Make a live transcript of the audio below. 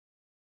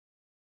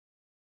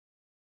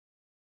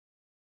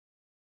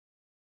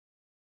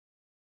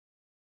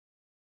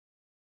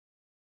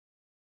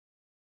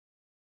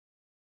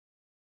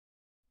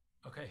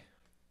Okay.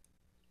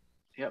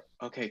 Yep.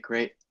 Okay,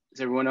 great. Is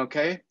everyone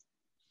okay?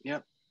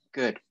 Yep.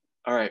 Good.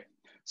 All right.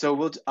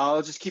 So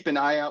I'll just keep an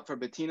eye out for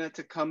Bettina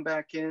to come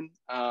back in,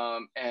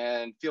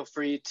 and feel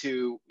free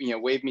to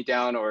wave me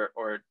down, or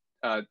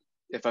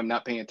if I'm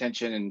not paying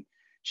attention and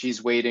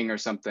she's waiting or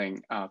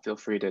something, feel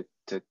free to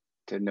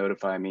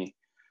notify me.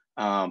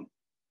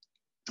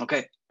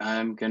 Okay,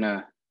 I'm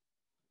gonna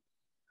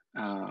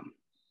let's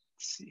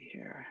see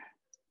here.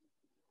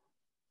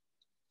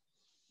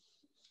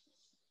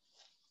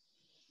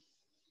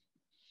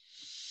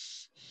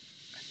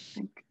 I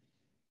think.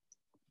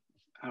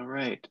 All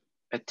right,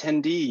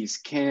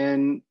 attendees,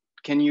 can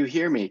you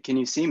hear me? Can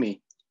you see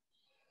me?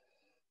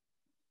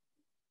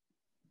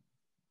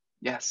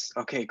 Yes.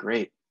 Okay,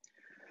 great.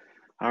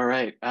 All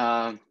right.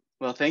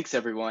 Well, thanks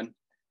everyone.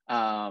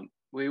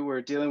 We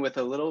were dealing with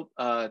a little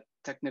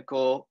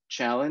technical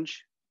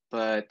challenge,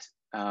 but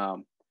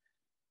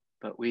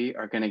we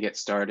are going to get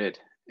started,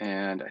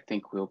 and I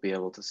think we'll be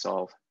able to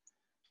solve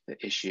the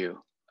issue.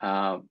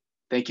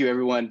 Thank you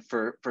everyone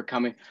for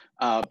coming.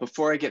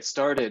 Before I get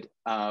started,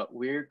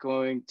 we're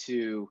going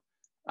to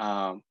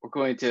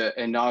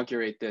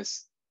inaugurate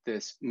this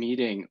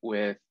meeting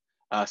with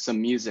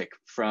some music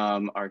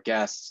from our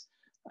guests,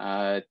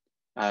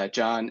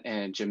 John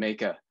and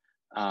Jamaica,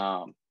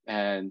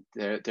 and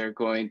they're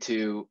going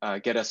to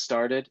get us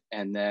started,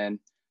 and then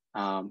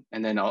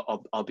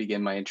I'll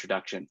begin my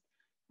introduction.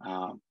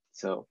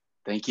 So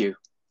thank you.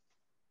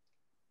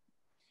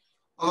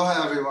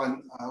 Aloha,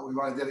 everyone. We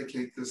want to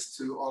dedicate this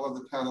to all of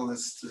the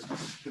panelists, to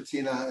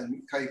Bettina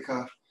and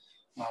Kaika,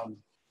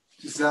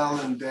 Giselle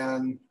and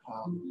Ben,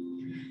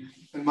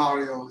 and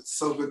Mario. It's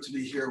so good to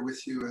be here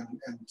with you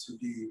and to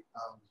be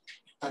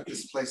at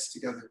this place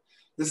together.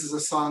 This is a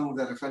song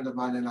that a friend of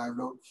mine and I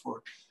wrote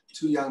for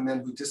two young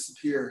men who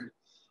disappeared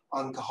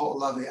on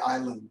Kaho'olawe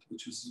Island,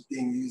 which was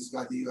being used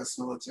by the US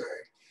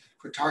military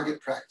for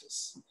target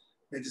practice.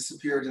 They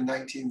disappeared in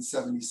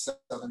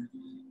 1977,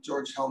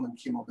 George Helm and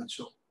Kimo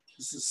Mitchell.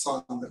 This is a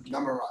song that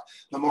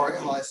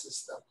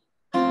memorializes them.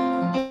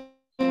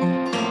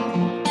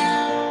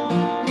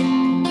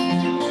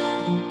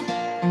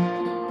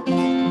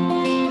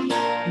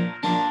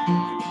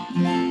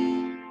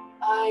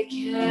 I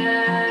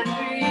can't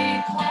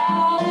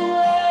recall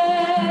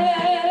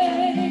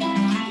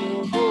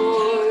the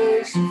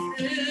voice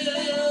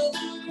filled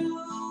the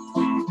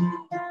room.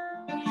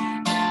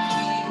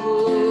 He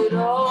would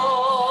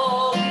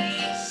all be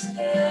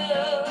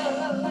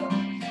still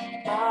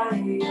by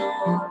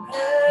your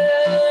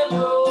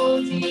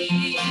melody,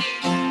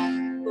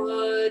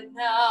 but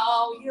now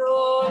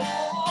your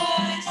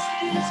voice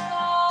is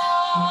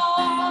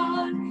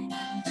gone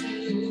to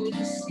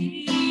the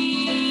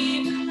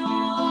sea below.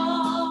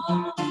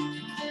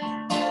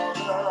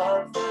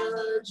 Of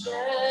the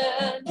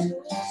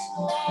gentle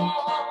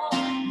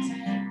songs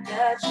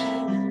that you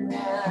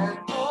had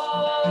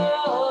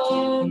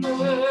covered.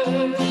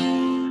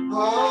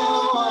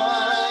 Oh, I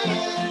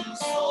am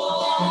so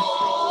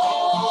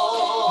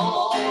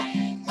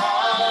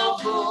how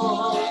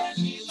could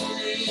you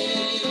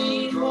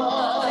leave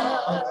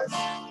us?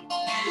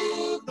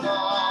 You've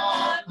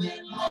not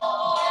been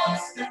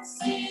lost at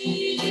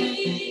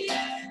sea.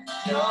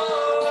 You're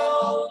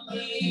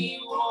only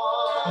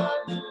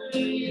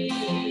wandering.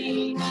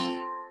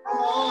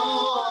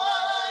 Oh,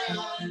 I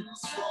am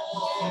so.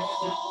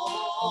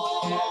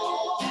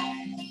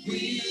 We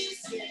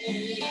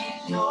sing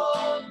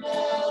your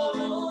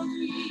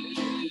melody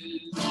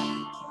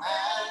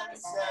and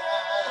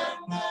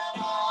send them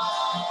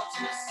out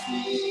to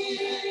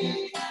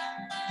sea.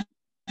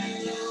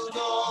 You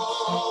know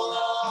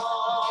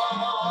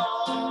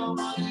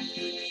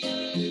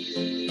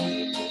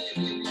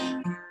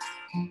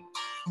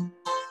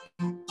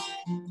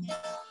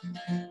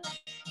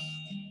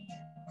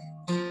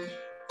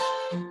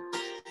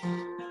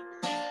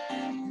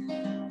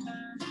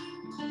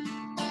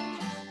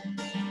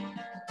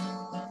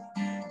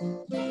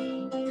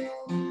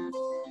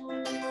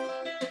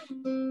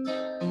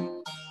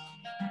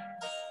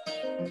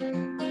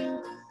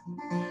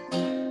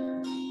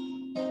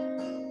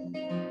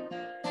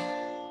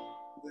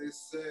they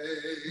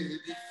say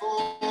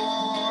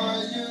before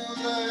you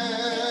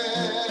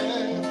left,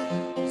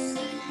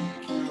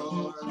 seek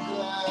your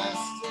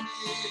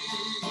destiny.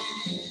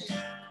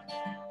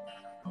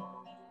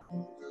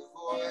 The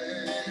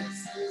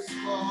voices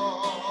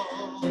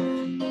fall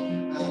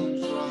and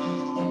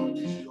drown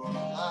your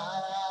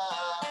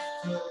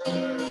laughter,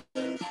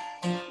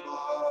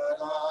 but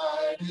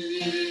I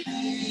believe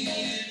you.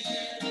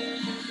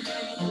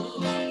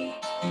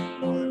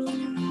 What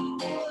you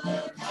would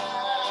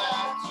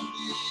have to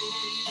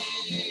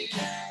be,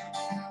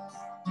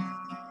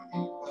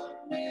 but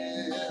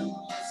will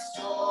the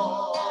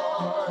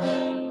storm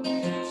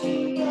to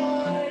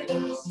guide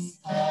us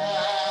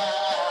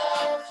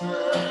after.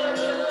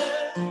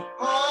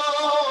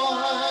 Oh,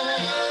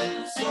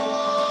 and so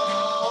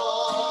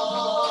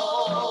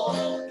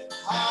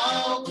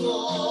how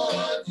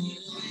good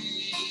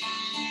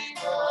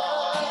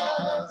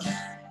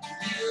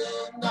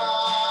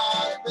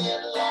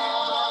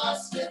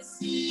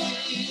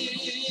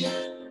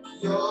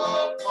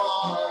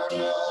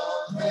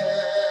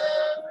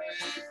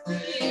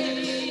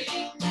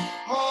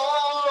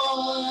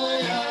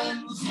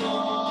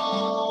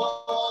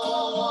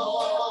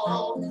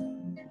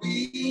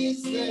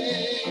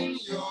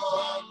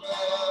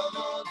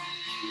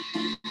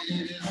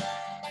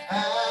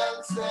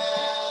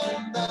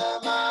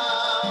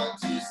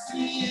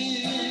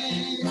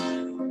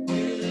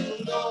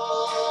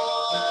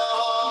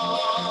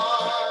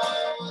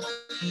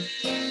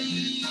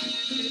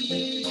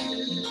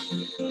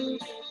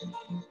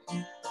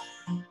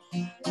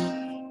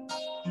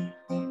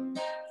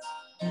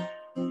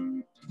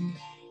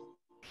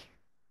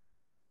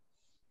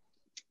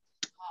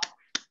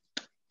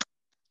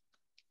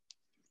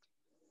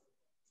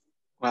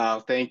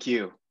thank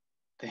you.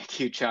 Thank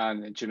you,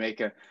 John in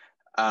Jamaica.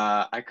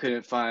 I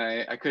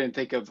couldn't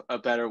think of a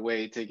better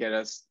way to get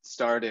us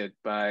started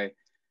by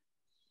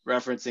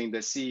referencing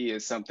the sea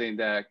as something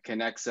that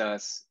connects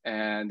us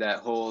and that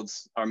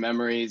holds our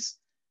memories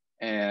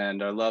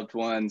and our loved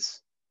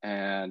ones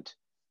and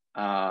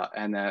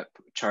that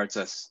charts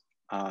us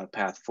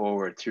path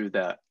forward through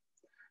that.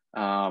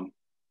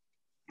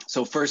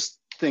 So first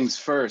things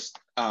first,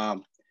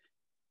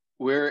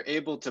 we're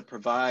able to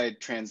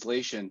provide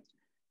translation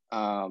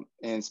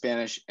in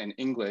Spanish and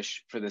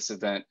English for this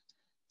event.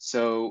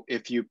 So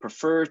if you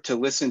prefer to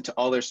listen to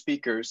all their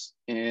speakers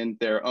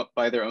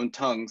by their own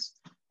tongues,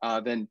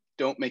 then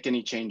don't make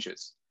any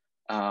changes.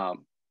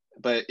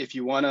 But if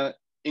you want an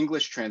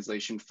English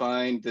translation,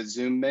 find the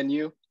Zoom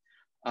menu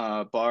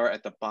bar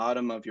at the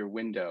bottom of your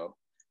window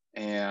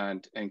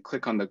and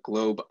click on the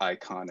globe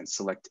icon and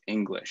select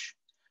English.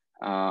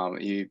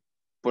 Y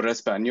por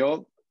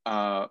español,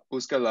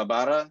 busca la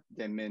barra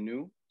de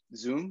menú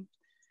Zoom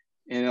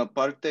en la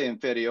parte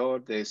inferior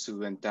de su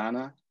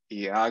ventana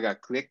y haga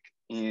clic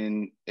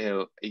en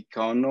el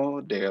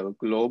icono del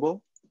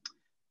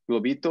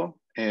globito,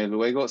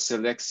 luego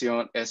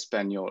selecciona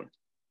español.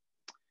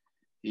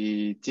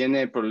 Y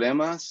tiene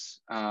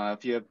problemas,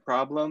 if you have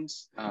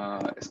problems,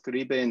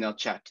 escribe en el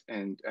chat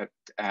and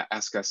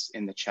ask us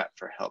in the chat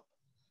for help.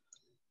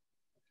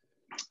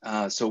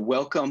 So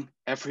welcome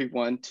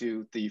everyone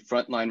to the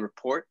Frontline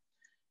Report,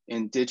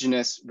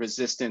 Indigenous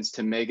Resistance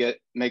to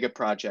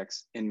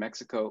Megaprojects in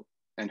Mexico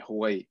and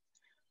Hawaii.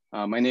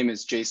 My name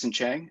is Jason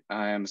Chang.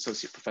 I am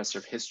Associate Professor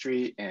of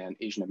History and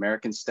Asian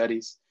American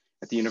Studies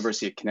at the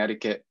University of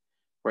Connecticut,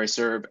 where I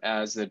serve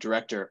as the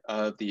director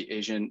of the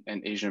Asian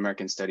and Asian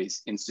American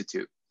Studies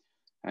Institute.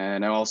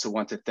 And I also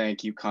want to thank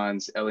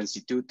UConn's El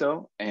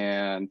Instituto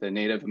and the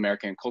Native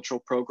American Cultural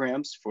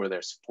Programs for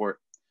their support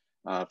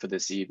for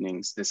this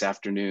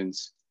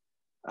afternoon's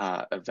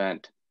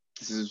event.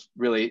 This is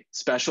really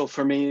special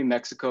for me.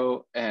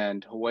 Mexico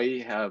and Hawaii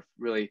have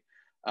really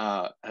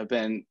have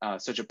been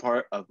such a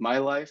part of my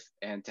life,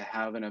 and to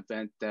have an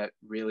event that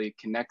really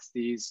connects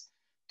these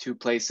two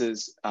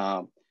places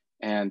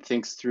and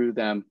thinks through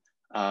them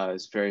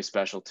is very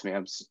special to me.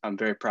 I'm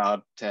very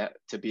proud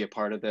to be a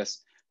part of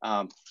this.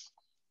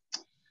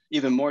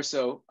 Even more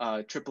so,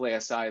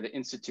 AAASI, the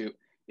Institute,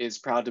 is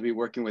proud to be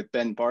working with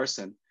Ben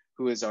Barson,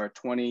 who is our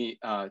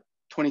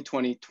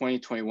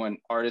 2020-2021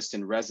 artist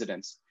in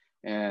residence.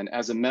 And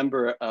as a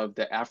member of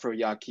the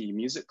Afro-Yaqui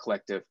music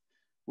collective,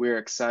 we're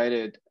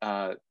excited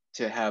to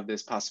have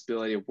this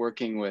possibility of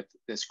working with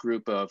this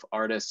group of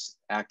artists,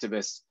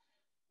 activists,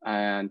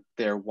 and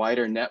their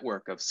wider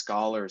network of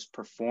scholars,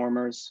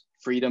 performers,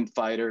 freedom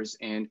fighters,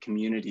 and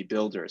community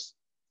builders.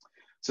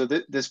 So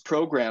this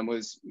program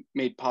was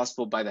made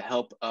possible by the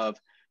help of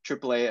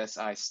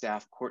AAASI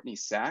staff Courtney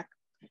Sack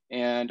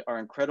and our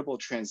incredible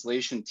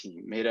translation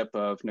team made up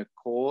of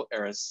Nicole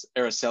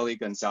Araceli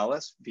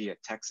Gonzalez via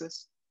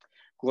Texas,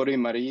 Gloria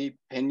Marie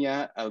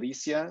Peña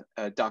Alicia,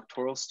 a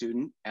doctoral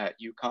student at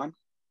UConn,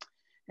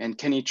 and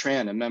Kenny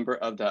Tran, a member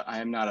of the I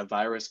Am Not a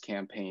Virus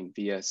campaign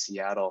via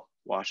Seattle,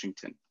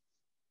 Washington.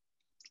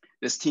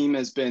 This team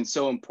has been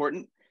so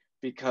important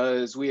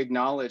because we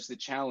acknowledge the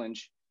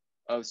challenge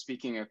of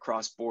speaking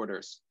across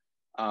borders.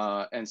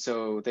 And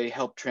so they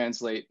help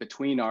translate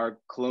between our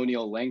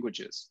colonial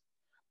languages.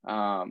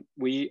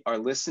 We are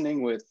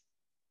listening with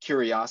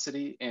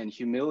curiosity and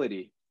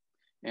humility,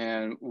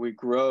 and we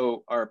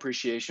grow our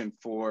appreciation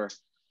for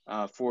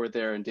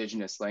their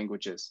indigenous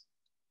languages.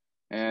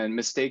 And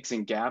mistakes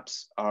and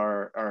gaps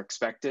are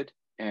expected,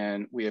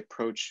 and we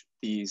approach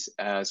these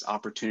as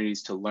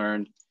opportunities to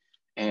learn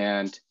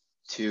and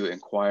to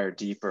inquire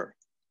deeper.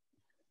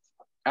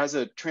 As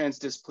a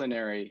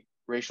transdisciplinary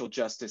racial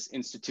justice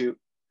institute,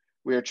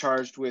 we are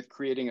charged with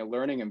creating a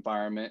learning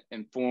environment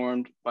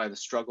informed by the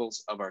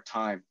struggles of our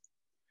time.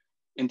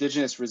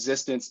 Indigenous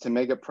resistance to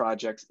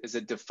megaprojects is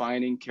a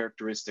defining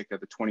characteristic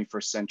of the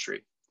 21st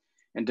century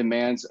and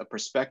demands a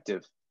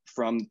perspective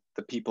from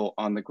the people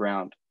on the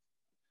ground.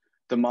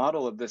 The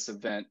model of this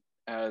event,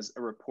 as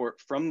a report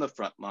from the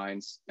front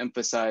lines,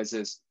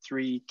 emphasizes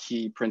three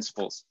key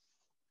principles.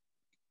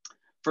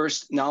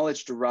 First,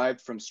 knowledge derived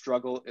from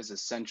struggle is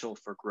essential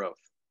for growth.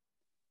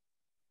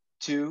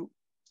 Two,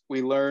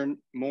 we learn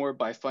more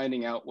by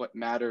finding out what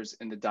matters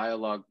in the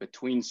dialogue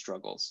between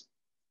struggles.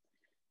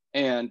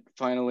 And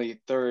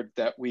finally, third,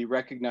 that we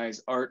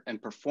recognize art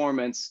and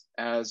performance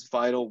as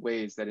vital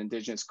ways that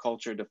Indigenous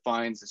culture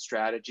defines the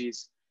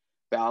strategies,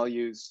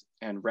 values,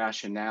 and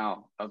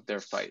rationale of their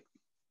fight.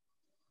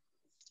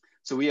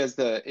 So we, as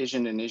the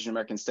Asian and Asian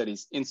American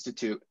Studies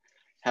Institute,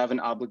 have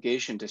an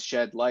obligation to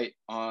shed light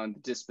on the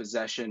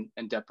dispossession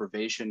and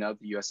deprivation of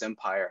the US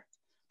empire,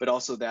 but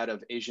also that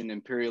of Asian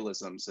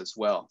imperialisms as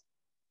well.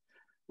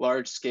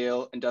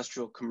 Large-scale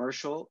industrial,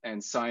 commercial,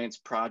 and science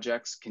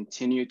projects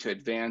continue to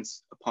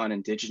advance upon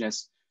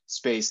Indigenous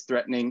space,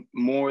 threatening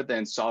more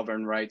than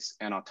sovereign rights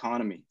and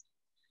autonomy.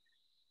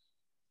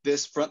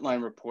 This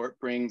Frontline report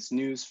brings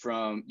news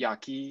from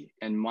Yaqui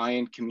and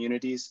Mayan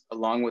communities,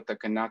 along with the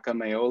Kanaka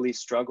Maoli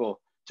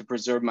struggle to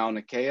preserve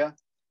Mauna Kea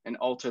and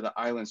alter the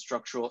island's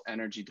structural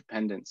energy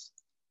dependence.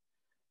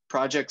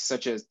 Projects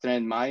such as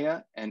Tren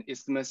Maya and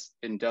Isthmus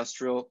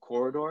Industrial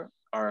Corridor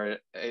are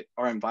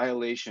in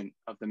violation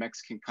of the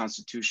Mexican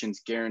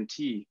Constitution's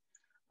guarantee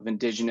of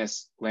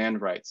indigenous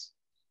land rights.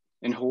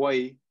 In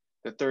Hawaii,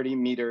 the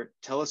 30-meter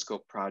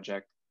telescope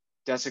project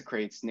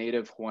desecrates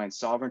Native Hawaiian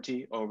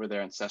sovereignty over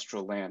their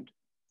ancestral land.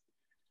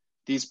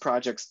 These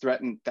projects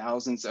threaten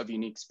thousands of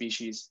unique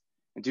species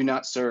and do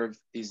not serve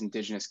these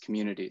indigenous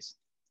communities.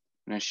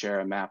 I'm gonna share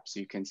a map so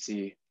you can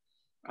see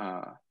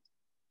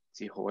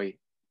Hawaii.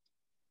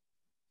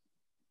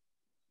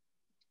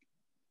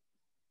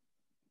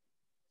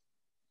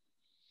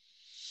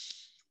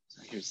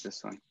 So here's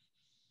this one.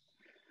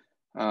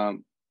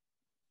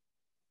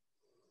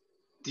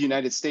 The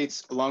United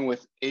States, along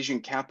with Asian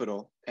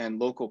capital and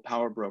local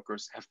power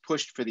brokers, have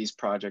pushed for these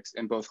projects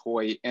in both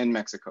Hawaii and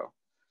Mexico.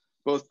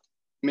 Both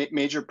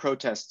major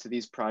protests to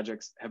these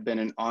projects have been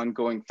an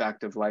ongoing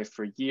fact of life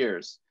for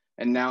years,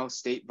 and now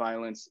state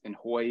violence in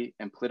Hawaii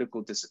and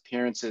political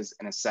disappearances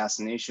and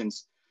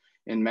assassinations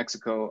in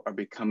Mexico are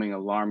becoming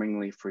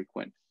alarmingly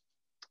frequent.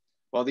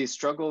 While these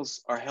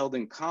struggles are held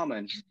in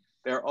common,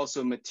 they are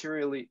also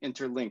materially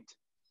interlinked,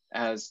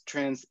 as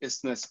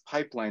trans-isthmus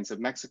pipelines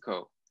of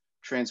Mexico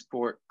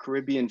transport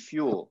Caribbean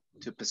fuel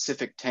to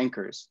Pacific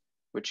tankers,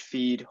 which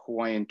feed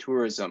Hawaiian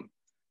tourism,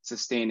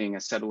 sustaining a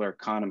settler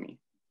economy.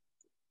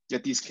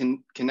 Yet these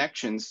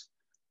connections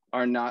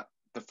are not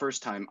the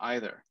first time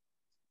either.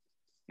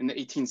 In the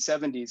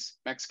 1870s,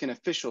 Mexican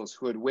officials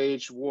who had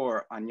waged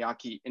war on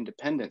Yaqui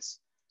independence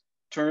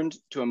turned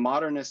to a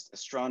modernist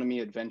astronomy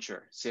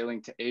adventure,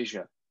 sailing to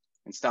Asia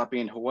and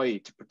stopping in Hawaii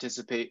to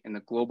participate in the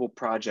global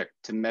project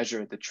to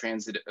measure the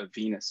transit of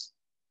Venus.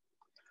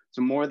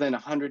 So more than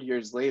 100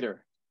 years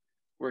later,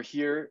 we're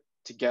here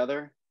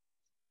together.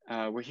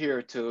 We're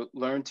here to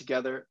learn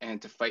together and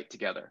to fight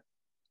together.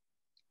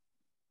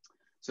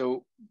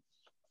 So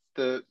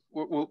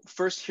we'll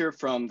first hear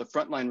from the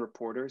frontline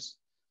reporters,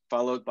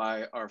 followed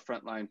by our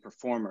frontline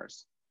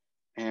performers.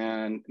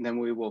 And then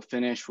we will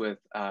finish with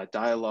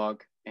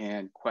dialogue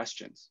and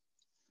questions.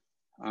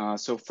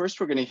 So first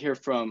we're gonna hear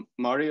from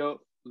Mario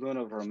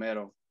Luna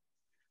Romero,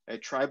 a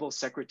tribal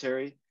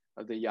secretary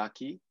of the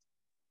Yaqui.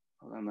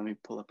 Hold on, let me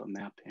pull up a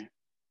map here.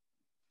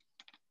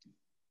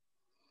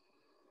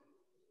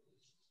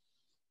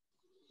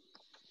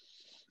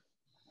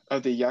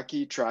 Of the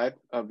Yaqui tribe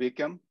of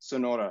Vicam,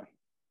 Sonora.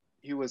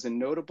 He was a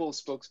notable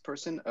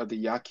spokesperson of the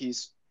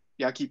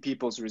Yaqui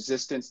people's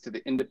resistance to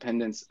the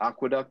independence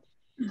aqueduct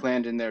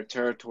planned in their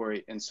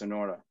territory in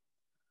Sonora.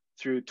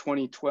 Through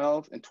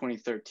 2012 and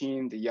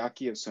 2013, the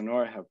Yaqui of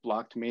Sonora have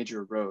blocked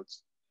major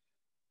roads.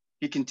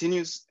 He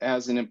continues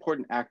as an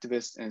important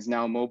activist and is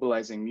now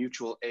mobilizing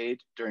mutual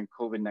aid during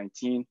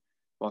COVID-19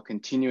 while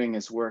continuing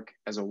his work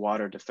as a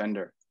water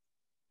defender.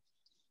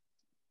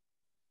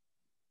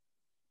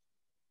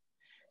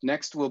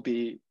 Next will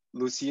be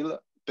Lucila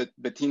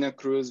Bettina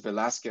Cruz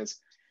Velasquez,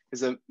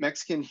 is a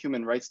Mexican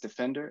human rights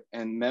defender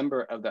and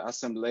member of the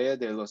Asamblea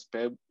de los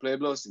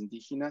Pueblos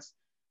Indígenas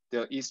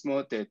del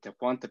Istmo de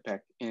Tehuantepec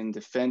in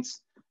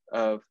defense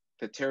of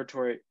the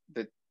territory,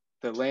 the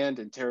land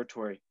and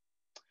territory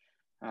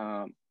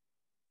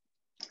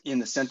in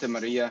the Santa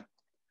Maria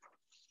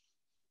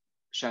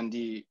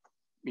Xandi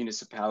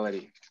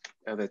municipality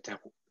of the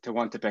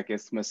Tehuantepec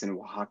Isthmus in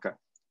Oaxaca.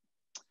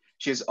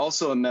 She is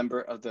also a member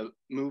of the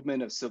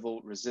movement of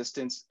civil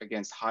resistance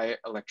against high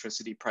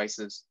electricity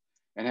prices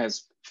and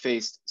has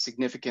faced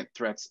significant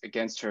threats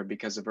against her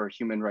because of her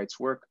human rights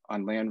work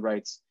on land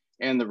rights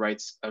and the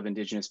rights of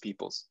indigenous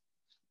peoples.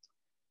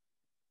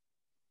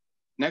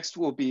 Next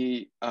will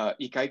be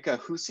Ikaika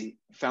Husi,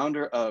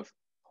 founder of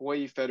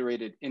Hawaii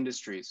Federated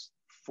Industries,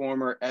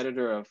 former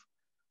editor of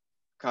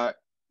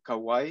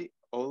Kauai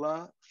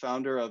Ola,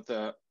 founder of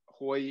the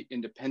Hawaii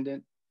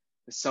Independent,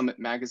 the Summit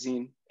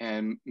Magazine,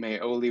 and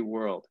Maoli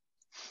World.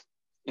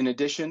 In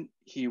addition,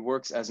 he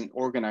works as an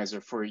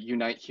organizer for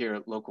Unite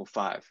Here Local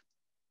 5.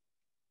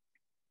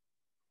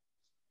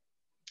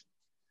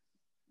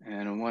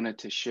 And I wanted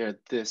to share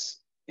this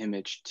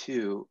image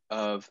too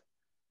of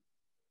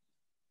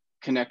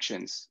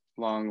connections,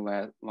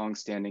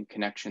 long-standing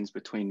connections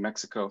between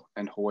Mexico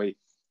and Hawaii.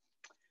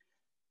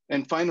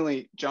 And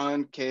finally,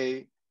 John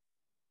K.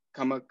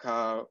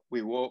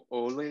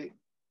 Kamakawiwo'ole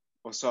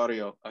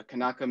Osorio, a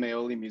Kanaka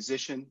Maoli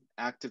musician,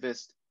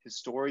 activist,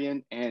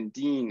 historian, and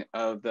dean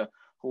of the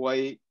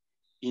Hawaii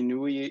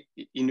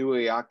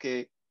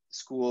Inuiake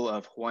School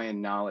of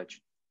Hawaiian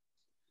Knowledge.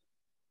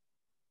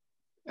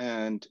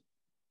 And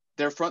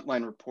their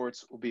frontline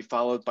reports will be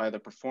followed by the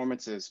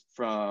performances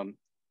from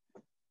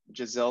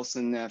Giselle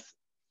Seneth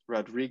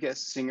Rodriguez,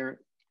 singer,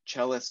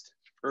 cellist,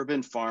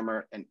 urban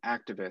farmer, and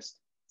activist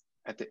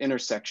at the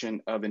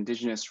intersection of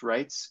indigenous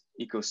rights,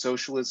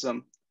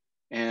 eco-socialism,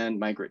 and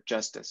migrant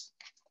justice.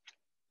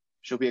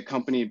 She'll be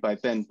accompanied by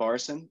Ben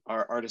Barson,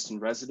 our artist in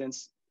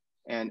residence,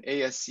 and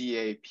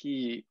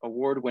ASCAP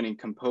award-winning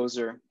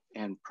composer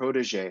and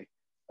protege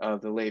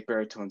of the late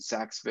baritone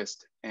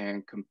saxophonist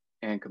and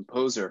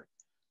composer,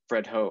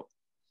 Fred Ho.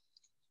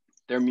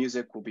 Their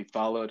music will be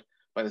followed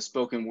by the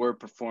spoken word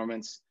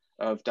performance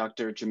of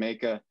Dr.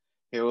 Jamaica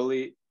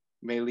Heoli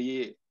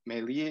Melie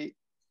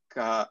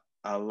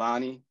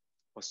Alani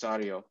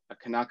Osario, a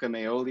Kanaka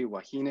Maoli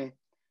Wahine,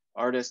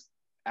 artist,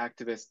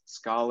 activist,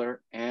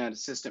 scholar, and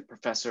assistant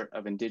professor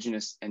of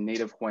Indigenous and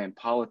Native Hawaiian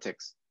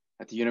politics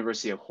at the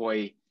University of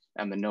Hawaii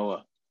at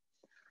Manoa.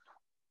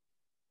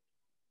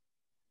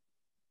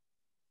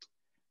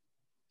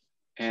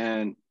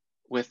 And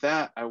with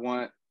that, I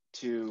want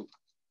to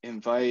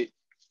invite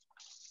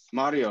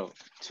Mario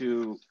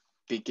to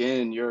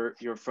begin your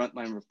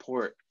frontline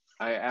report.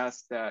 I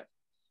ask that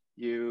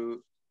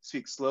you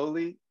speak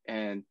slowly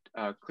and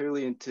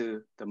clearly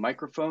into the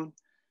microphone,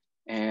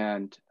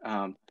 and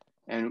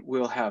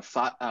we'll have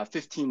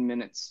 15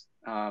 minutes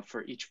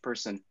for each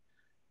person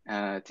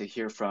to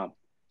hear from.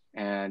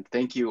 And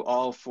thank you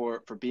all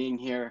for being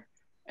here,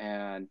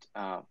 and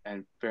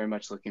very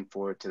much looking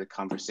forward to the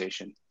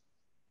conversation.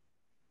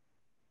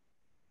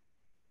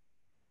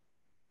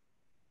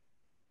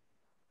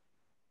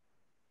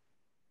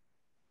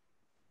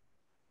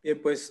 Bien,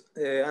 pues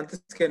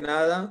antes que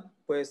nada,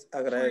 pues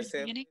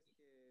agradecer.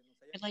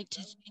 I'd like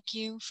to thank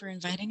you for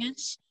inviting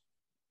us.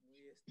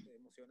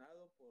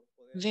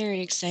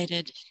 Very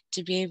excited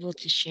to be able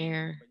to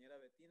share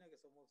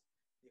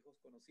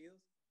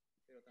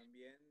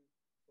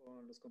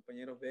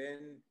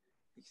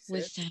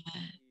with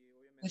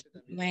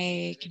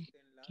my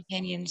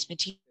companions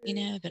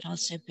Bettina, but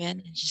also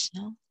Ben and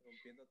Giselle.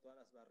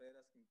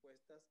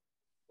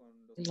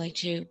 I'd like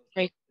to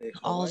break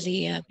all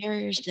the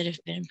barriers that have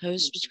been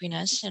imposed between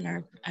us and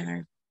our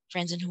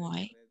friends in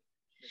Hawaii,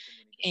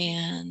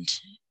 and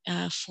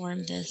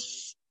form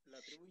this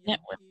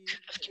network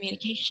of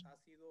communication.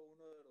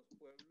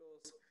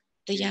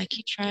 The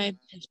Yaqui tribe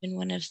has been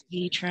one of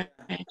the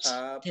tribes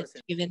that's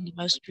given the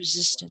most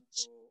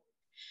resistance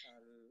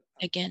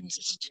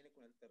against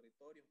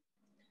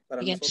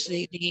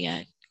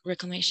the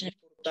reclamation of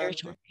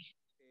territory,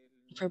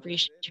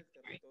 appropriation of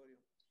territory.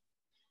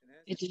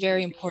 It's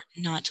very important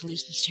not to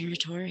lose this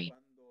territory.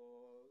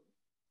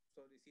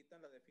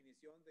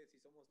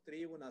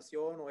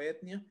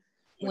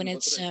 When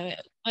it's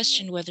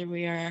questioned whether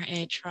we are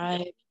a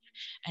tribe,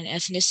 an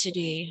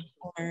ethnicity,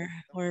 or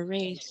a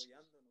race,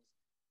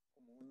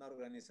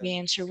 we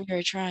answer we're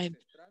a tribe.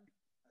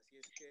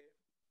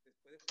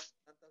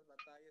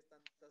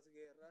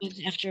 But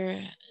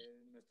after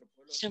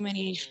so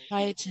many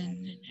fights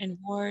and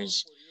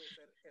wars,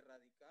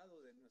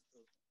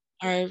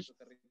 our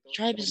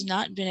tribe has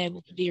not been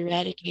able to be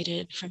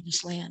eradicated from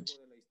this land.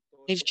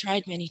 They've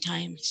tried many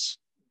times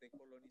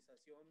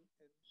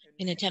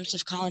in attempts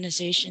of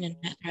colonization in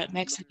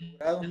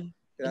Mexico,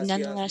 but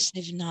nonetheless,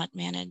 they've not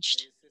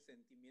managed.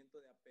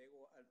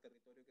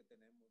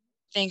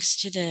 Thanks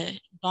to the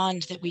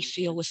bond that we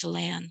feel with the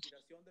land.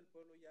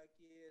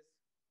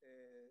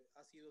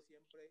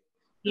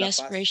 The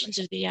aspirations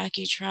of the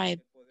Yaqui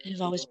tribe have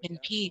always been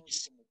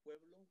peace,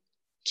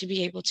 to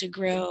be able to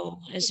grow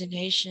as a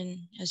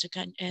nation, as a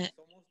country,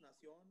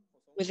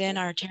 within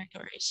our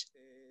territories.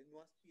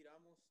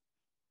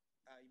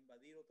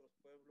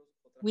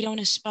 We don't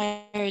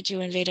aspire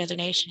to invade other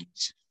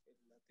nations.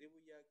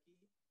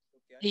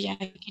 The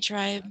Yaqui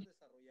tribe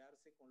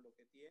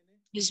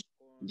has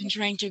been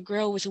trying to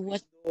grow with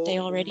what they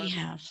already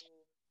have,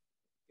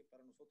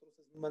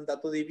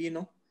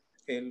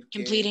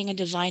 completing a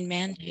divine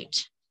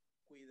mandate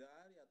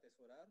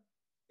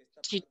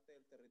to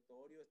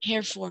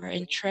care for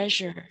and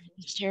treasure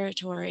this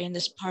territory and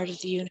this part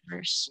of the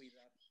universe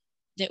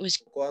that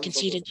was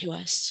conceded to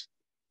us.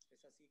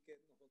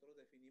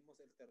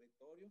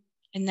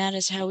 And that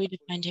is how we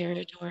define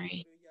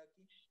territory.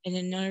 And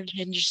in order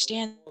to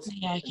understand the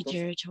Yaqui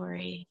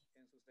territory,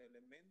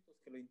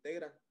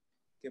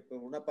 we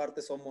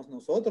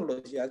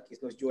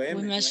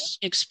must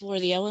explore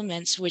the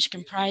elements which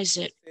comprise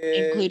it,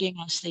 including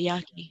us, the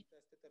Yaqui.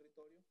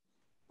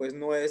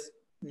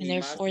 And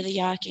therefore, the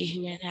Yaqui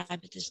who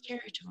inhabit this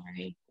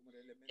territory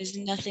is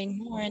nothing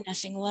more and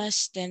nothing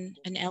less than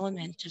an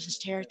element of this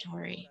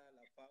territory,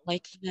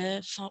 like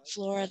the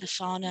flora, the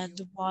fauna,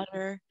 the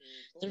water,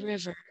 the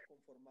river.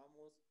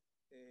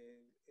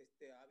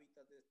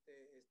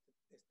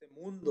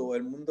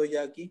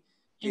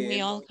 And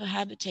we all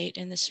cohabitate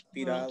in this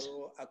world,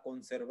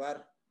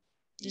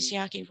 this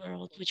Yaqui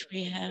world, which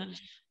we have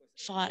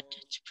fought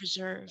to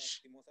preserve.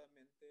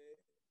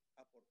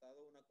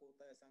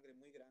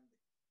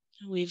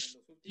 We've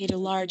paid a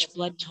large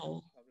blood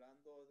toll.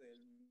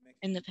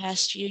 In the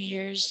past few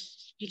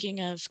years,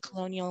 speaking of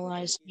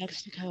colonialized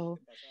Mexico,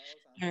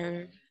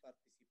 our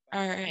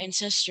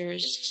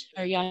ancestors,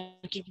 our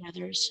Yaqui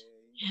brothers,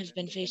 have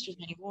been faced with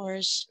many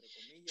wars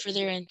for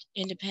their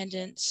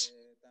independence.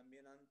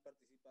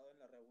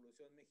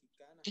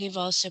 They've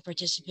also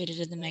participated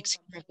in the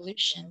Mexican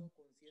Revolution,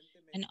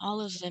 and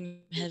all of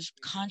them have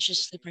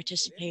consciously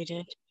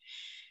participated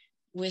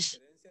with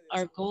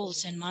our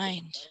goals in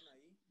mind.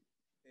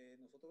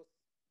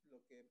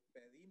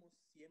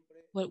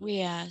 What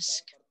we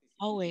ask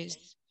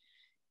always,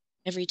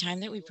 every time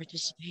that we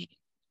participate,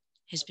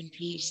 has been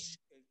peace.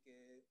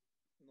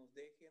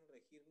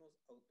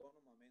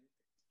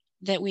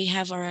 that we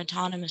have our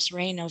autonomous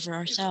reign over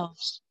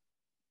ourselves,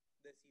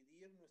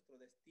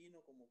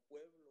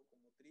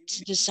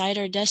 to decide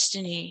our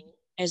destiny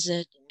as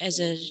a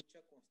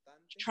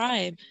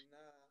tribe,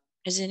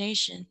 as a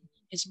nation.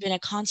 It's been a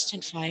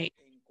constant fight,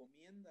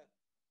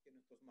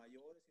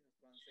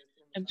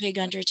 a big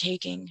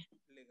undertaking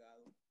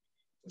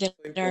that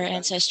our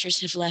ancestors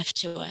have left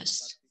to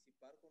us.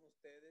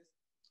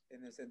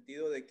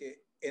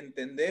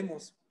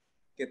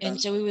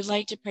 And so we would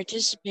like to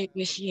participate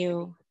with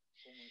you,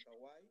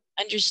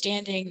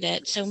 understanding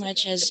that so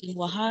much as in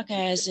Oaxaca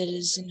as it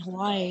is in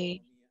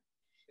Hawaii,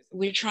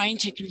 we're trying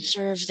to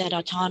conserve that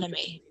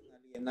autonomy,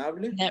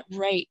 that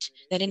right,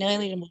 that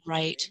inalienable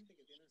right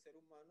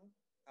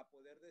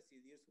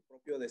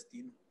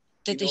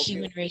that the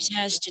human race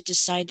has to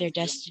decide their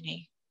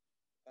destiny.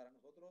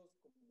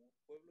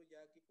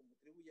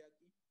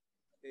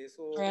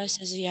 For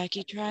us as a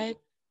Yaqui tribe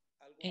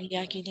and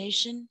Yaqui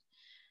nation,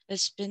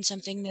 that's been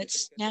something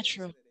that's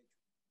natural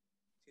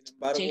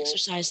to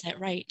exercise that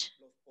right.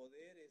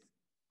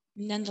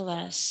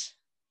 Nonetheless,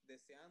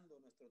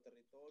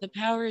 the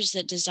powers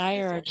that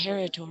desire our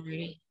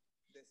territory,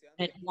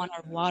 that want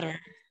our water,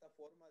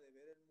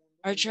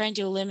 are trying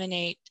to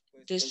eliminate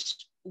this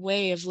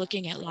way of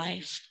looking at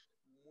life.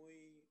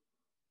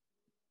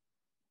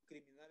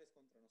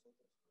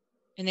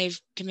 And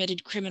they've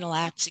committed criminal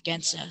acts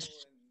against us.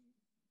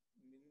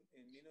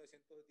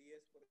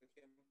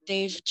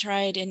 They've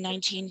tried in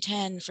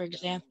 1910, for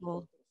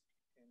example,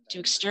 to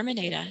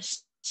exterminate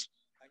us.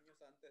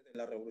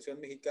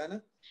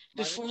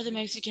 Before the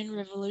Mexican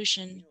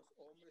Revolution,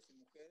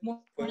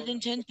 more than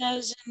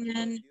 10,000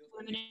 men,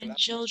 women, and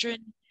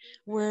children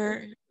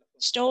were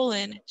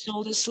stolen,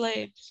 sold as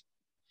slaves.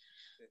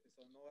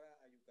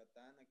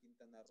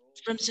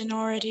 From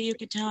Sonora to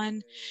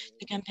Yucatan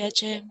to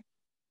Campeche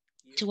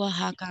to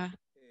Oaxaca.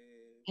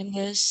 And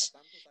this,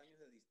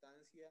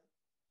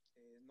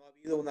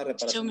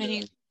 so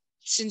many,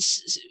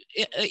 since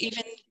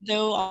even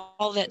though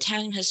all that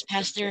time has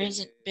passed, there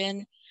hasn't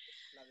been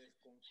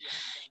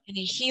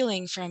any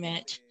healing from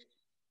it.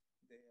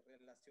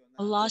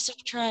 A loss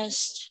of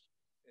trust,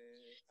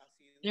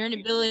 their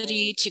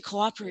inability to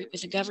cooperate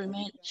with the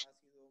government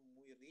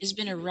has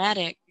been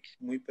erratic.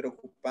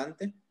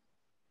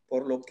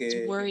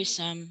 It's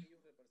worrisome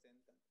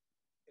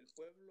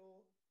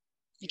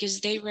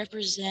because they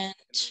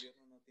represent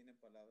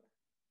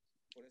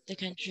the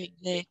country.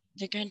 The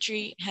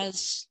country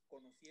has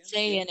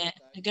say in it.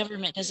 The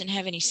government doesn't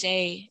have any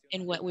say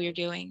in what we're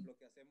doing.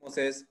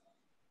 So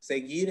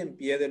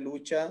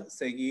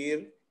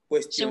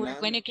we're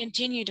going to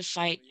continue to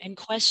fight and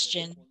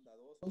question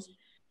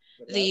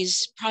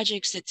these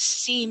projects that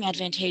seem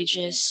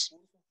advantageous,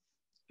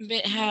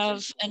 but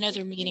have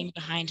another meaning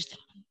behind them.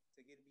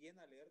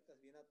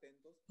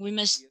 We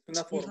must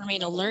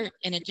remain alert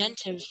and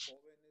attentive.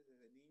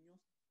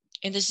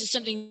 And this is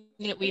something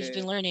that we've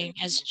been learning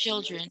as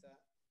children,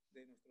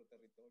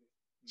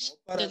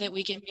 so that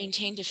we can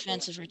maintain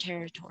defense of our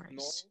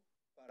territories,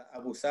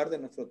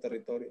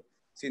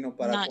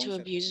 not to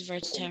abuse our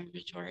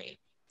territory,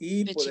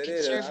 but to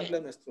conserve it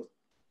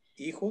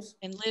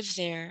and live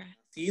there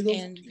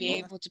and be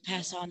able to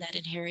pass on that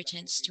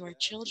inheritance to our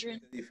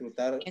children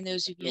and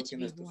those who've yet to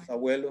be born,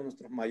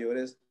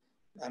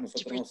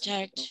 to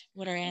protect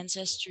what our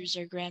ancestors,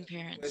 our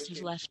grandparents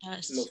have left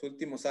us.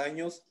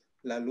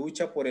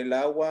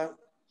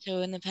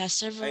 So in the past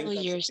several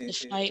years, the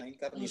fight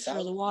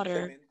for the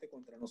water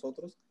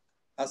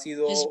has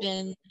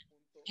been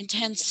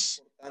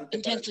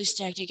intensely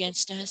stacked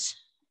against us,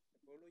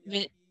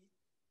 but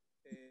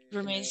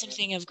remains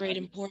something of great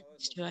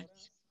importance to us.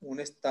 We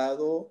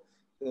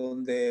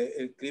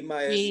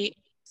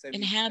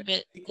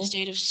inhabit the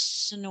state of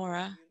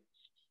Sonora,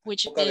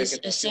 which is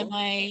a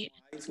semi-desert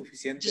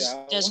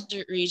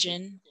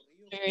region,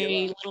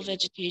 very little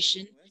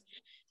vegetation,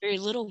 very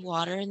little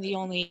water, and the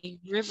only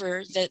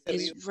river that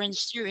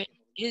runs through it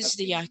is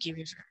the Yaqui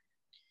River.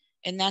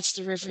 And that's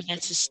the river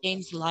that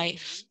sustains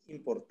life.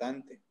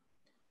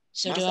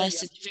 So to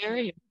us, it's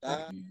very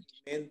important.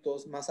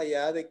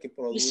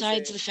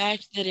 Besides the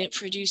fact that it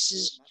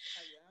produces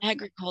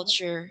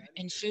agriculture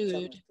and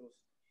food,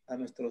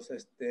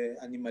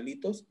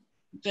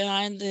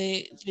 behind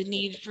the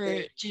need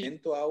to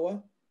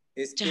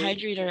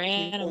hydrate our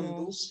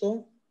animals,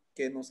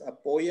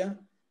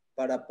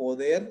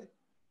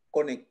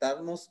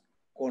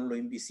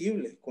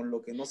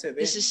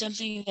 this is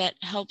something that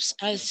helps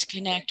us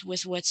connect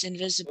with what's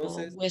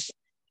invisible, with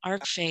our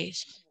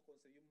faith.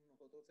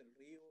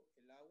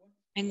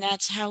 And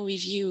that's how we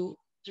view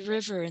the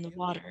river and the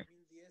water.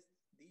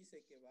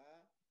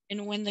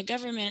 And when the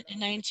government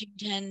in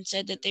 1910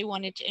 said that they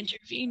wanted to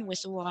intervene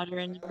with the water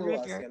and the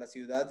river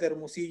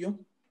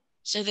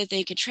so that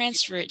they could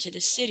transfer it to the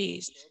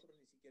cities,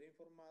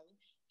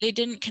 they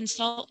didn't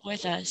consult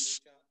with us.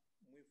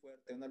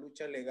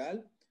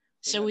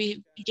 So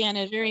we began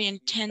a very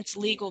intense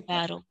legal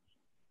battle,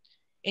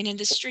 and in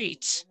the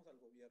streets,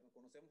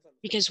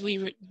 because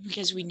we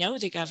know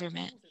the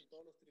government.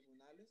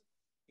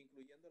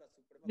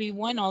 We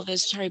won all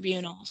those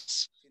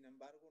tribunals,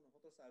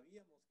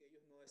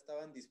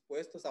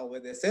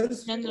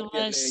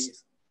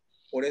 Nonetheless,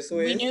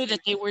 we knew that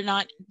they were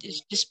not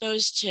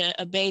disposed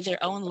to obey their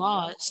own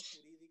laws.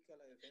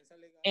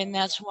 And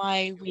that's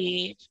why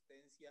we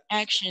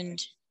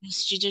actioned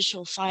this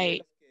judicial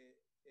fight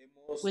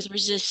with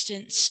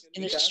resistance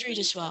in the street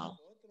as well.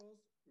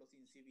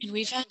 And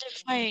we've had to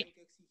fight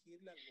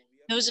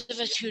those of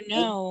us who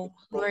know,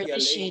 who are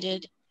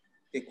initiated,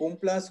 que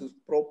cumpla sus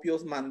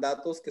propios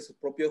mandatos que sus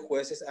propios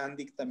jueces han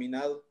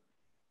dictaminado.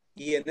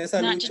 Y en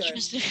esa not lucha to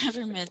trust the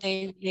government.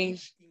 They've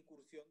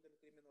incursión del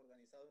crimen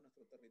organizado en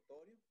nuestro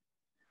territorio,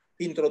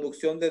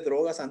 introducción de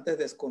drogas antes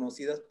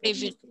desconocidas por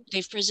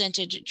they've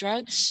presented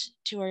drugs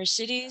to our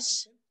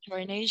cities, to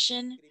our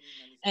nation,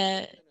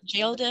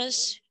 jailed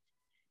us,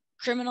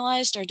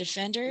 criminalized our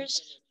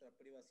defenders,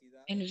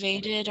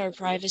 invaded our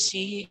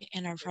privacy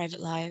and our private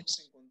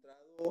lives.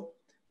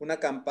 Una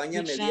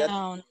campaña We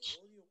found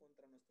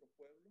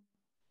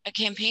a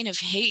campaign of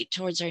hate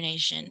towards our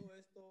nation.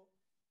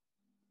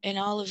 And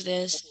all of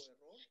this,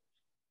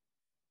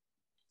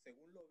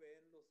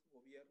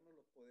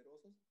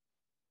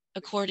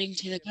 according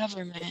to the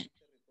government,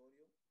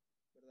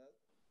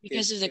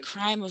 because of the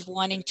crime of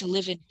wanting to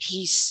live in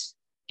peace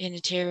in a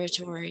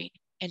territory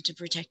and to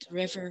protect the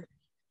river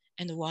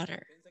and the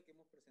water.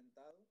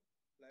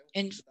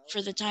 And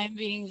for the time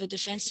being, the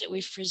defense that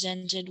we've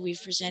presented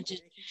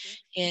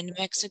in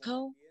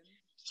Mexico,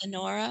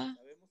 Sonora,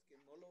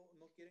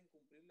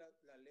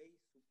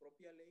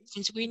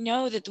 since we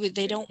know that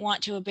they don't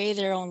want to obey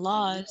their own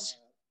laws,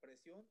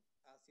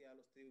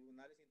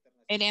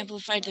 it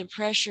amplified the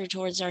pressure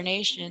towards our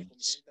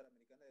nations.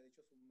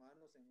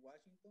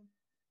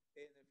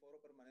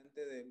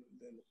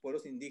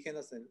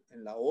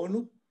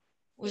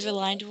 We've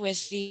aligned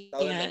with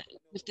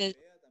the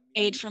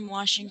aid from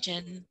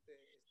Washington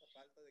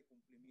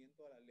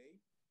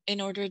in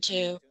order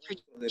to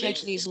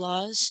protect these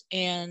laws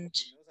and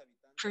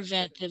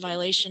prevent the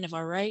violation of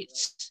our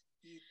rights.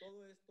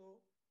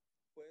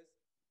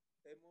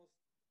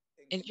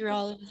 And through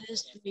all of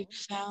this,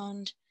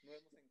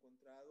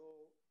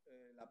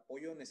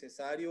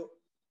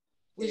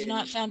 we've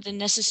not found the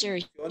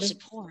necessary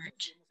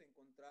support,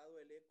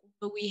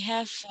 but we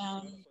have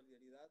found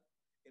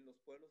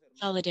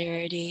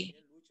solidarity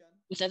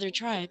with other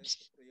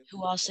tribes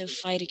who also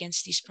fight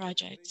against these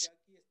projects.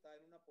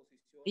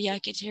 The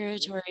Yaqui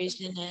territory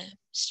is in a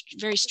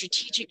very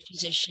strategic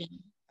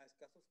position,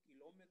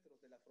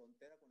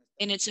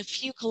 and it's a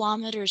few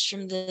kilometers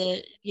from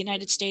the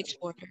United States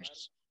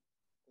borders.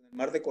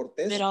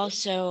 That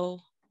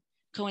also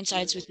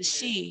coincides with the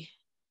sea.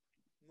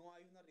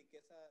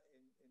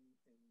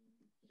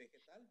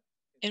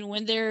 And where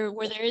there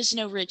is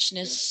no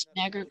richness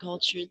in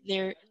agriculture,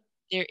 there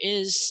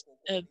is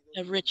a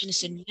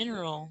richness in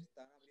mineral.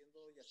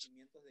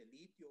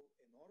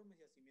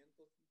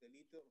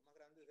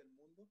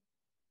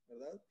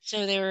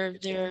 So there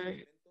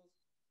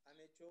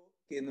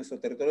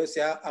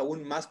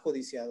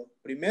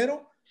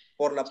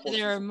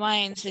are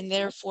mines and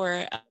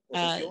therefore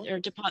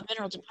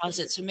mineral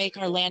deposits to make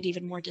our land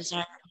even more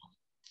desirable.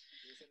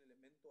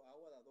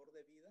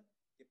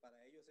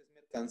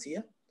 And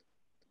to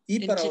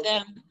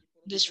them,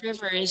 this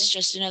river is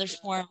just another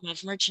form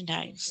of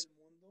merchandise.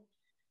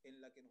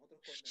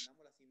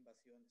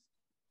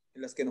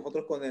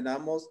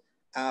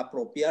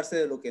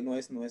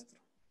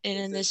 And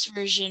in this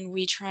version,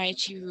 we try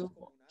to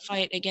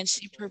fight against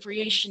the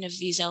appropriation of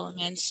these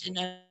elements and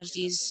of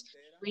these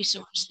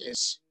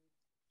resources.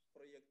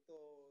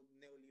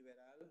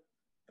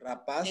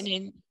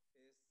 And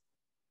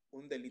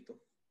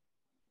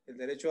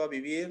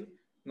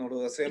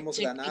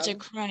it's a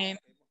crime.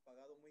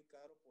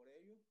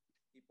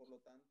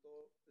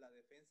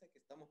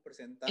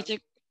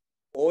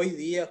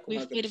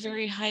 We've paid a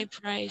very high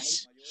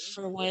price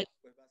for what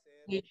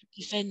we've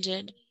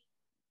defended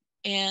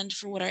and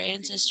for what our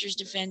ancestors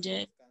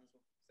defended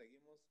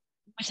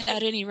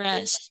without any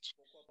rest.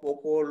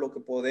 Little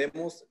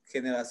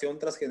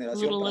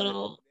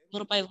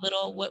by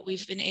little, what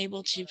we've been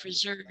able to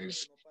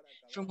preserve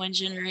from one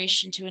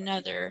generation to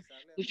another,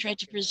 we've tried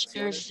to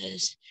preserve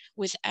this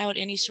without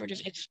any sort of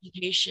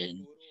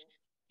exploitation,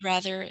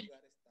 rather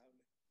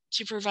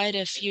to provide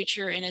a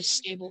future in a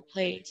stable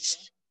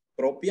place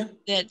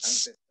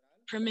that's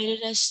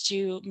permitted us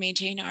to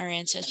maintain our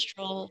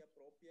ancestral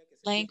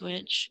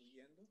language,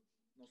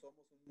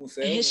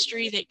 a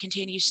history that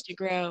continues to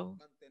grow,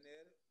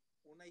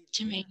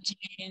 to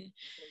maintain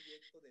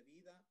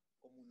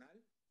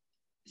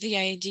the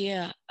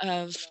idea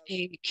of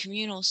a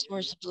communal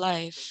source of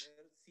life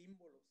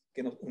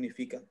and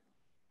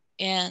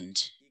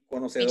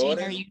maintain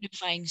our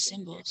unifying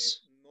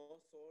symbols.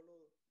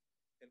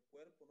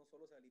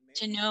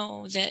 To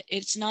know that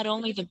it's not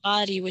only the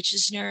body which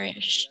is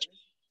nourished,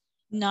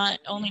 not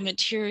only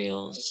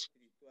materials,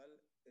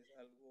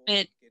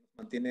 but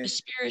the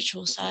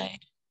spiritual side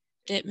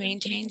that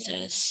maintains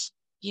us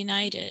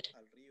united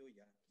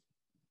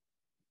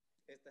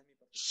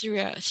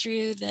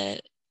through the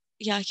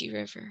Yaqui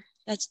River.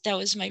 That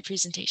was my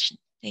presentation.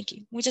 Thank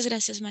you. Muchas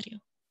gracias, Mario.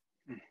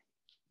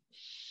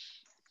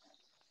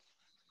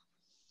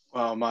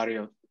 Wow,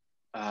 Mario,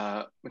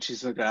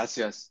 muchísimas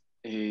gracias.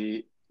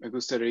 Y me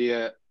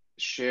gustaría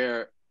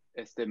share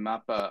este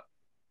mapa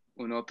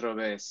una otra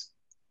vez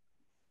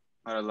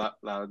para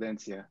la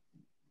audiencia.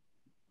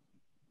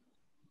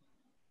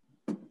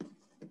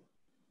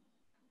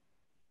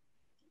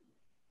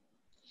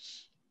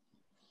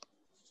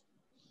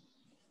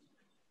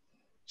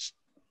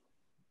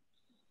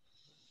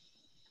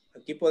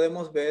 Aquí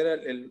podemos ver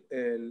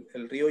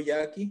el río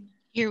Yaqui.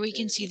 Here we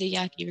can see the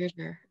Yaqui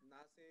River,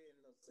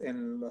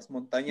 En las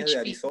montañas which de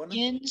Arizona.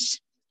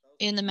 begins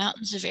in the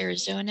mountains of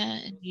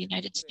Arizona in the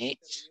United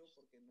States.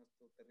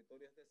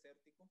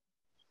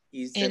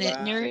 And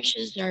it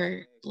nourishes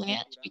our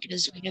land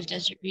because we have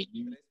desert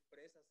region.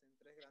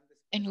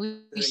 And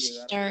we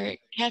start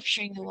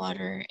capturing the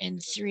water in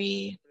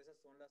 3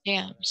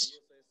 dams.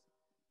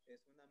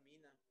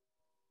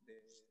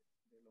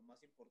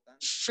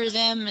 For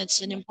them,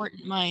 it's an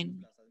important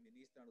mine,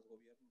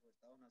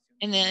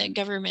 and the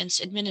governments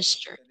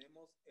administer it.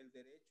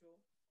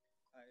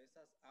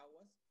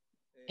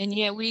 And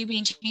yet we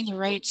maintain the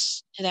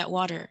rights to that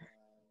water,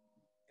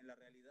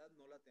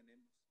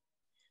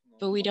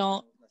 but we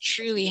don't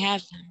truly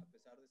have them.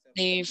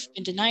 They've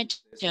been denied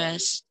to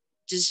us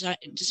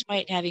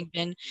despite having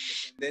been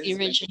the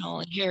original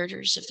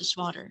inheritors of this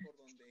water.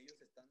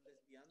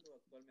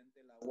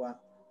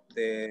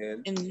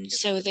 And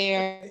so they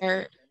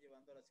are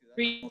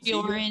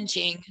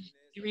reorienting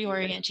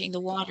the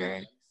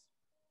water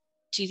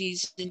to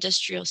these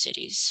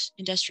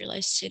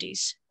industrialized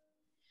cities.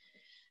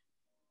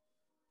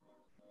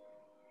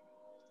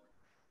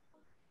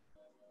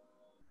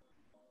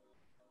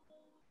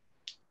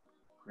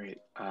 Great.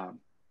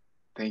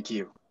 Thank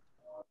you.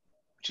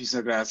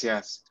 Muchísimas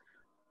gracias.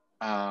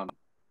 I'm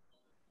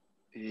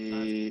going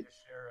to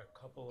share a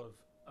couple of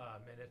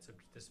minutes of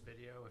this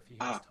video if he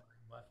has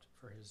time left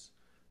for his.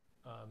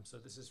 So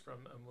this is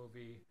from a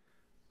movie,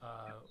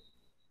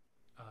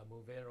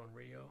 Movero en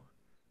Rio,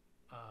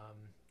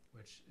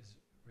 which is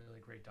really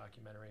a great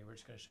documentary. We're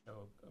just going to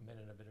show a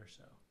minute of it or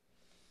so.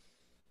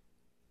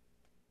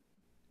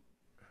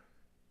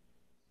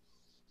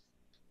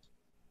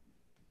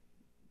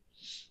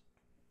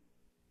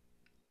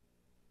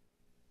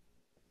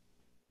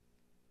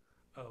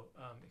 Oh,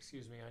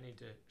 excuse me, I need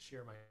to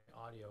share my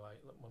audio.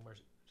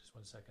 Just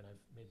 1 second.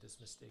 I've made this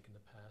mistake in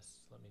the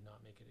past. Let me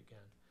not make it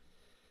again.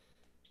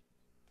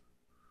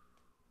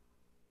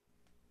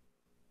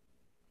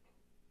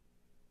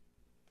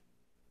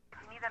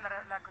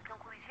 La cuestión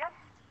judicial?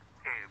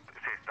 Se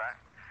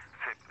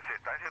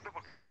está haciendo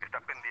porque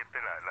está pendiente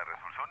la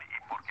resolución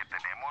y porque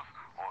tenemos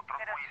otro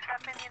juicio. Pero si está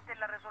pendiente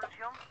la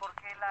resolución, ¿por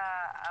qué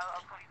la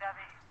autoridad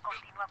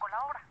continúa con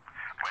la obra?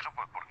 Bueno,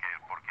 pues porque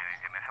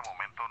en ese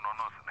momento no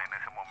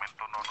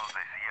nos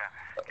decía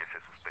que se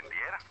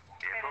suspendiera.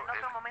 Pero en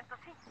otro momento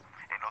sí.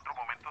 En otro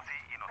momento sí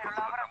y nosotros. Pero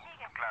la obra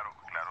sigue. Claro,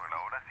 la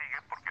obra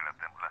sigue porque la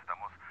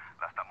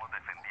estamos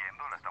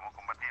defendiendo, la estamos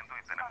combatiendo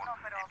y tenemos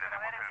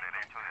el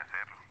derecho de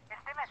hacerlo.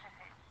 El tema es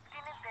ese.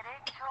 ¿Tienen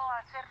derecho a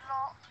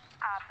hacerlo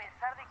a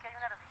pesar de que hay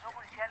una resolución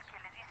judicial que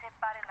les dice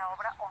paren la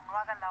obra o no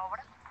hagan la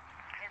obra?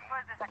 Esto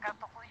es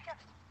desacato judicial.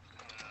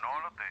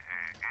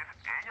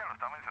 Ella lo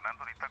está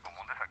mencionando ahorita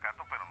como un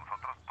desacato, pero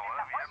nosotros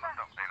todavía no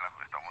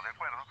estamos de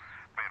acuerdo,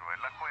 pero es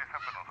la jueza,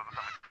 pero nosotros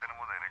también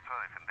tenemos derecho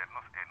a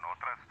defendernos en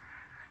otras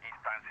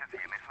instancias y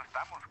en eso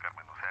estamos,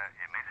 Carmen. O sea,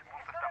 en ese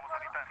punto estamos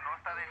ahorita, no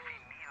está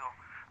definido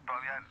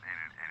todavía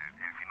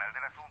el final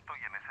del asunto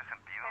y en ese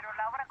sentido. Pero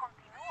la obra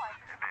continúa,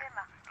 ese es el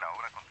tema. La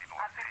obra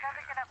continúa. A pesar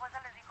de que la jueza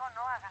les dijo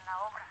no hagan la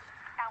obra.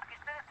 Aunque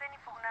ustedes estén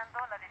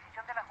impugnando la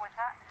decisión de la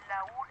jueza,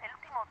 el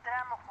último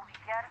tramo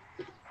judicial,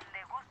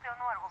 le guste o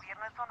no al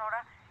gobierno de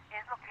Sonora,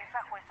 es lo que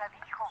esa jueza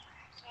dijo.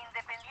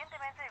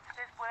 Independientemente de que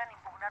ustedes puedan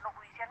impugnarlo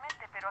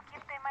judicialmente, pero aquí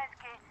el tema es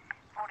que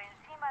por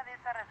encima de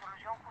esa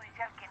resolución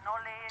judicial que no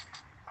le es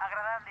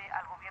agradable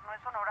al gobierno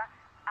de Sonora,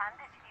 han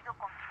decidido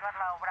continuar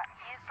la obra.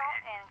 Y eso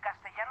en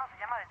castellano se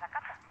llama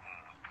desacato.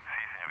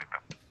 Sí,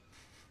 señorita.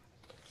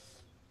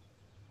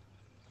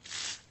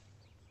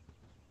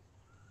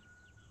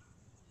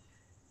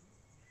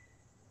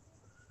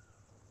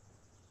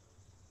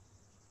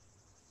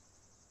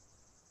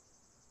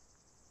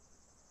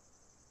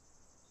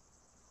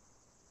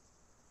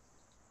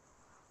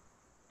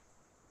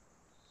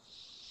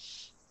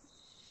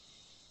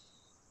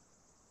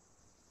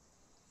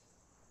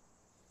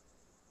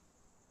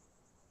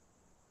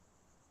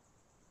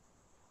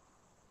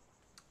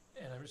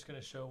 And I'm just going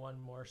to show one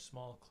more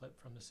small clip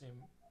from the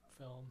same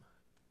film.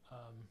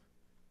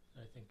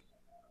 I think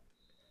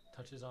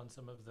touches on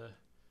some of the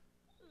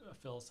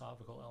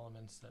philosophical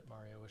elements that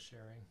Mario was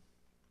sharing.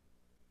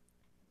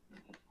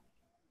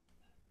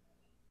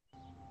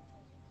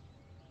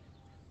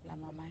 La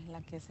mamá es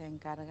la que se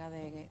encarga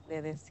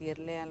de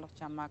decirle a los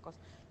chamacos,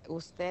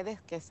 ustedes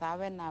que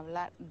saben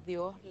hablar,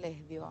 Dios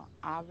les dio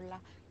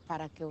habla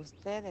para que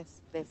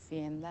ustedes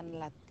defiendan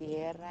la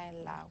tierra,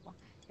 el agua,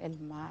 el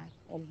mar,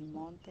 el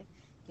monte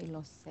y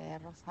los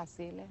cerros,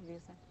 así les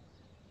dicen.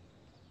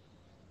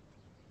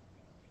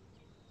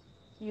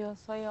 Yo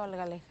soy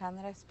Olga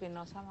Alejandra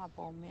Espinosa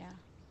Mapomea.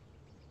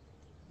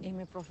 y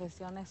mi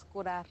profesión es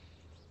curar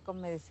con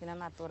medicina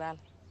natural.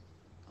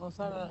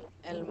 Uso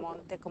el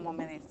monte como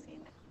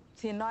medicina.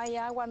 Si no hay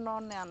agua, no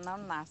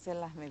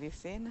nacen las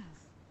medicinas.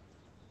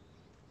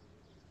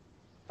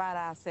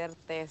 Para hacer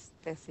test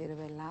te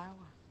sirve el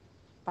agua,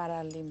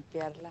 para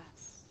limpiar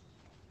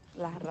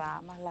las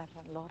ramas,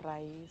 los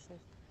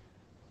raíces,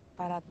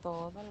 para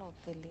todo lo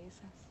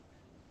utilizas.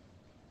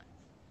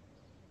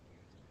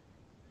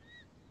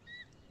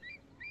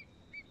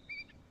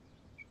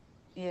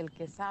 Y el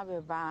que sabe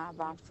va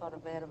a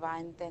absorber, va a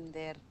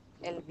entender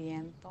el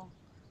viento,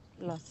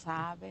 los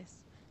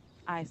aves.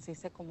 Así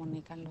se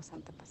comunican los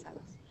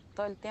antepasados.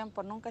 Todo el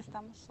tiempo, nunca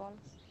estamos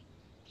solos.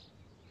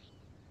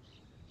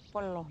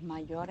 Por los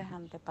mayores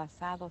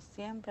antepasados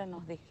siempre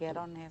nos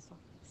dijeron eso.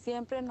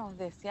 Siempre nos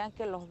decían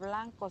que los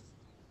blancos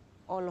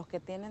o los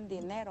que tienen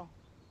dinero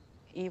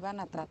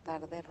iban a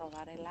tratar de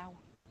robar el agua,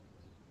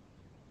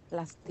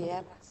 las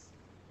tierras,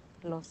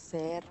 los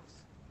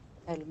cerros,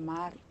 el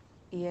mar.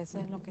 Y eso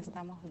es lo que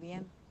estamos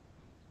viendo.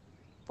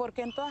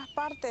 Porque en todas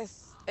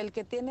partes el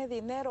que tiene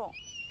dinero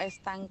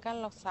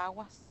estancan los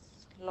aguas,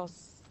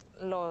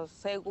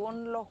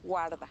 según los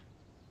guarda.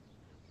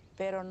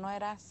 Pero no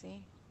era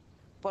así.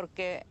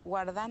 Porque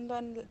guardando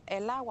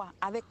el agua,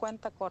 haz de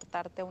cuenta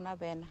cortarte una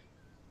vena.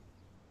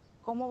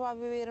 ¿Cómo va a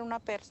vivir una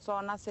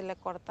persona si le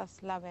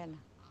cortas la vena?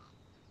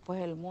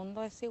 Pues el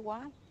mundo es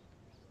igual.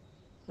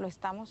 Lo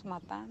estamos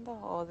matando,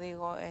 o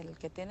digo, el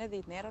que tiene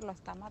dinero lo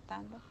está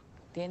matando.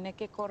 Tiene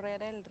que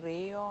correr el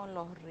río,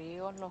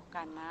 los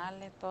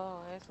canales,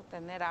 todo eso,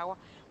 tener agua,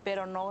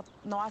 pero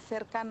no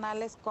hacer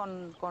canales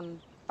con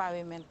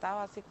pavimentado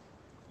así,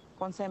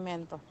 con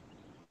cemento,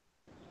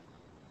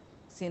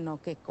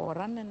 sino que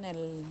corran en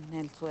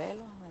el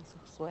suelo, en el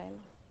subsuelo,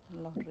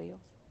 en los ríos,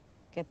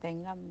 que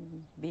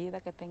tengan vida,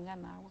 que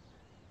tengan agua,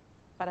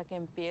 para que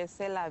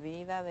empiece la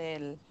vida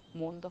del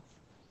mundo.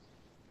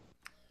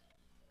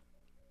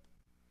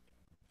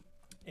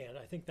 And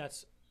I think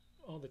that's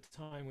all the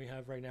time we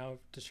have right now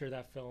to share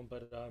that film.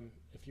 But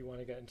if you want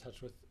to get in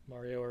touch with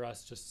Mario or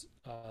us, just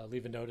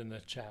leave a note in the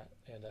chat,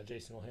 and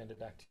Jason will hand it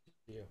back to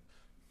you.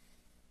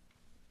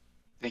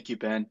 Thank you,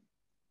 Ben.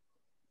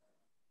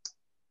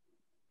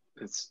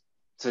 It's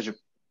such a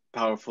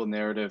powerful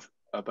narrative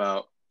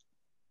about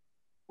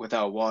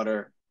without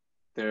water,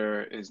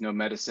 there is no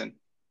medicine.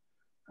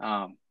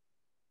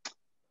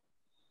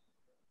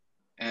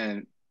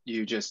 And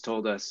you just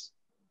told us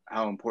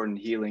how important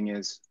healing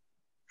is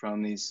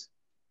from these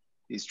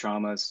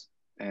traumas,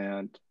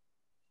 and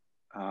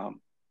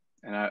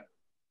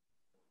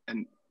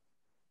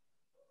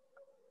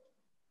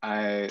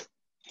I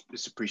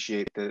just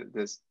appreciate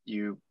this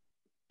you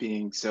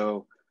being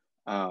so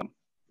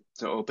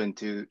so open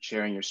to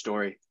sharing your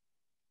story.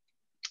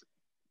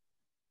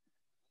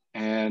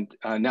 And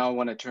now I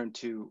want to turn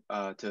to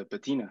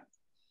Bettina.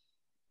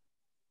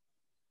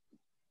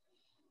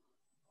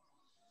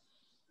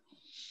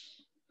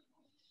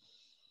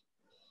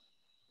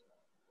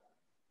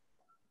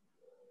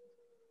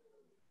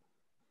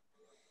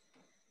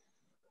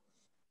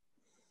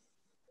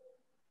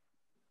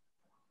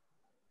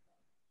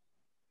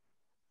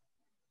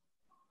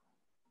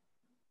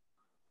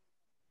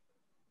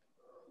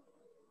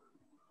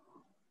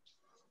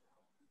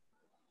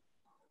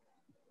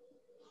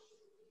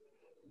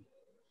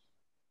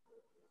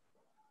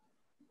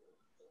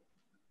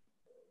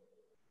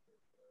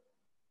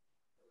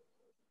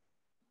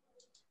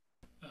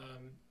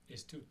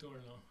 Es tu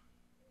turno.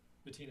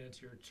 Bettina,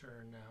 it's your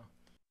turn now.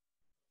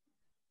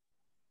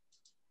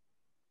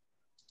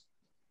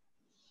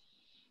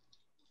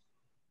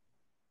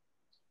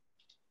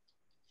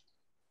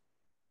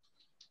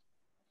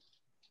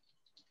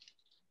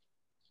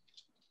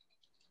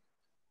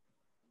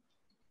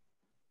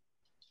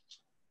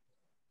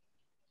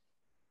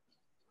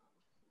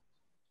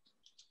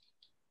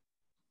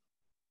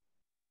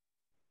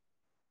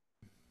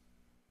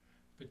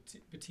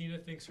 Bettina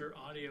thinks her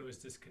audio is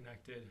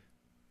disconnected.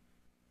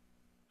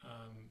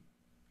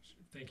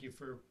 Thank you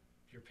for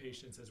your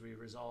patience as we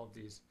resolve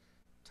these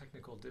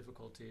technical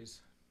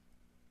difficulties.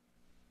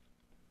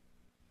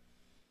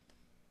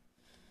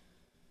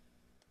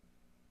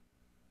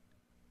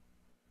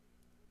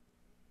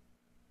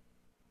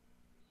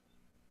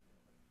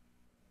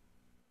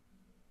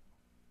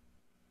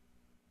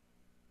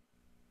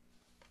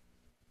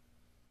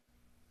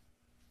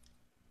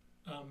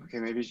 Okay,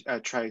 maybe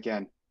try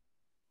again.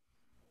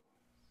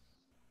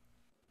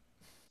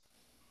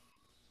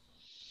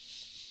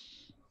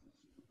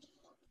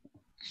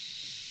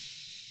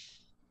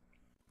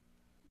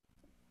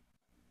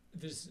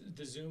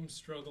 The Zoom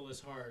struggle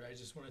is hard. I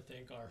just want to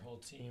thank our whole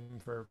team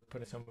for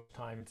putting so much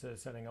time into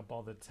setting up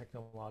all the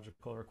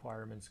technological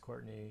requirements.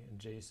 Courtney and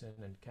Jason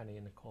and Kenny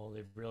and Nicole,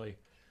 they've really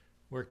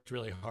worked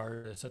really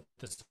hard to set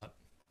this up.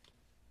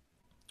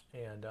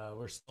 And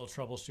we're still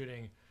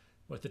troubleshooting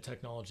what the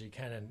technology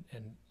can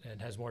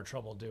and has more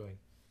trouble doing.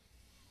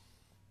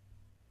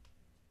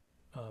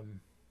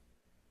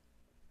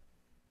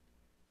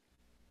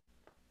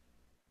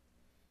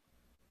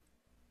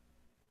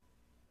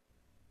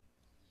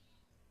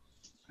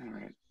 All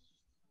right.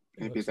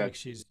 It looks like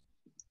she's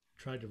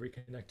tried to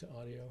reconnect to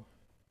audio.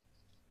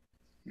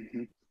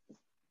 Mm-hmm.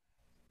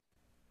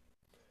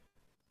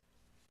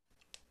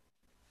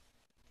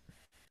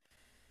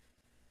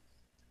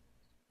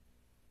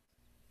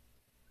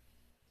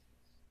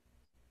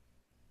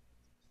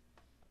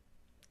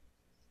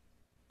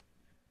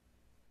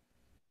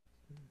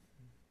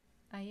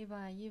 Ahí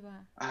va, ahí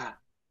va. Ah.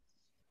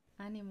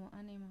 Ánimo,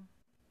 ánimo.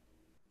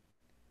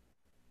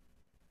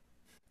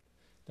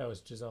 That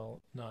was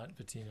Giselle, not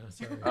Bettina.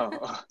 Sorry.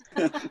 Oh.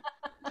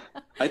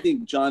 I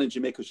think John and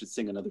Jamaica should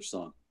sing another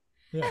song.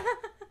 Yeah.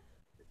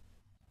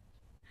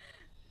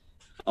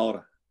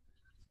 Ahora.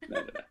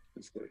 No.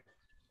 That's good.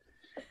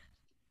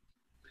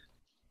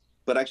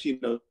 But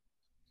actually,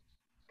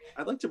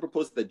 I'd like to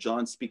propose that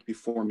John speak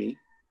before me.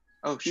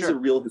 Oh, sure. He's a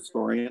real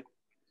historian.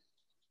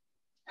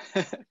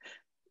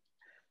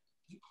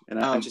 And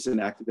I'm just an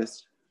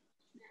activist.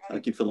 I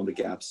can fill in the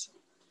gaps.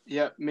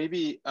 Yeah,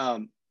 maybe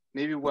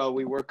while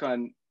we work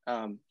on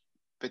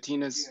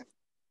Bettina's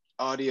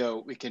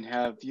audio, we can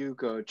have you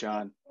go,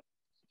 John.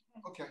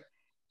 Okay,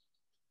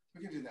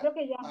 we can do that.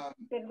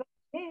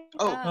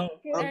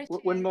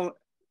 One moment.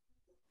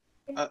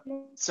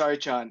 Sorry,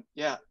 John.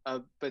 Yeah,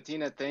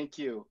 Bettina, thank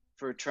you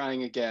for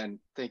trying again.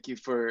 Thank you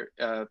for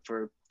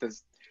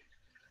this,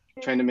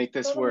 trying to make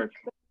this work.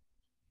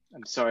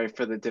 I'm sorry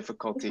for the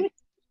difficulty.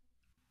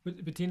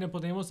 Bettina,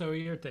 podemos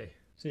oírte.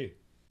 Sí.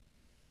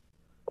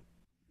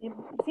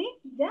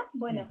 Sí, ya,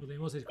 bueno. Sí,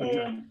 podemos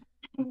escuchar.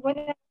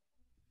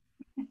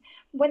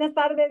 Buenas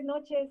tardes,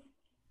 noches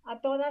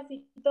a todas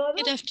y todos.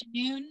 Good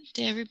afternoon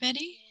to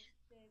everybody.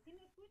 ¿Sí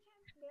me escuchan?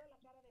 Veo la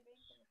cara de Ben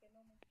como que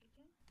no me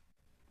escuchan.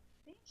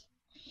 ¿Sí?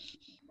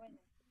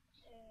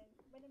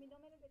 Bueno, mi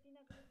nombre es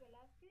Bettina Cruz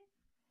Velázquez.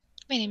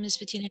 My name is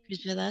Bettina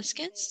Cruz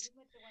Velasquez.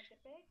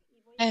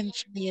 I'm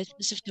from the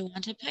Isthmus of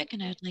Tehuantepec,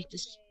 and I would like to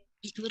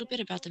speak a little bit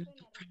about the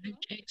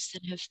megaprojects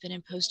that have been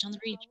imposed on the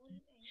region.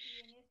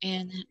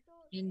 And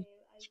in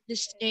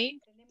this day,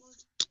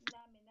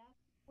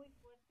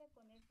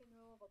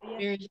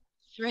 we're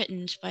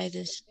threatened by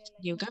this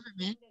new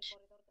government,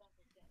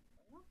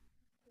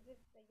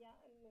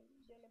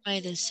 by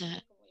this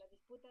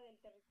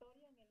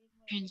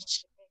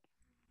Trans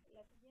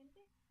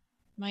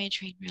Maya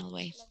train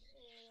railway.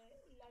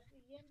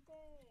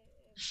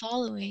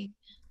 Following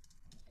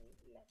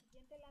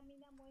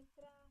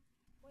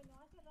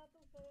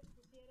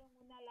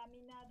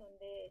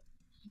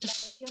the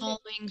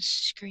following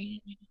screen,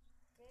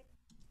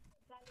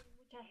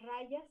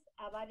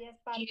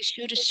 you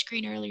showed a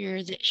screen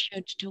earlier that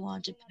showed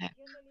Tehuantepec,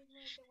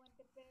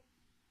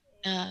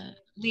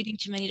 leading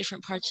to many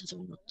different parts of the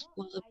world.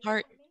 Well, the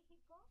part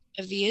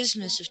of the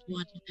Isthmus of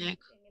Tehuantepec,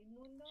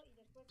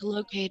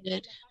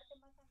 located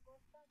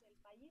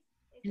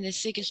in the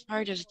thickest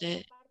part of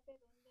the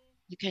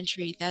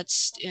country,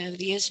 that's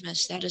the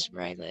Isthmus. That is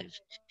where I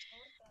live,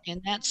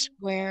 and that's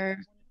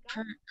where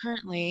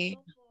currently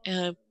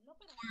a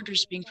corridor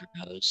is being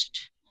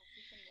proposed,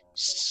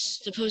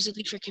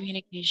 supposedly for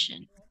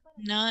communication,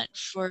 not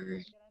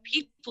for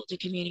people to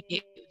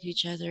communicate with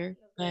each other,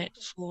 but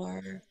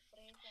for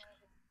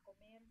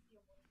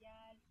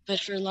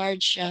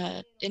large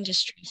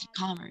industries and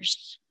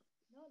commerce.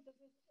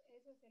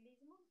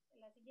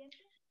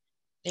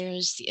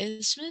 There's the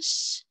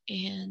Isthmus,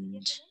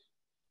 and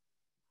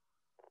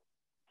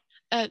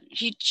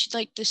you'd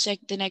like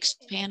the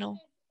next panel.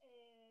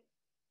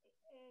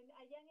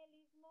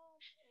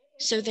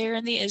 So there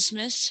in the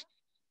Isthmus,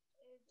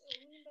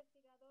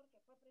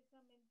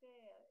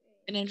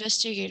 an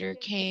investigator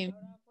came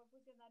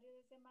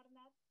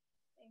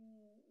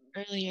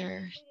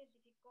earlier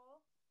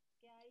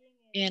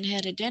and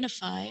had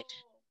identified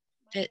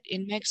that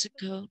in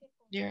Mexico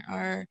there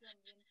are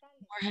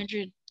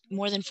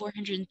more than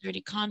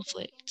 430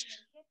 conflicts.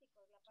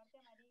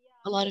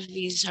 A lot of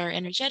these are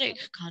energetic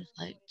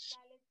conflicts,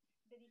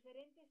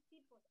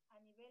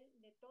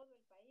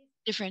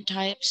 different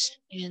types,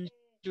 and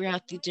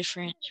throughout the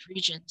different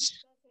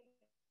regions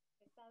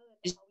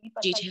is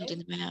detailed in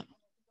the map.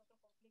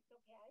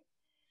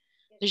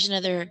 There's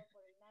another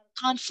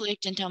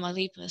conflict in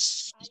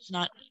Tamaulipas. It's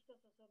not,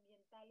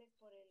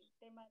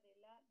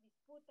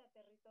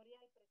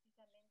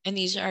 and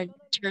these are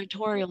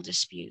territorial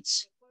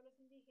disputes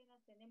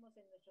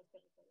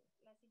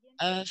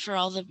for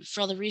all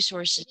the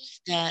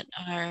resources that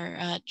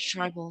our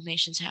tribal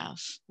nations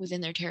have within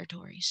their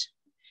territories.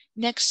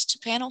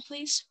 Next panel,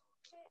 please.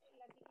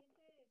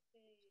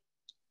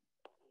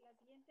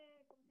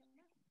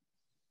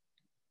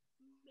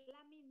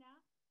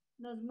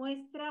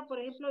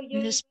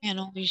 In this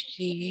panel, we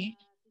see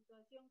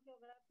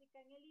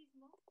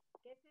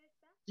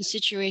the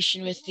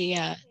situation with the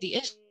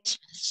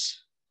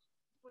Isthmus.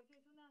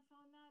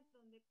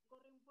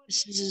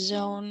 This is a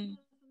zone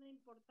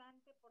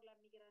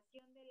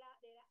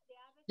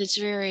that's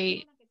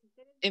very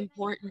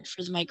important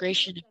for the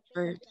migration of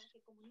birds.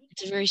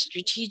 It's a very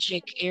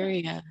strategic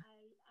area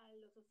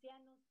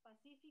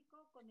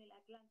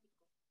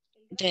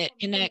that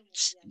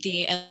connects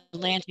the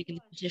Atlantic and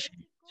the Pacific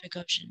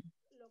Ocean.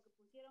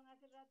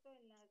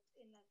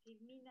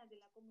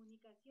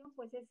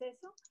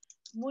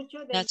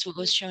 That's what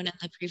was shown in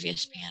the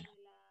previous panel.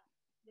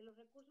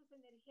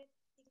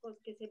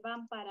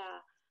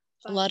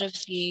 A lot of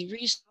the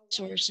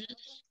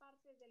resources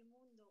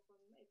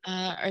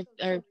are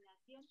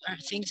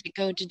things that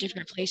go to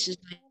different places,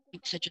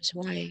 like such as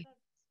Hawaii.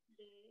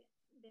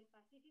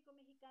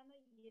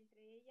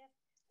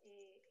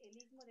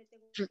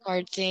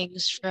 Required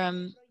things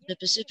from the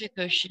Pacific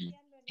Ocean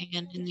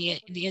and in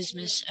the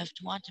Isthmus of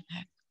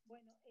Tehuantepec.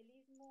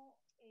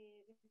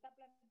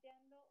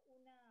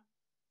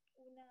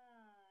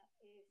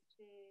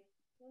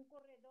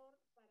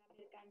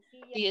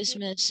 The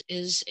Isthmus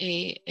is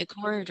a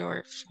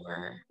corridor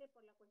for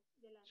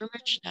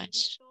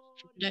merchandise,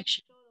 for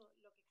production.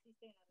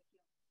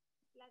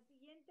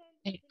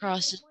 And it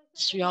crosses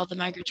through all the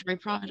migratory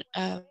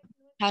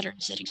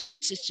patterns that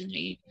exist in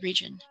the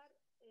region.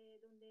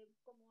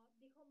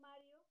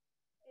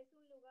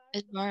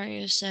 As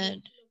Mario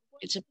said,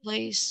 it's a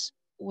place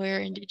where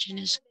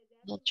indigenous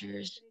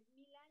cultures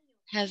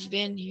have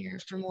been here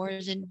for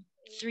more than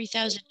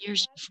 3,000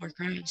 years before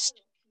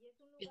Christ.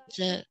 It's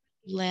a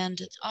land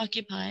that's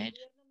occupied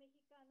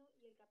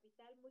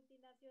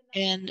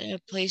and a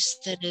place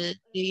that the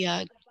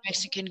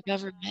Mexican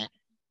government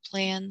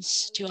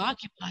plans to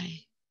occupy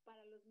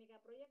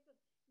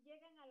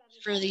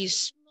for the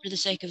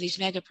sake of these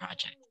mega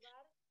projects.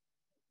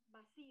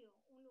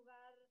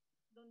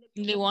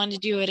 They want to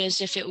do it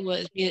as if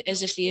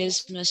the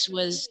isthmus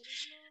was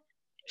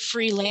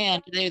free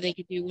land. They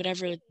could do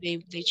whatever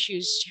they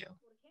choose to.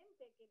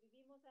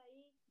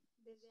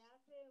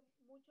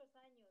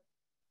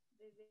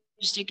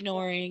 Just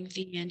ignoring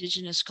the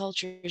indigenous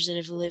cultures that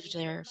have lived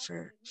there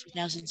for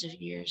thousands of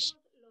years.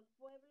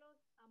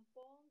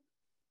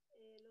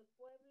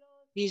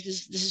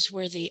 This is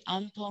where the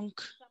Ampong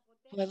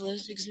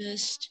pueblos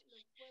exist,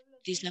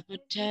 the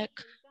Zapotec,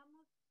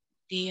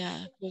 the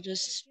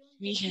Pueblos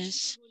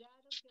Mijas.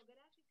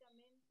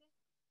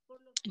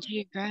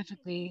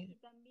 Geographically,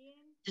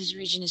 this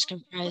region is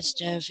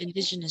comprised of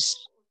indigenous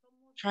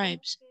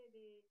tribes.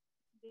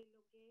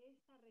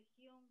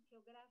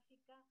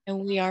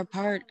 And we are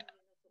part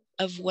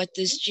of what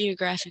this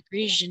geographic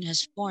region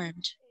has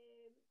formed.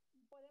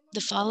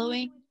 The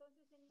following,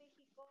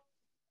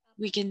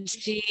 we can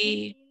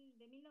see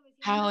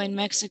how in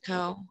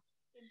Mexico,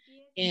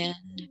 in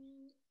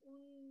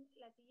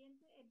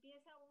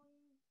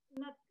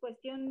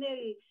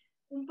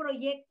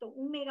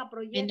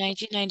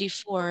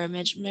 1994, a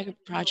mega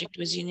project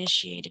was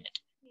initiated.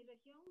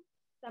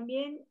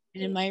 And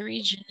in my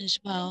region as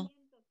well,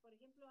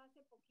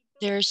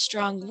 there are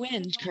strong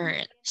wind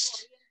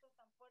currents,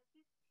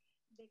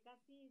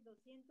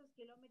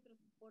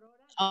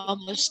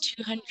 almost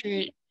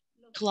 200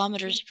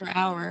 kilometers per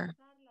hour,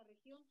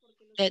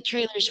 that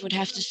trailers would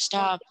have to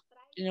stop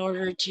in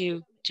order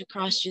to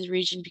cross through the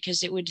region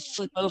because it would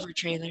flip over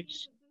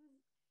trailers,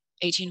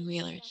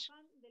 18-wheelers.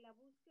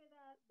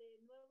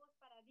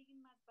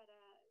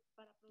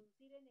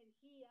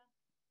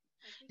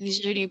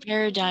 These are new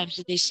paradigms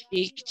that they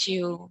speak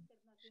to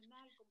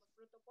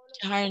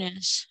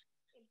harness.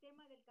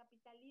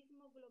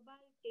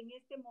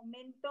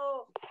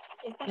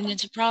 And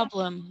it's a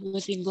problem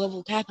within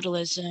global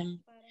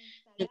capitalism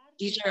that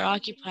these are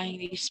occupying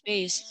these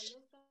space.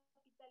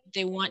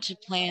 They want to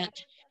plant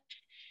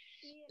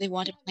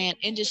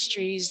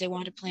industries, they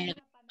want to plant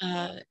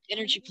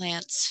energy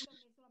plants.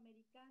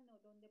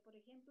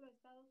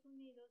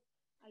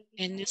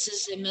 And this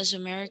is a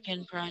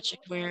Mesoamerican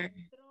project where,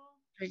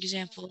 for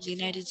example, the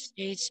United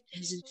States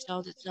has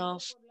installed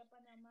itself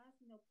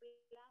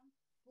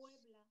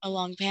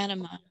along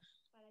Panama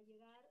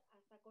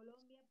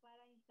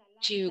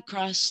to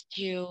cross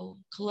to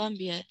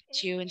Colombia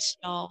to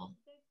install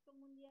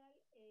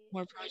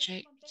more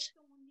projects.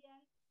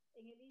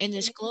 In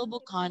this global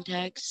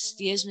context,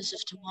 the Isthmus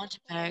of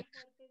Tehuantepec,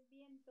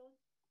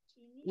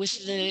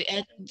 with the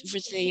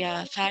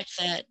fact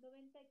that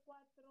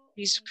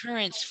these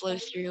currents flow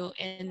through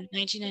in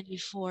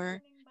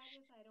 1994,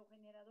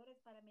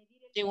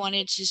 they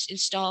wanted to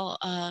install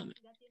a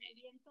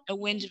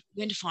wind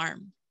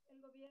farm.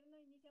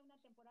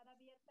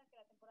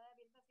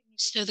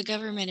 So the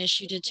government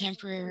issued a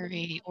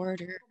temporary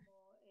order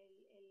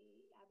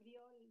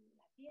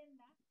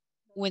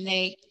when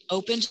they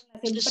opened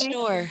the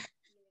store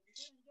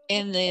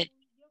and the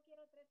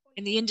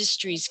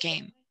industries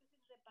came,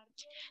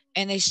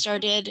 and they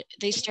started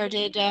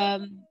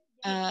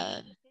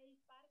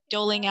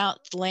doling out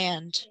the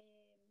land,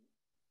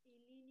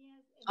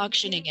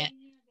 auctioning it.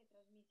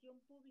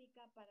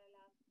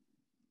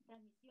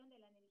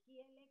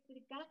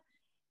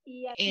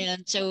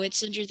 And so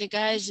it's under the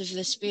guise of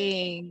this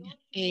being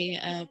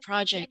a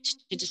project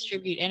to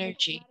distribute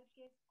energy.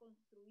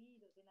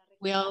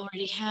 We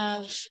already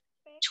have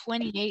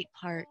 28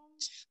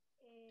 parks,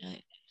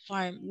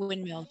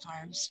 windmill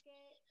farms.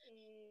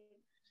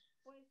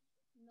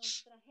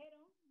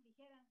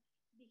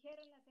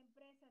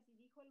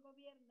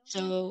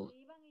 So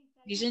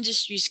these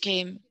industries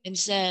came and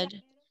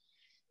said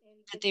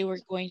that they were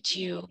going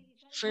to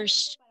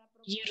first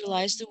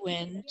utilize the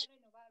wind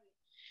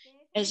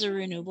as a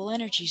renewable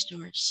energy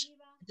source.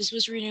 This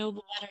was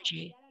renewable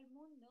energy.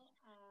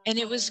 And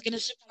it was going to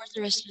support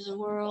the rest of the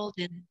world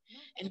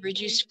and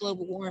reduce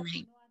global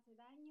warming.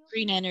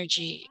 Green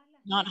energy,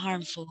 not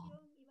harmful.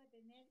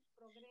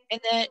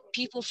 And that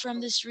people from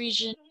this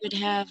region would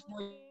have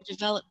more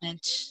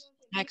development,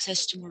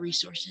 access to more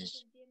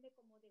resources.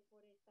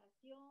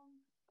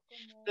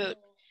 But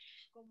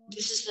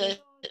this is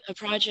a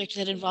project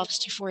that involves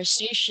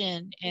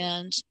deforestation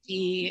and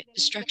the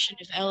destruction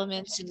of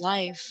elements in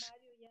life.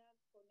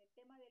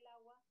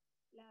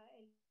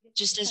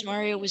 Just as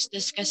Mario was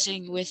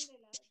discussing with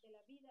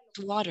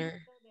the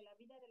water,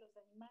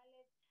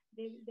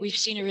 we've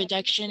seen a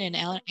reduction in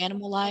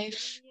animal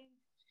life,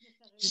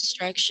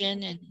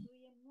 destruction, and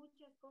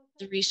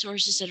the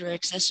resources that are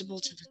accessible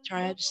to the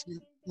tribes, the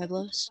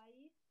pueblos.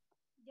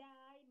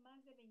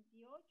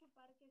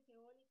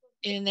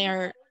 And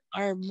there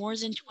are more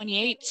than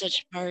 28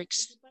 such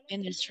parks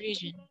in this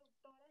region.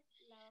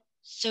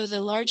 So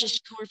the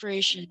largest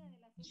corporations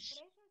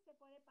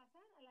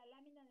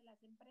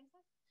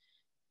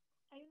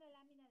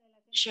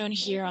shown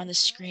here on the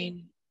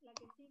screen.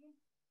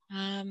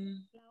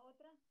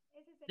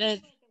 The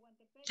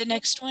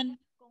next one,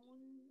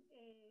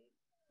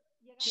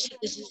 just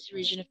this is the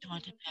region of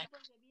Tehuantepec.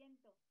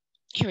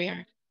 Here we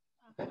are.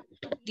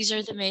 These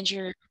are the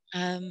major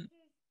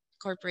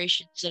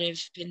corporations that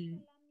have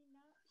been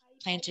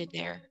planted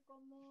there.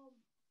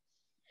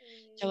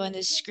 So on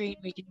this screen,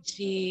 we can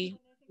see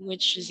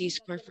which of these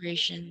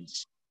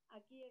corporations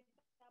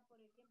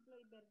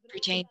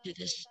pertain to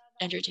this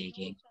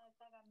undertaking.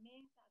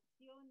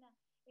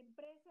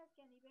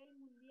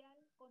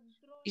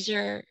 These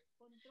are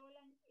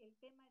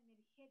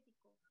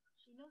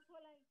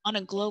on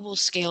a global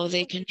scale,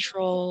 they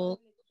control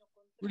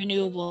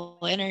renewable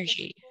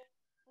energy.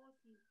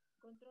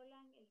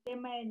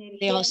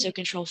 They also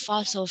control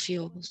fossil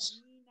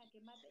fuels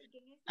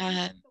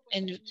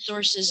and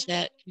sources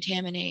that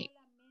contaminate.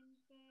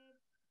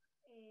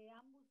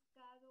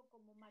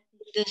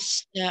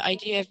 This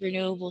idea of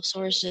renewable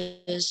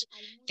sources,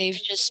 they've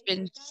just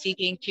been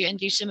seeking to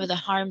undo some of the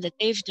harm that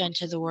they've done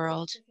to the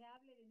world.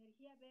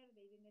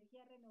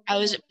 How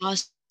is it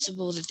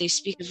possible that they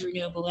speak of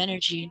renewable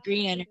energy and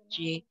green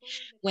energy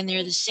when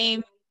they're the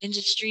same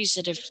industries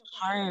that have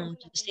harmed,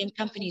 the same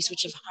companies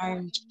which have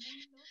harmed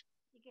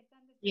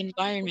the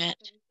environment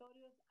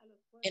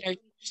and are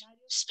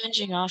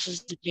sponging off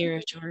of the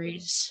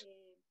territories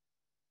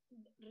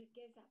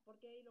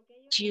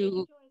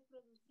to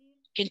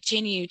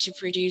continue to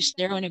produce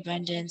their own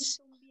abundance?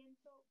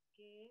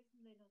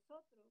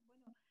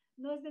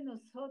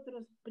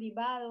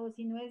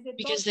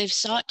 Because they've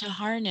sought to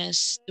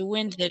harness the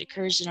wind that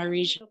occurs in our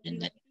region,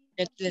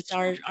 that's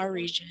our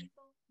region.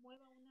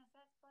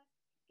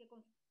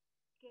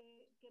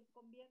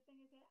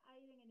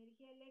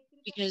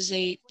 Because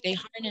they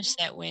harness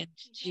that wind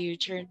to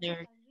turn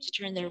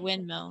their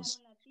windmills.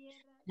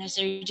 And as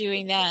they're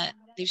doing that,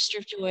 they've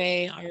stripped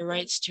away our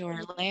rights to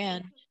our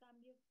land.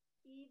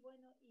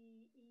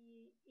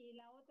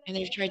 And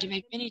they've tried to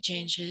make many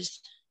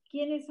changes.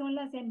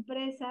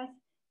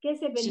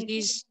 So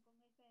these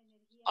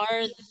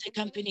are the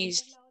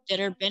companies that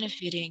are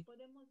benefiting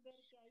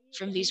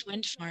from these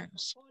wind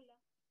farms.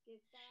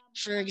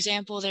 For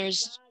example,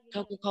 there's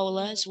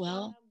Coca-Cola as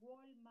well,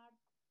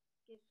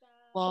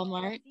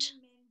 Walmart,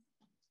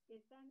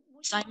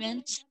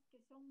 Siemens,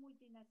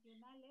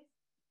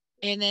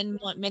 and then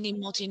many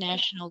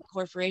multinational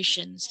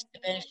corporations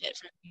that benefit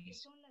from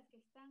these.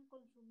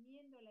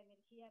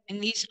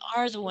 And these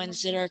are the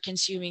ones that are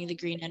consuming the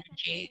green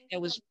energy that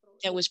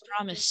was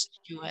promised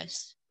to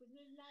us.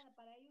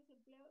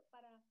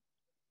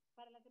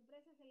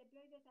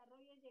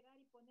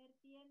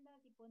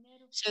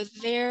 So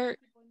their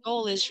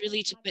goal is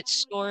really to put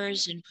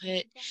stores and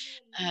put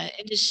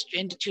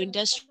to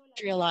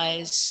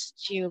industrialize,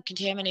 to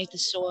contaminate the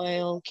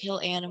soil, kill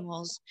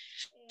animals,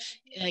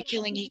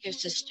 killing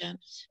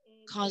ecosystems,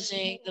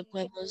 causing the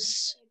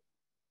pueblos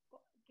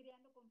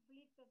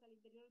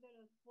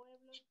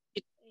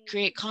to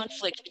create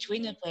conflict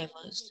between the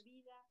pueblos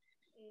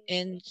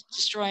and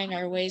destroying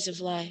our ways of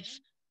life.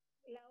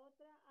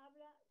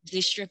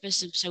 They strip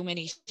us of so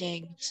many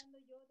things.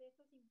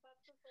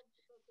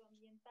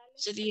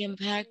 So the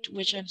impact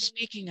which I'm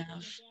speaking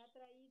of,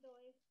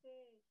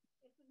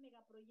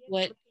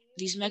 what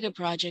these mega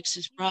projects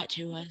has brought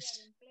to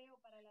us,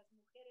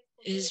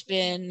 has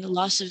been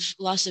loss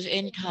of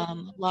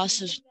income,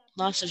 loss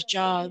of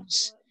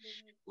jobs,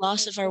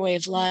 loss of our way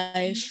of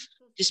life,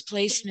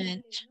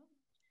 displacement,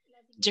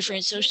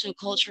 different social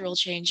cultural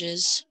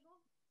changes.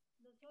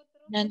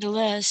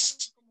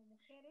 Nonetheless,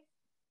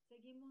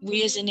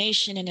 we as a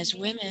nation and as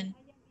women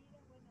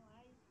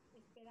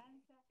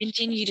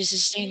continue to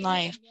sustain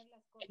life.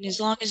 And as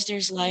long as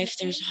there's life,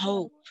 there's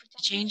hope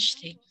to change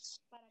things.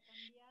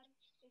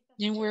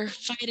 And we're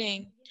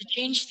fighting to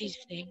change these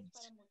things.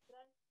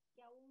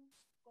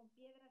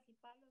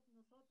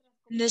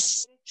 And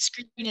this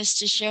screen is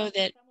to show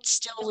that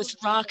still with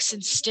rocks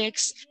and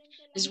sticks,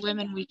 as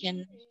women, we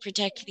can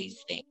protect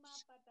these things.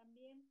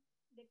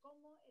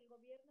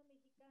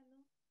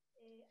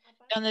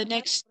 On the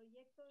next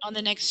On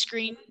the next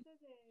screen,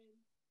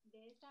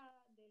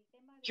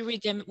 here we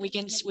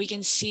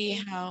can see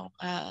how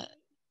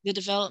the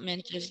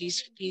development of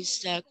these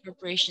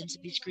corporations,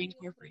 these green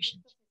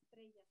corporations.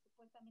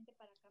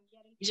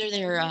 These are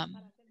their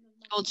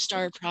gold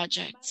star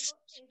projects,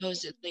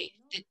 supposedly,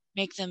 that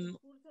make them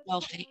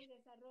wealthy,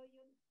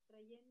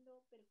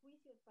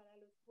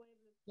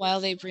 while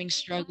they bring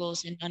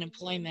struggles and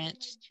unemployment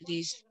to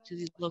these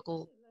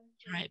local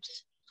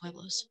tribes,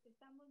 pueblos.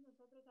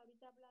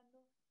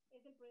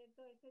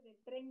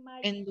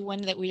 And the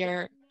one that we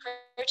are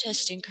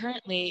protesting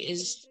currently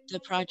is the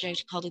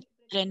project called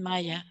Tren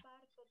Maya,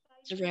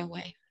 the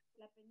railway,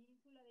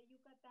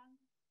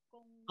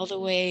 all the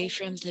way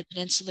from the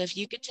peninsula of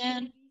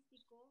Yucatan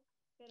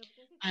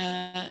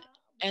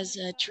as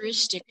a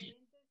touristic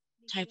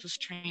type of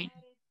train.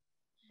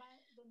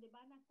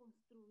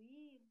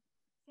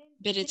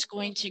 But it's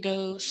going to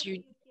go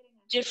through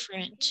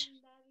different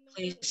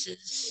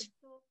places.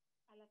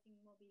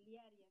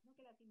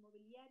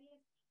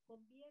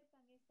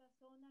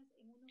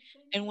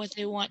 And what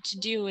they want to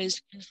do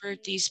is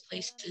convert these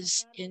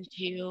places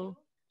into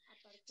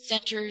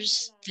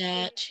centers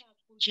that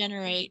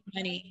generate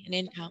money and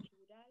income.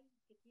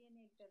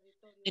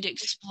 It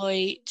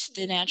exploits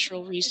the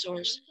natural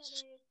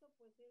resources.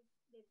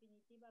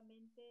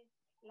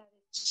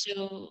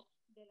 So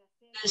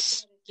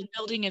the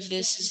building of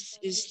this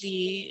is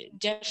the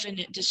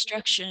definite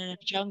destruction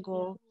of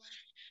jungle,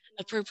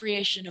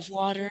 appropriation of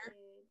water,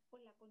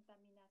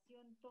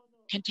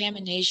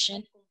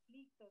 contamination,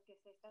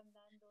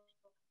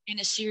 in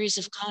a series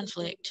of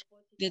conflict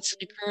that's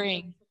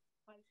occurring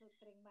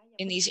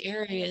in these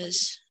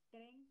areas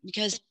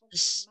because of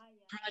this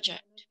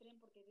project.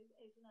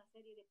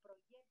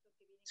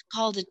 It's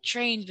called a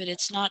train, but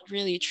it's not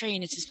really a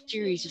train, it's a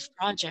series of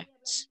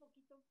projects.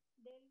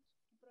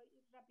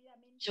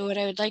 So what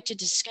I would like to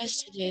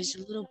discuss today is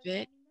a little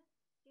bit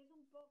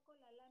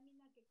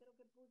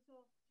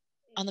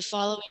on the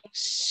following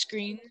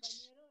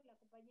screens.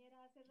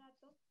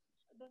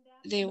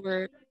 They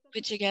were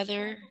put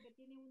together.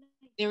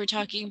 They were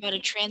talking about a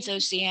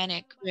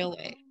transoceanic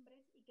railway,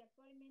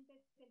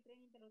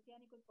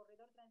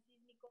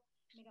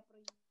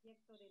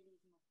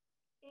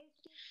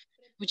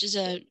 which is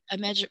a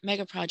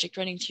mega project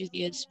running through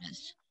the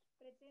Isthmus.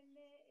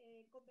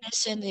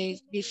 Yes, and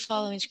the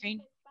following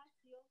screen.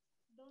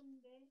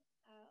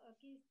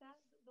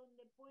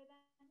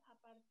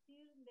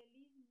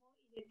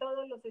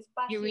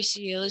 Here we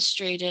see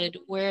illustrated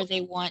where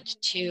they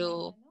want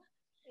to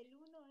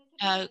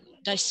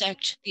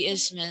dissect the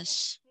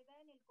isthmus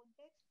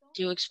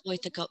to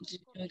exploit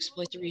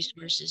the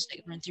resources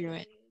that run through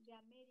it.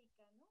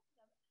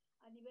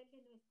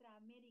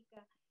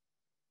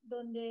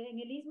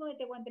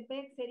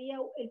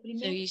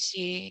 So you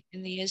see,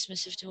 in the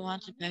Isthmus of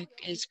Tehuantepec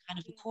is kind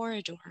of a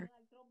corridor.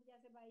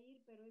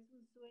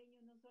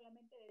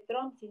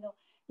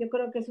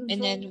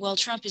 And then, well,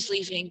 Trump is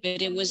leaving,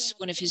 but it was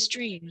one of his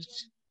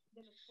dreams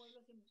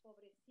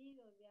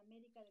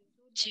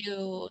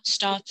to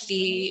stop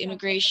the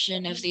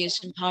immigration of these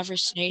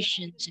impoverished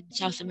nations in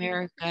South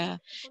America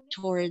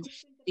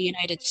towards the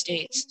United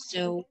States.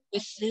 So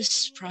with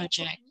this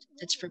project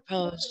that's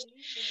proposed,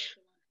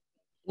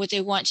 what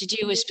they want to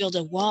do is build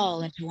a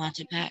wall in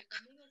Tehuantepec.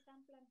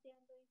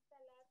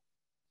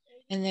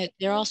 And that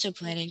they're also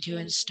planning to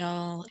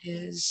install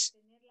is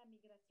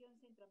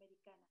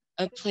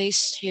a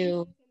place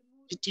to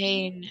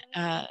detain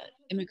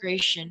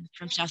immigration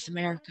from South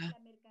America,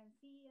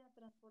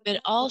 but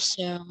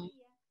also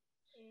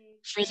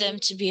for them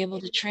to be able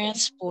to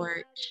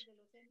transport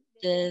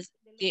the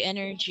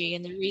energy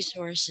and the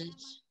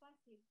resources,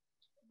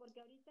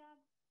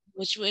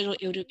 which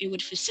it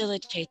would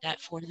facilitate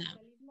that for them.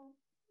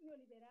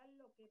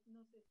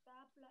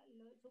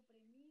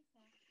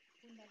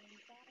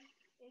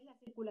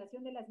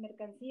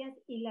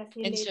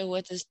 And so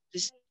what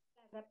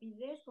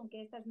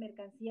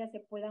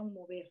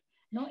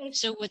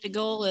so what the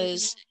goal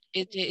is,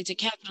 it's a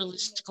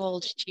capitalist goal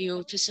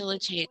to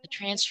facilitate the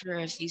transfer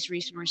of these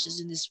resources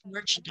and this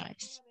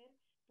merchandise.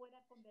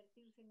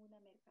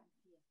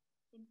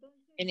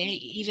 And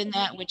even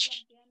that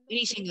which,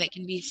 anything that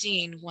can be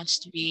seen wants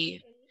to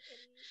be,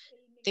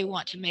 they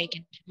want to make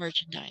into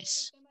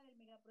merchandise.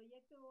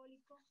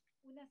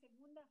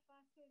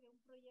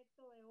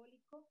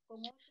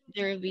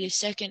 There will be a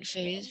second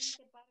phase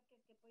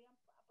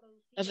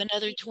of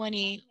another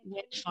 20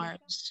 wind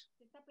farms.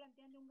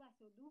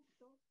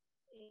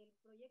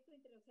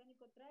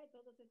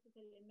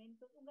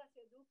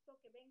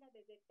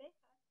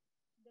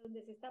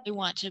 They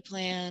want to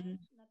plan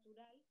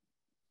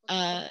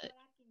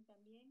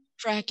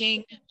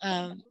fracking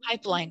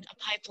pipeline, a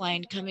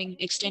pipeline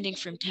extending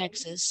from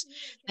Texas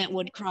that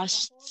would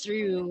cross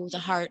through the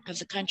heart of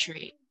the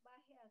country,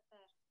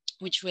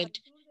 which would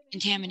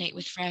contaminate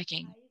with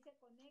fracking,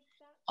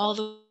 all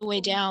the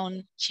way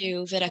down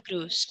to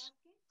Veracruz.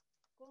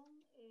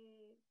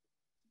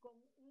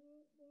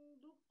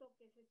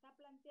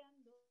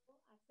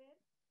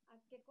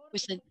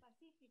 With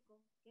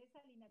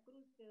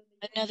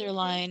another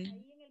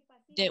line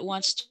that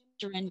wants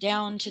to run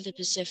down to the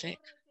Pacific,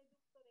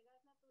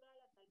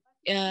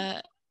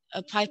 a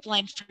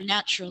pipeline for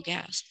natural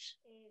gas.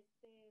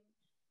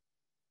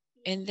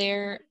 And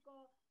there,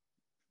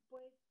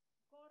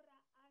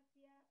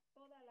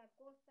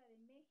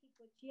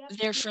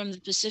 from the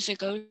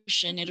Pacific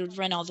Ocean, it would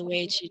run all the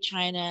way to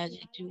China,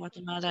 to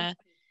Guatemala,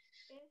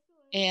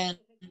 and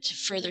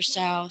further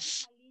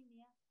south.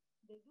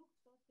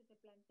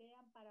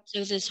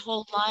 So this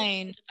whole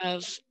line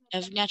of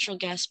natural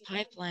gas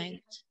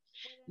pipelines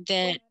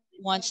that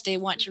once they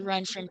want to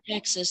run from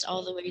Texas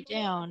all the way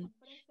down,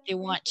 they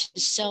want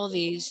to sell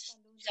this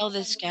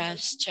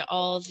gas to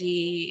all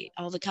the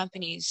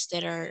companies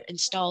that are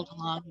installed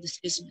along this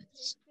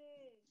isthmus.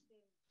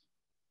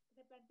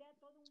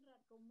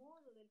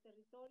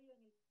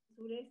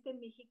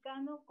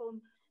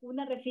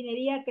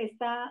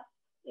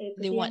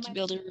 They want to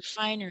build a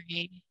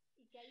refinery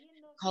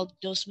called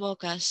Dos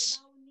Bocas,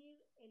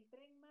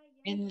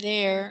 and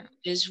there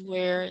is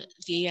where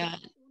the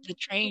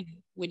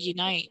train would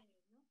unite.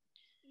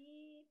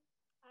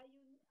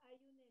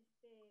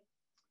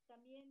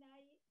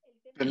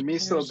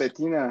 Permiso,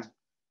 Bettina.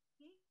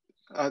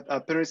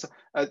 Permiso.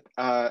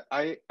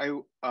 Hay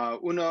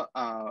uno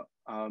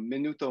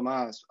minuto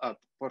más,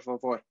 por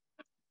favor.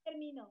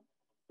 Termino.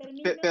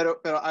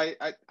 Pero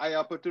hay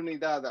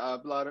oportunidad de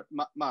hablar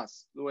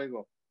más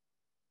luego.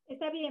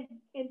 Está bien.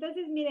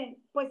 Entonces,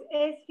 miren, pues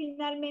es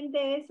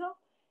finalmente eso.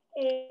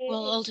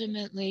 Well,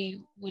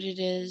 ultimately, what it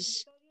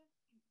is,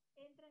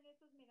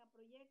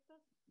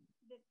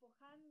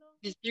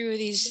 through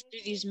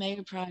these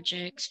mega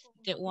projects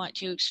that want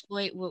to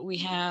exploit what we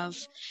have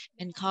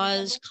and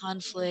cause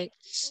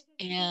conflicts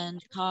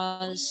and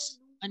cause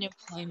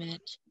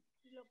unemployment.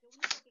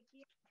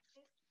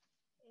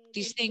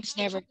 These things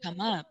never come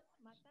up.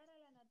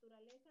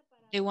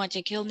 They want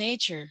to kill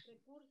nature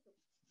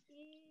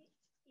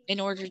in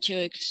order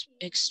to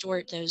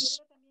extort those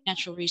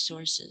natural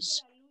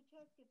resources.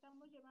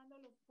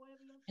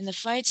 And the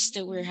fights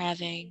that we're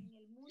having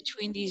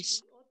between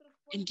these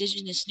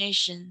indigenous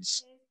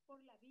nations,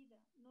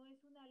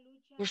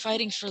 we're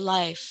fighting for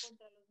life.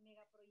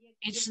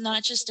 It's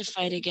not just a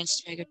fight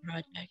against mega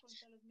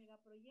projects.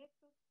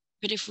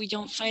 But if we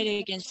don't fight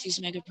against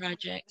these mega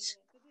projects,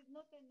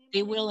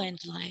 they will end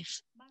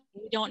life.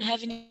 We don't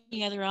have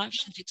any other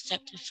options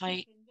except to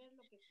fight.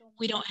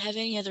 We don't have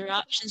any other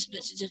options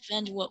but to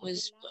defend what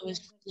was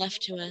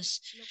left to us,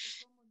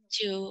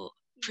 to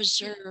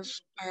preserve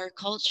our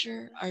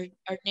culture, our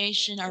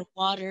nation, our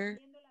water,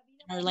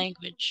 and our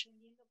language.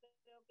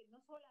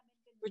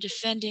 We're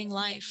defending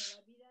life,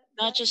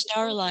 not just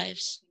our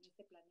lives,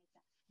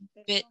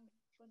 but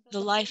the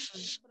life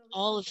of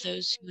all of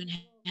those who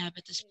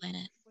inhabit this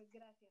planet.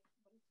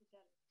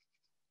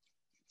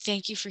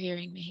 Thank you for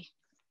hearing me.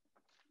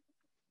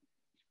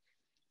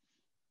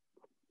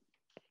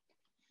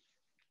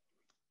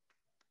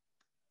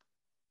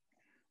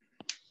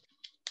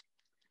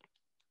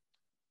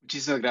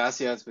 Muchísimas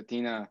gracias,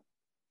 Bettina.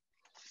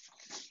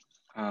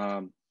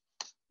 I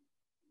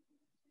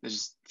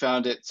just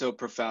found it so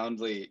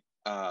profoundly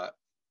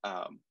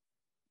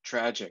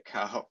tragic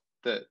how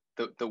the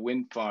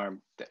wind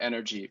farm, the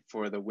energy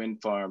for the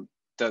wind farm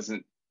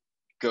doesn't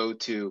go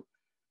to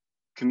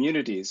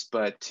communities,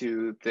 but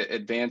to the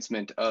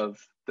advancement of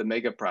the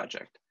mega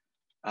project.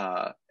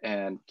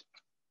 And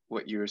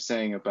what you were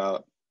saying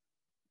about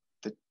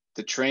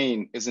the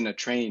train isn't a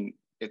train,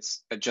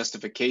 it's a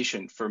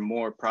justification for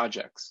more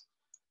projects.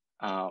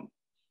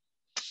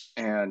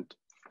 And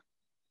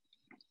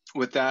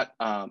with that,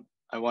 I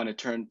want to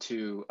turn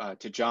to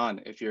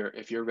John, if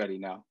you're ready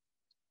now.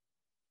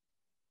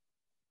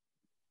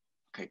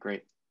 Okay,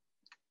 great.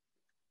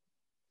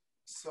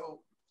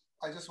 So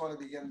I just want to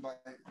begin by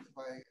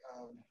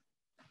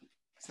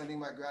sending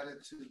my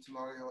gratitude to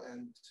Mario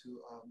and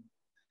to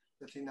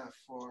Bettina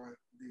for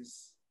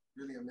these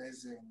really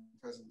amazing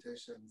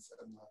presentations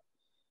and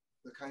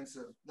the kinds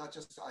of, not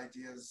just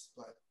ideas,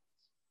 but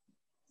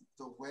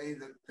the way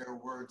that their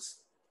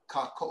words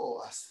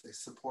kako us, they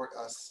support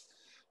us,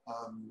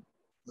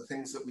 the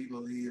things that we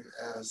believe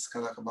as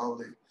Kanaka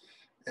Maoli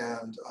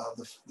and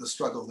the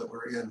struggle that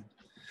we're in.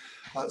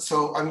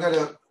 So I'm going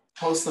to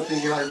post something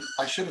here.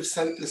 I should have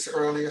sent this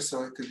earlier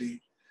so it could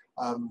be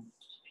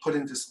put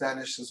into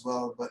Spanish as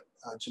well, but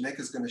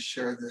Jamaica's going to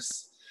share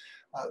this.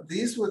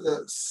 These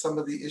were some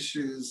of the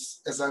issues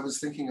as I was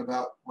thinking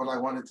about what I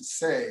wanted to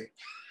say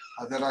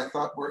that I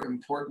thought were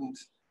important,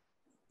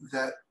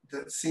 that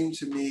seem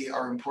to me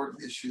are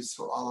important issues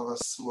for all of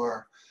us who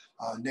are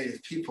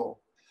Native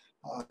people.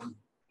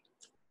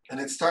 And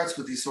it starts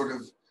with these sort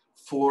of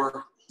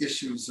 4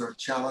 issues or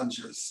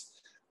challenges,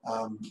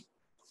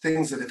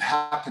 things that have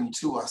happened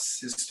to us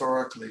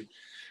historically.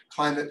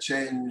 Climate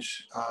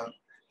change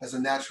as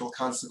a natural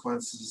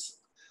consequences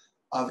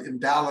of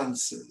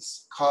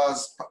imbalances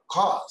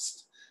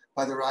caused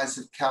by the rise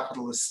of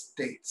capitalist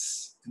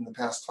states in the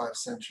past 5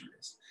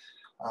 centuries.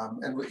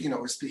 And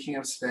we're speaking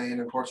of Spain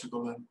and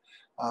Portugal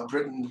and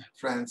Britain,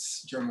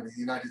 France, Germany,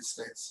 the United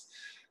States.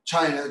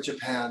 China,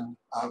 Japan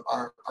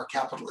are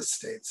capitalist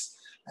states,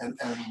 and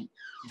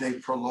they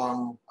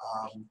prolong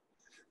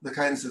the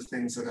kinds of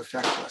things that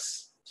affect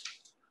us.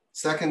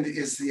 Second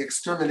is the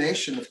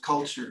extermination of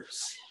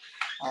cultures.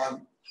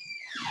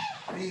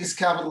 These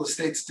capitalist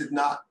states did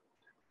not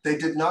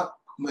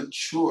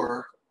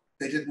mature,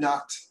 they did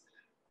not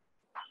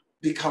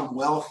become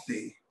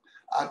wealthy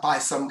by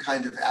some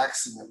kind of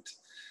accident.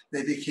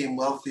 They became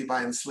wealthy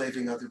by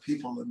enslaving other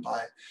people and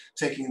by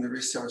taking the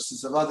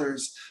resources of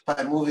others,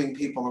 by moving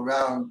people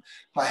around,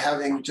 by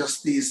having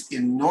just these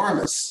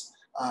enormous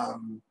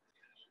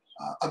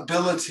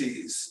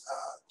abilities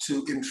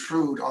to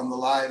intrude on the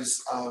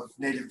lives of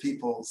Native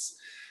peoples.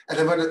 And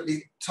I'm going to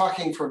be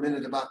talking for a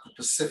minute about the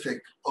Pacific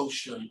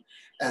Ocean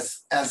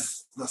as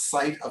the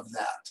site of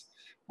that,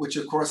 which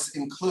of course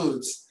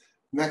includes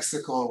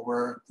Mexico,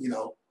 where, you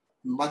know,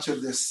 much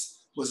of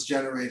this was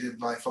generated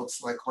by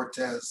folks like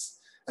Cortez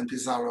and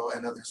Pizarro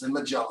and others, and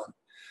Magellan.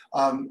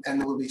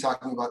 And we'll be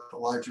talking about the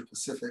larger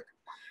Pacific.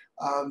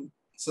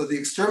 So the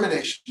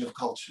extermination of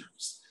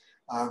cultures,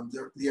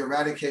 the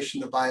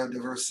eradication of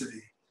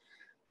biodiversity.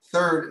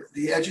 Third,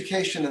 the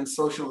education and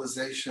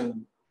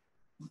socialization,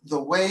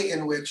 the way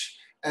in which,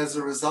 as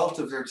a result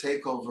of their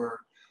takeover,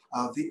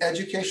 the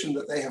education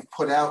that they have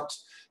put out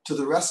to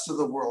the rest of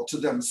the world, to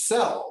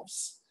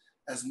themselves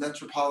as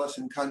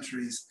metropolitan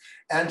countries,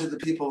 and to the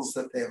peoples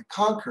that they have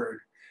conquered,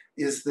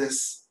 is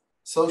this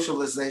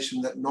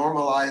socialization that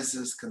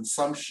normalizes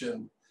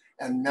consumption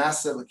and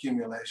massive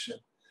accumulation,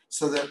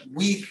 so that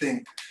we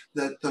think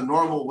that the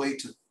normal way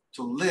to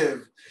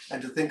live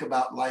and to think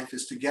about life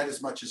is to get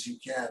as much as you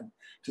can,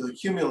 to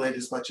accumulate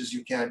as much as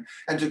you can,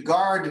 and to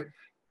guard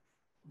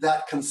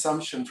that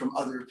consumption from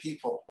other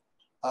people.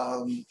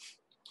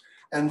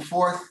 And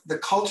fourth, the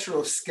culture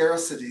of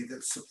scarcity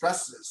that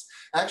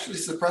actually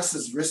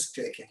suppresses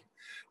risk-taking.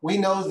 We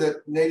know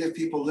that Native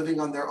people living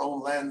on their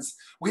own lands,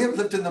 we have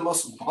lived in the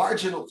most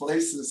marginal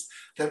places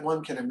that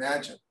one can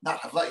imagine.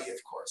 Not Hawaii,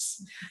 of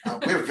course.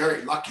 We're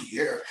very lucky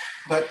here,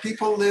 but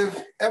people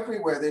live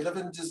everywhere. They live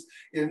in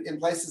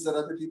places that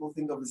other people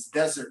think of as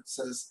deserts,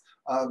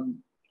 and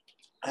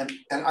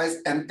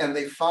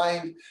they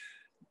find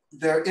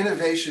their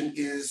innovation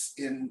is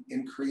in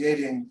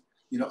creating,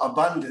 you know,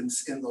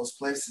 abundance in those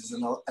places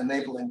and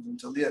enabling them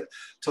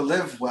to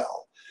live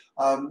well.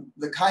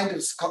 The kind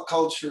of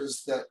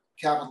cultures that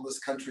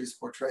capitalist countries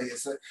portray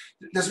is that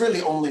there's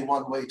really only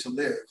one way to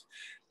live.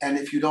 And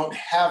if you don't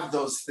have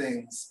those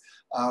things,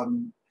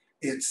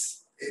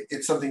 it's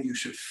something you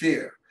should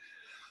fear.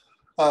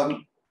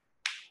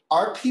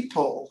 Our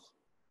people,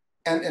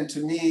 and to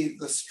me,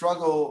 the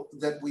struggle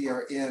that we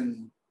are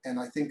in, and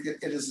I think it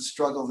is a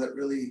struggle that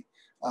really,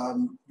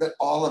 that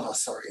all of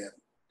us are in,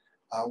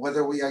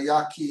 whether we are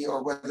Yaqui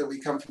or whether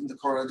we come from the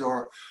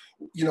corridor,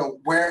 you know,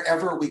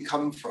 wherever we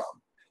come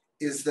from,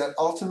 is that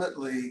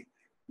ultimately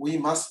we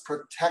must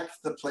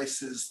protect the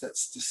places that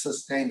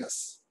sustain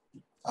us.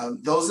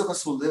 Those of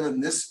us who live in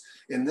this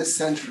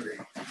century,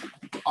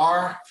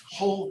 our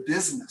whole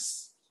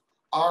business,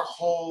 our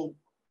whole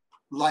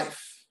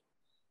life,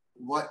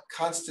 what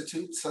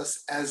constitutes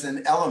us as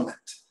an element,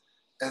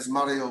 as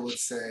Mario would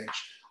say,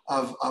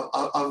 of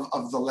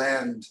the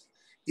land,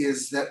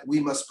 is that we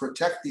must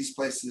protect these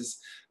places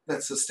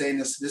that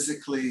sustain us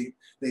physically.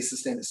 They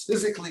sustain us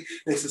physically,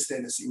 they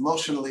sustain us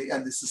emotionally,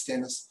 and they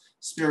sustain us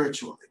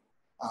spiritually.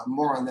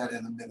 More on that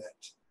in a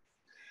minute.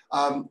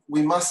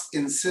 We must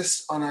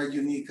insist on our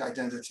unique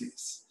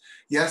identities.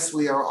 Yes,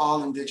 we are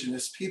all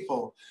Indigenous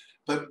people,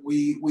 but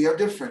we are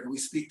different. We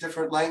speak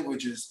different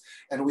languages,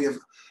 and we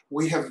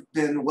have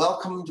been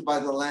welcomed by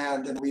the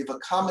land, and we've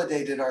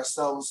accommodated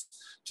ourselves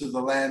to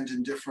the land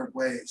in different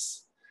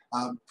ways.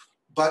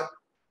 But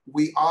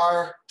we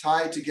are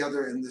tied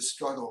together in this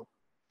struggle.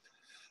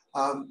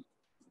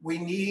 We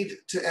need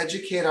to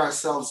educate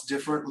ourselves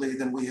differently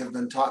than we have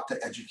been taught to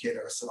educate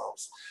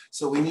ourselves.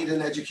 So we need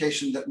an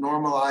education that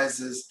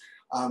normalizes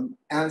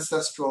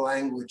ancestral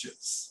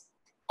languages,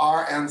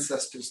 our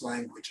ancestors'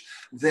 language,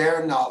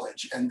 their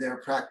knowledge and their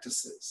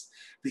practices,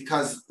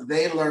 because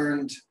they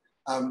learned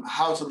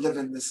how to live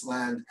in this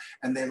land,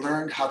 and they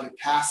learned how to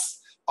pass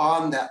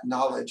on that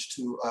knowledge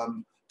to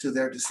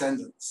their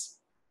descendants.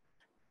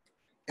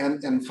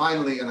 And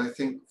finally, and I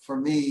think for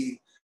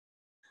me,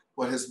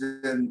 what has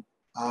been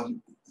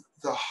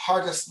the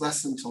hardest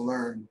lesson to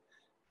learn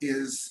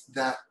is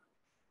that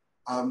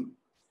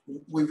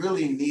we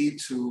really need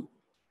to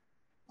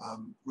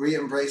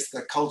re-embrace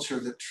the culture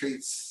that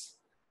treats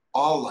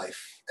all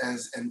life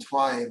as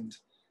entwined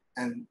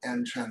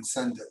and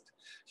transcendent.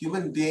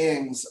 Human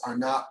beings are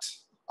not,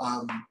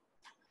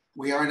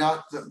 we are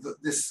not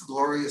this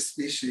glorious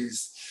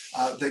species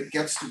that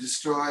gets to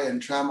destroy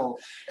and trammel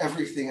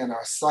everything in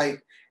our sight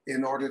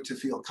in order to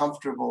feel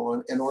comfortable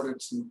and in order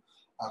to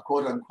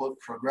quote unquote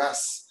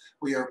progress.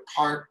 We are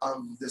part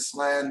of this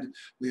land.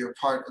 We are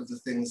part of the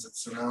things that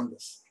surround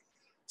us.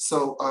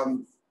 So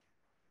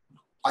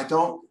I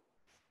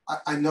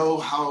know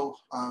how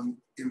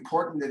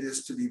important it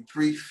is to be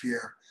brief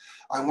here.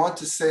 I want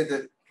to say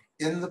that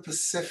in the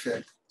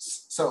Pacific,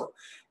 so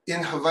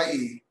in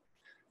Hawaii,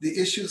 the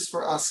issues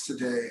for us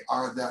today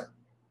are that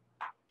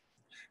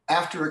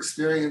after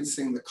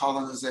experiencing the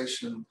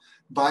colonization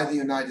by the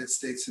United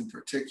States in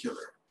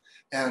particular,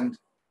 and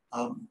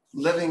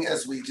living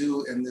as we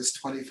do in this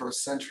 21st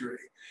century,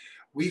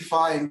 we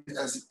find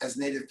as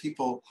Native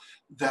people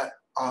that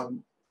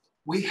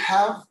we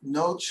have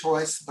no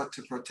choice but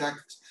to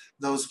protect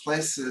those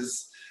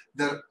places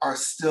that are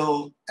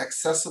still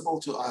accessible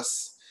to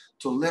us,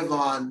 to live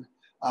on,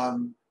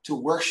 to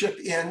worship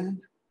in,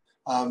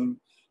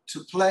 to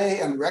play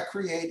and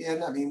recreate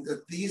in. I mean,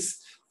 that these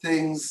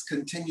things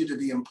continue to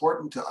be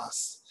important to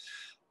us.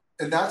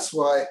 And that's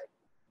why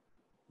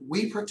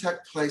we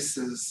protect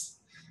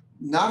places,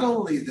 not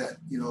only that,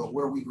 you know,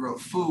 where we grow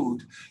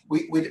food,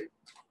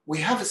 we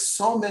have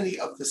so many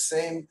of the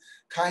same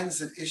kinds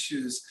of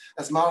issues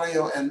as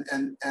Mario and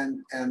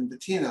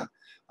Bettina,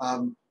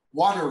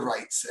 water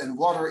rights and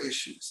water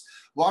issues,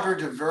 water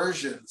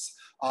diversions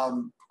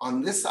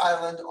on this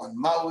island, on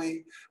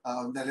Maui,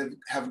 that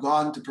have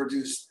gone to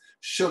produce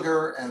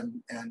sugar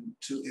and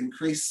to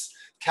increase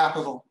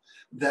capital,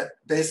 that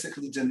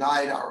basically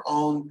denied our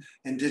own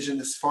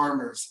indigenous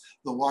farmers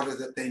the water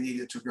that they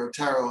needed to grow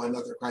taro and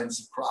other kinds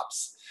of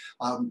crops.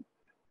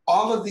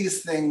 All of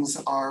these things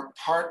are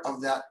part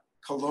of that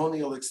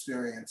colonial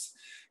experience.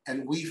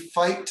 And we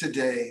fight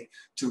today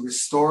to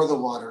restore the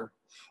water.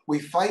 We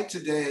fight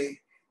today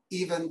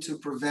even to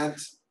prevent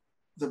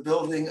the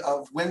building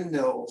of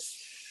windmills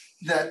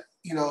that,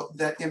 you know,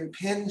 that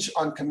impinge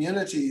on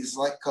communities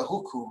like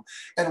Kahuku.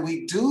 And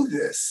we do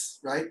this,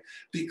 right,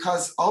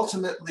 because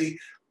ultimately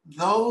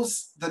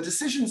the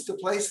decisions to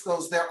place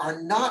those there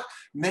are not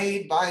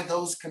made by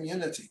those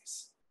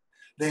communities.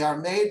 They are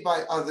made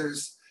by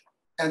others,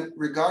 and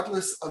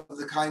regardless of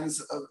the kinds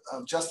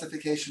of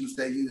justifications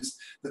they use,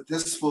 that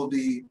this will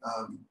be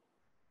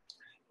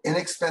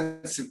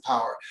inexpensive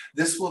power,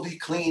 this will be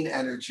clean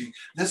energy,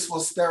 this will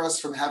spare us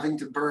from having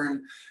to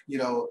burn, you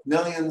know,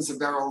 millions of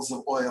barrels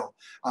of oil.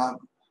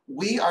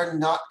 We are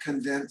not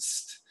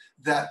convinced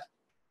that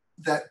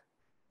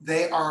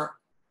they are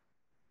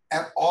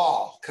at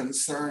all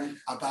concerned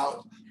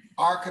about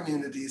our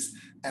communities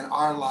and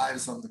our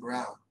lives on the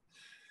ground.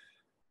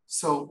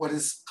 So what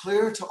is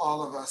clear to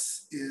all of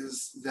us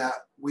is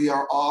that we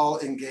are all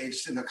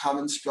engaged in a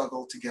common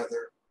struggle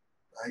together,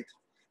 right?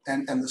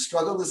 And the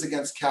struggle is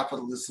against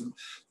capitalism.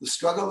 The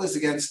struggle is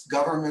against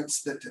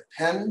governments that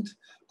depend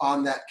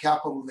on that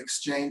capital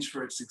exchange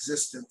for its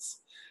existence.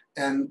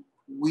 And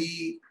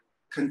we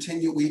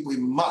continue, we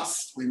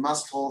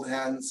must hold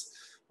hands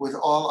with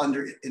all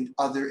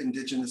other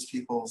indigenous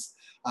peoples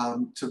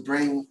to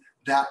bring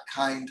that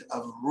kind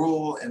of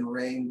rule and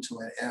reign to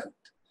an end.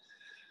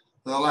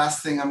 The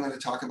last thing I'm going to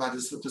talk about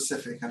is the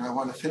Pacific, and I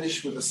want to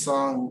finish with a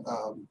song.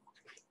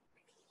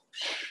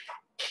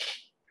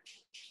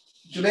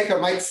 Jamaica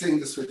might sing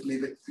this with me,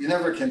 but you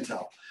never can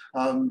tell.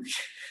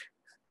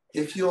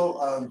 If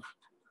you'll...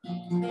 Do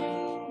you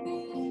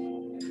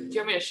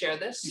want me to share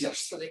this? Yes,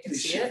 so they can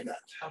please see share it?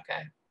 that.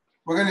 Okay.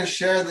 We're going to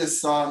share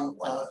this song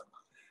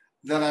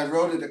that I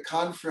wrote at a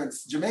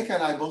conference. Jamaica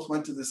and I both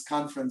went to this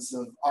conference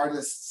of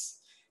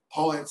artists,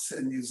 poets,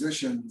 and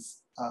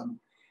musicians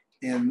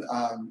in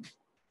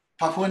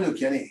Papua New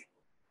Guinea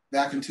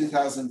back in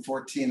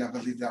 2014. I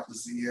believe that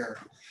was the year.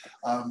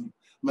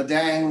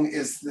 Madang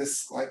is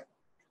this like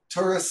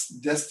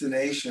tourist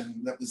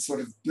destination that was sort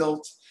of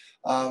built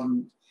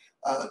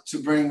to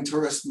bring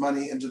tourist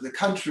money into the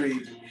country.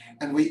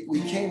 And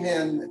we came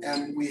in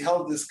and we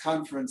held this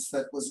conference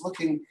that was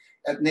looking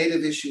at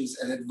Native issues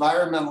and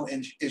environmental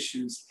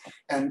issues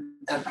and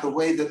at the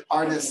way that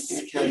artists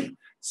can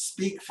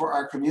speak for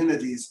our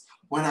communities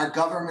when our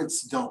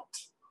governments don't,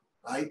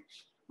 right?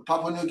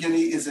 Papua New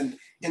Guinea is an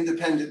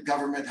independent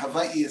government.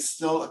 Hawaii is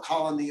still a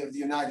colony of the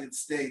United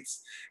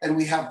States, and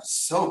we have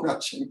so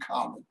much in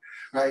common,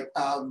 right?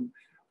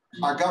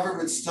 Our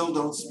governments still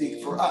don't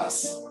speak for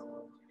us.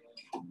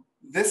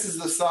 This is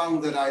the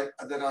song that I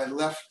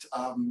left,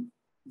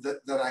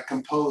 that I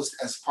composed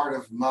as part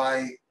of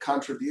my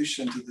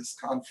contribution to this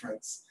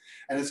conference,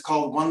 and it's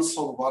called One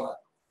Solwara.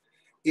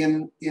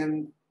 In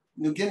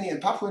New Guinea, in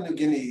Papua New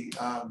Guinea,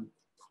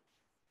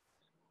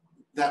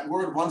 that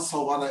word one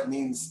solwara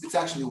means, it's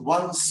actually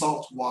one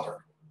salt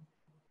water.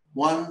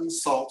 One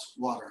salt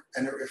water,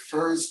 and it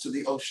refers to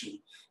the ocean,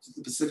 to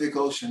the Pacific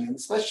Ocean. And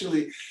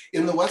especially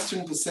in the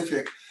Western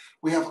Pacific,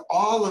 we have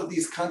all of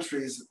these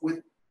countries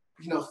with,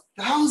 you know,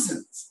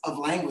 thousands of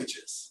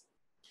languages.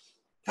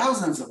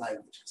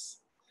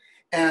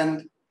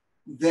 And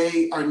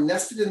they are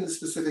nested in the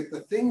Pacific.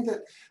 The thing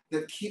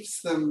that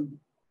keeps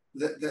them,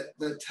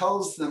 that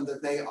tells them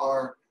that they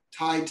are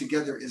tied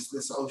together is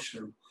this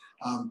ocean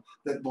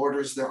that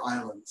borders their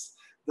islands.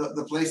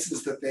 The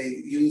places that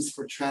they use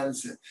for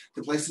transit,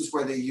 the places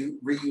where they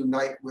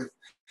reunite with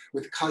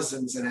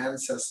cousins and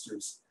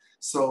ancestors.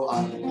 So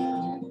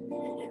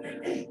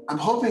I'm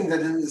hoping that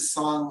in this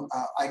song,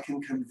 I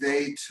can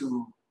convey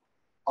to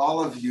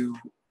all of you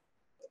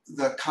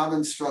the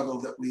common struggle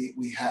that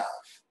we have.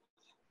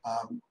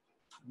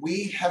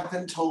 We have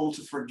been told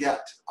to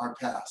forget our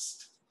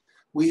past.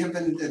 We have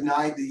been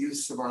denied the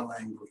use of our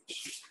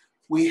language.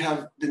 We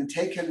have been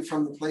taken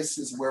from the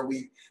places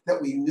that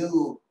we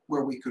knew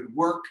where we could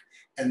work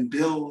and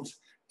build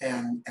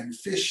and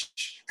fish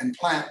and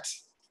plant.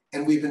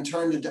 And we've been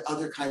turned into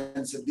other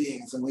kinds of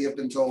beings. And we have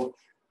been told,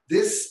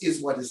 this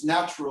is what is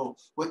natural.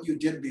 What you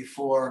did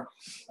before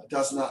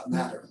does not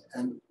matter.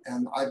 And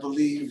I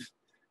believe,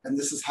 and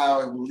this is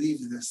how I will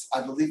leave this,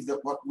 I believe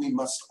that what we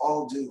must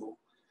all do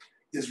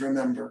is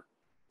remember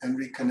and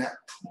reconnect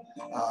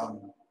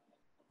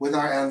with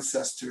our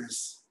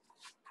ancestors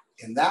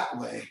in that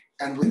way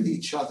and with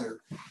each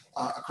other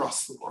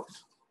across the world.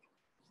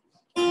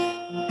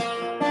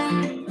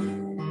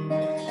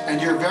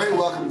 And you're very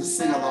welcome to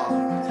sing along.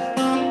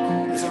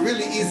 It's a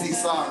really easy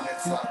song.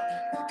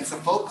 It's a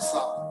folk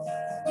song.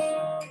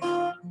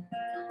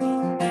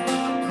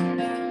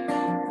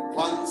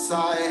 Once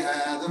I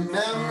had a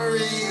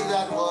memory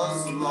that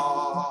was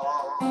long.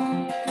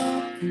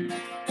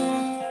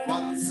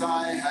 Once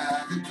I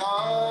had a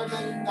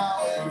garden, now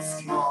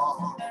it's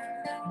gone.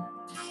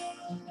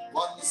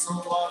 Once a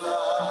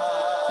water,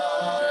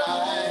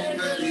 I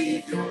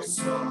believe you're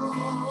strong.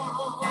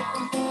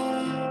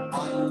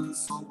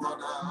 Once a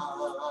water.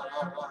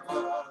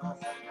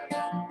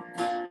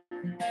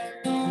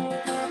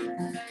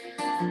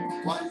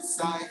 Once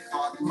I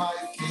caught my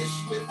fish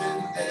within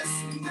this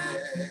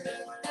net.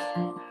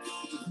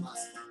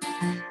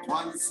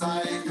 Once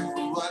I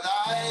knew what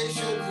I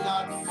should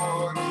not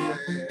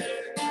forget.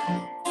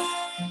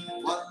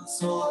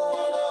 Once,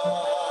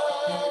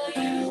 oh,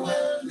 you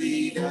will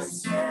lead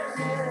us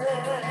here.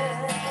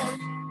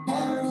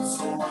 Once,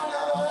 oh,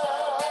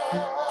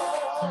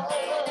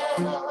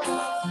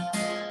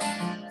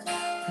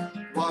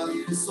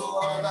 once,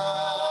 oh,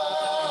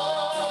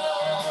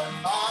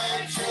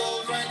 our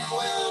children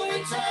will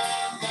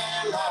return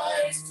their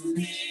lives to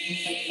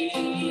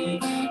thee,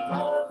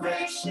 our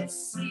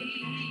gracious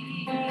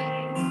sea.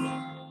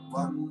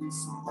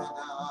 Once, oh,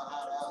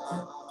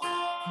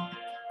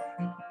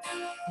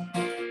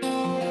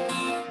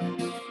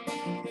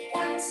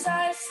 once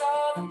I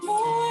saw the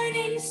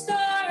morning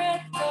star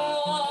at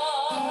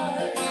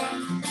dawn.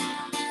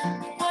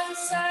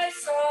 Once I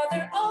saw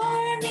their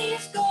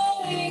armies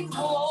going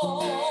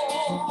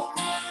home.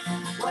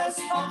 West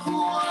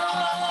Papua,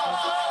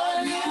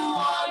 you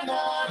are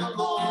not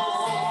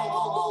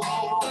alone.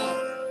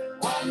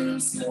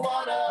 Once the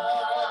water.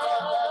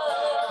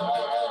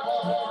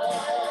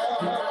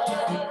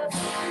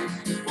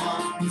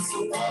 Once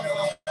the water.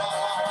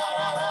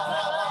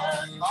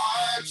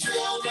 Our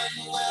children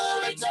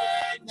will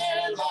return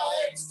their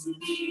lives to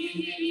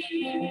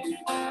thee,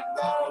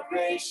 thou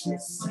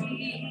gracious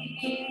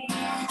sea.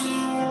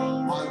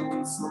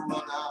 Once the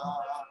water.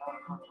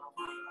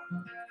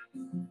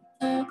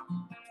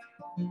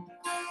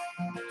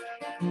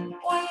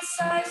 Once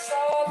I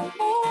saw the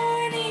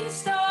morning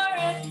star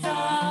at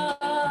dawn.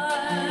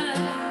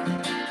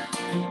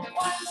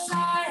 Once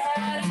I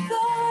had a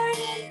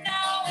garden,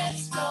 now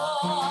it's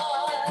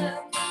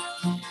gone.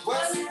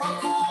 West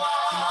Papua,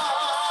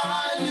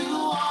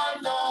 you are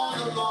not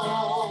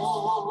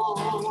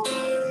alone.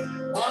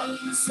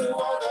 Once a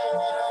water.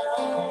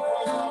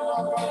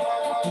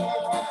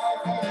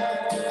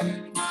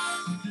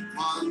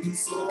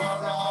 Once a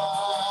water.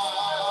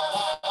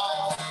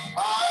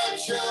 Our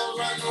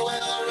children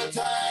will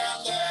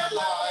return their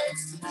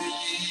lives to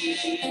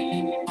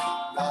thee,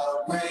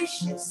 thou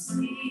gracious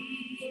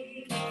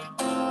sea.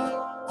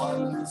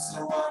 Once a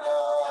water.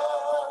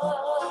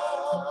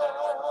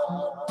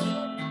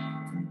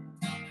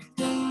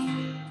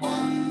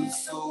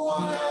 Once a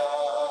water.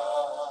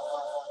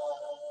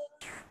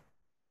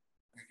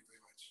 Thank you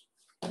very much.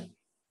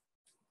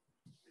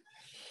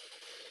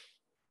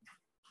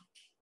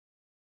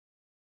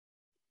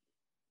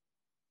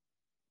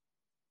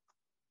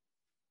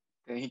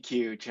 Thank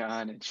you,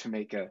 John and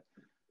Shamika.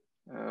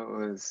 That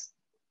was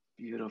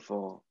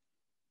beautiful.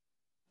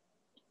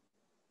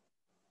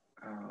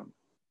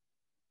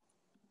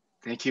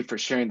 Thank you for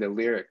sharing the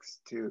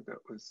lyrics too. That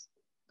was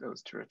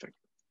terrific.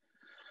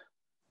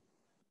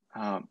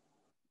 Oh,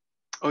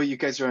 you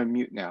guys are on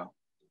mute now.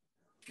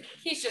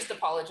 He's just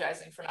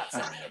apologizing for not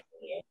sending it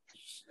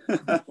to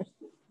you.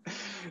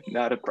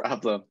 Not a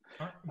problem.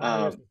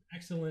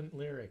 Excellent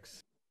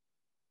lyrics.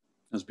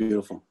 That's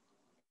beautiful.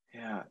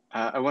 Yeah,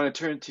 I want to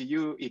turn to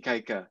you,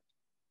 Ikaika.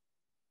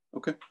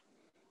 Okay.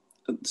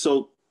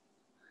 So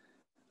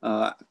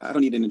I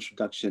don't need an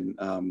introduction.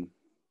 I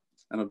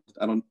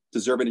don't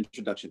deserve an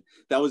introduction.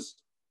 That was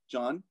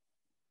John.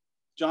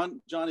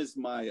 John is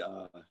my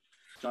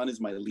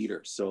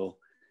leader. So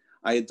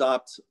I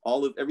adopt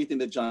everything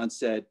that John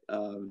said.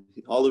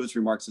 All of his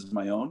remarks as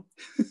my own.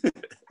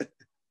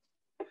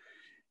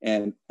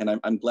 and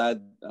I'm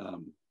glad.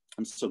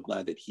 I'm so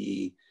glad that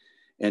he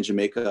and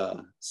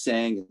Jamaica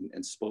sang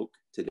and spoke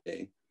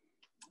today.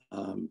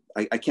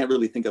 I can't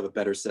really think of a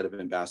better set of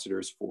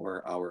ambassadors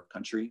for our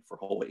country, for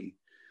Hawaii.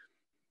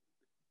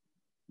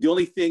 The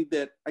only thing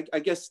that I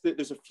guess that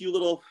there's a few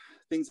little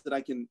things that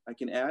I can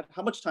add.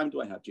 How much time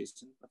do I have,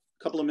 Jason? A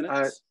couple of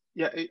minutes?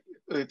 Yeah,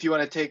 if you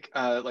want to take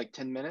like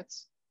 10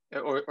 minutes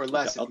or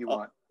less, okay, if you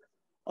want.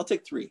 I'll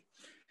take 3.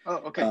 Oh,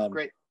 okay,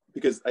 great.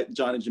 Because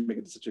John and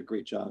Jamaica did such a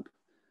great job.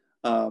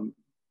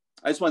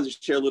 I just wanted to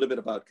share a little bit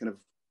about kind of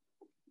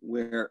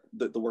where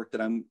the work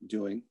that I'm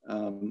doing.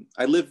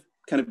 I live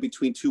kind of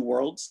between two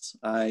worlds.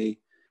 I'm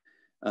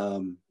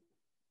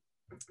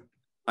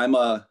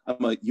a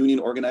union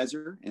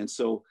organizer, and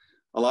so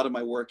a lot of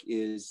my work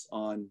is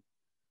on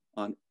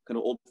kind of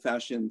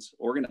old-fashioned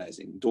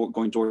organizing,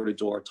 going door to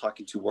door,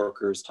 talking to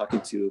workers, talking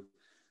to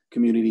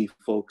community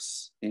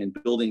folks, and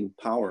building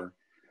power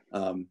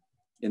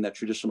in that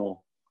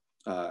traditional,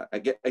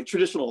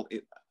 traditional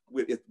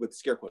with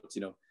scare quotes,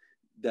 you know,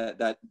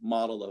 that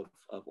model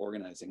of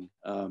organizing.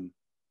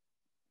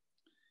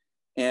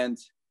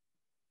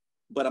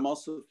 But I'm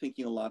also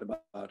thinking a lot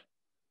about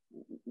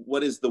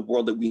what is the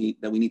world that we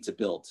need to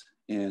build,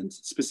 and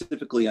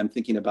specifically, I'm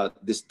thinking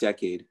about this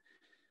decade,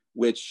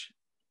 which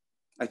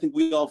I think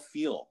we all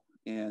feel.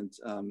 And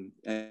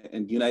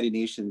United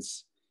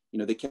Nations, you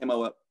know, they came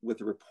out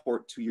with a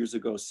report 2 years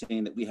ago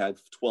saying that we had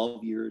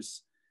 12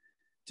 years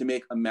to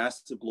make a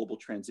massive global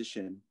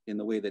transition in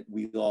the way that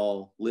we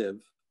all live.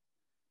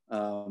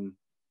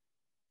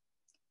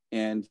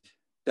 And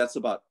that's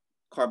about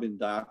carbon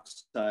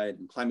dioxide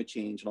and climate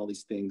change and all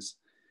these things.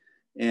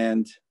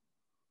 And,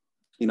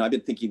 you know, I've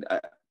been thinking,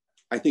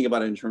 I think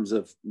about it in terms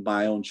of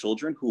my own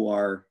children who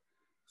are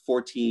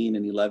 14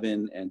 and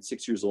 11 and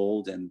 6 years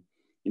old. And,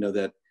 you know,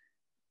 that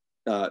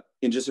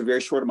in just a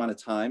very short amount of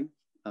time,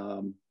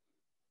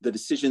 the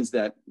decisions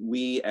that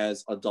we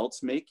as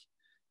adults make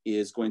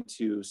is going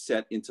to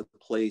set into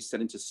place,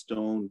 set into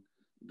stone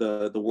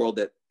the world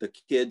that the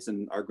kids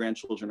and our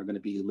grandchildren are going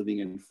to be living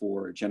in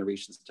for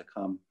generations to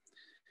come.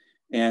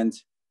 And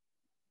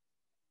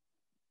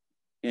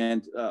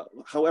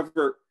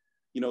however,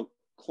 you know,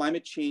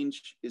 climate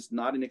change is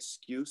not an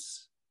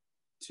excuse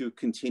to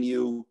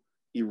continue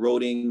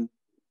eroding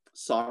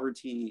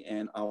sovereignty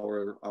and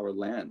our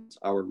land,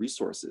 our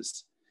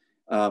resources.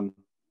 You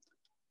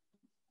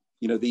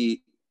know,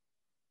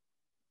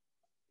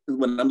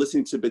 when I'm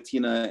listening to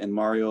Bettina and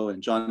Mario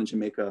and John and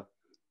Jamaica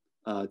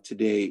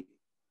today,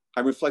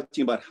 I'm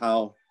reflecting about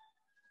how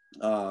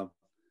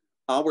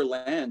our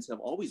lands have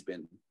always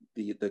been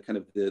the kind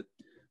of the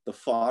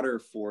fodder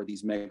for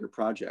these mega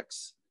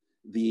projects.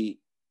 The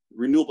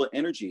renewable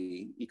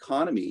energy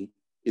economy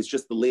is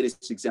just the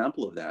latest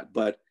example of that.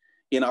 But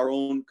in our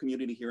own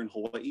community here in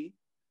Hawaii,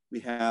 we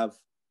have,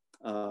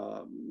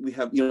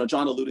 you know,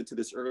 John alluded to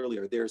this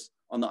earlier. There's,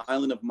 on the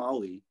island of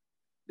Maui,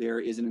 there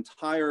is an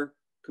entire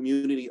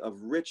community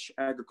of rich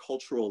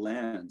agricultural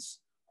lands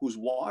whose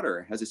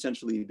water has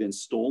essentially been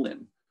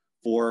stolen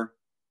for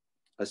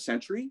a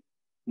century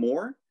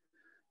more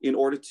in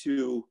order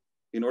to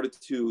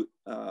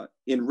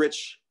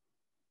enrich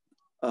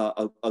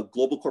a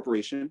global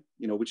corporation,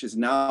 you know, which is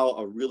now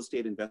a real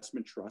estate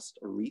investment trust,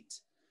 a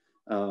REIT.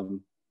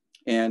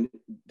 And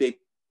they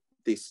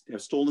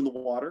have stolen the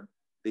water,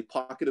 they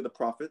pocketed the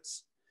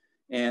profits,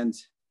 and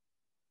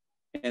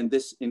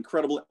this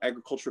incredible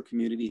agricultural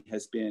community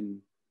has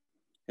been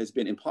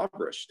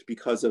impoverished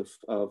because of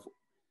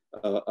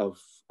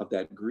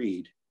that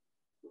greed.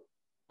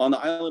 On the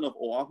island of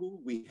Oahu,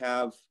 we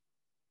have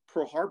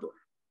Pearl Harbor,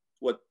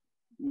 what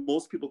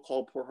most people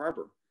call Pearl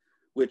Harbor,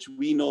 which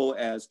we know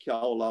as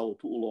Keaolau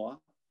Pu'uloa,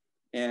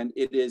 and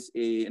it is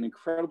an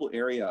incredible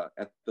area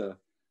at the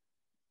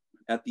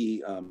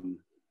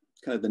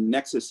kind of the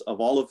nexus of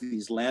all of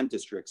these land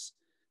districts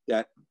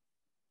that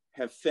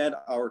have fed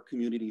our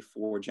community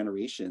for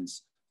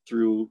generations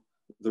through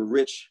the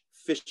rich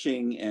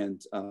fishing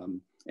and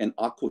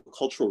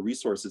aquacultural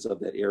resources of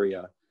that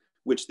area,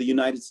 which the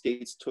United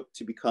States took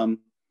to become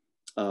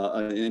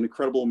an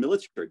incredible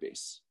military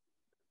base.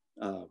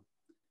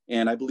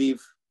 And I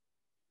believe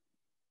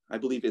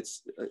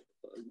it's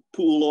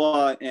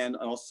Pu'uloa and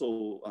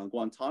also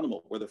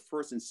Guantanamo were the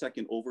first and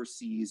second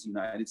overseas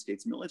United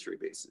States military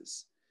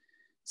bases.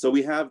 So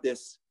we have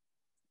this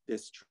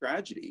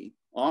tragedy,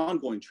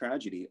 ongoing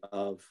tragedy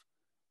of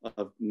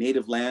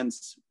native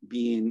lands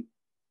being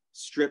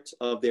stripped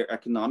of their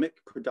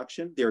economic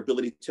production, their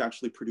ability to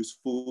actually produce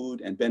food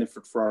and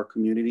benefit for our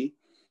community,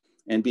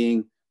 and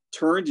being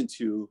turned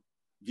into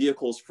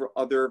vehicles for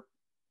other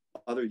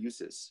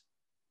uses.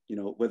 You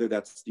know, whether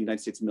that's the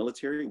United States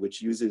military,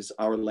 which uses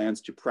our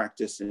lands to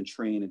practice and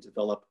train and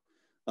develop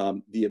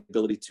the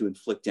ability to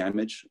inflict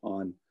damage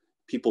on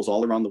peoples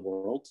all around the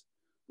world,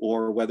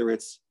 or whether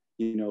it's,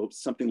 you know,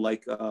 something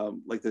like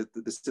the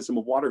system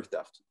of water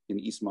theft in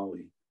East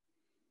Maui.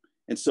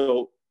 And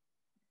so,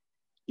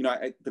 you know,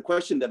 the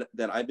question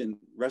that I've been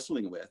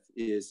wrestling with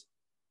is,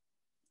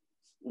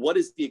 what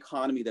is the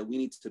economy that we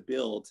need to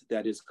build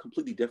that is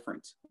completely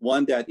different?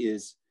 One that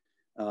is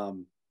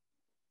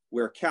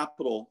where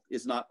capital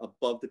is not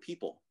above the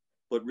people,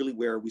 but really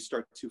where we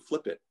start to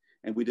flip it.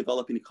 And we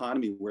develop an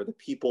economy where the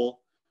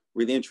people,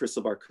 where the interests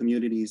of our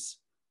communities,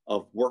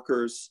 of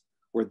workers,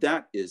 where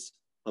that is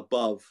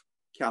above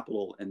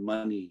capital and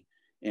money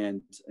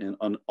and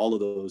on all of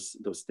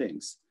those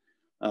things.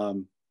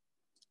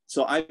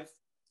 So I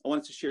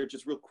wanted to share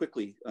just real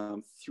quickly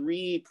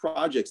 3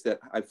 projects that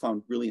I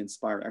found really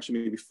inspiring, actually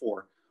maybe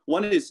 4.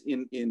 One is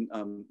in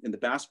the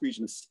Basque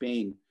region of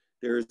Spain.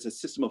 there's a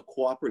system of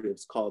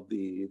cooperatives called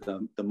the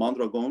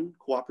Mondragon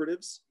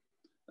cooperatives.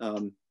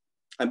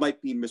 I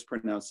might be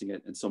mispronouncing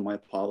it, and so my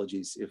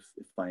apologies if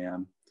I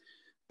am.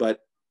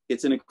 But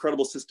it's an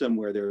incredible system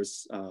where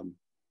there's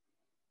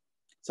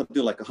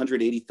something like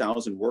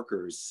 180,000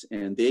 workers,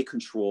 and they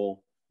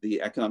control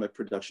the economic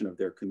production of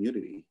their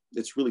community.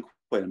 It's really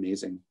quite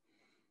amazing.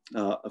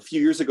 A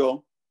few years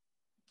ago,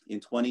 in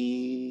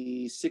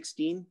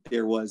 2016,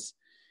 there was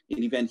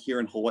an event here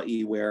in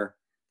Hawaii where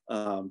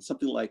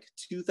something like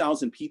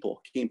 2,000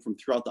 people came from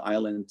throughout the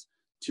island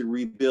to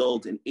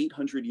rebuild an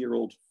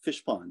 800-year-old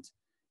fish pond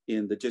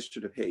in the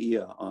district of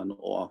Heia on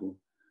Oahu,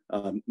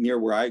 near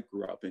where I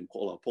grew up in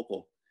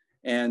Ko'olapoko.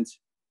 And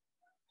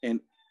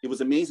it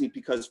was amazing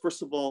because,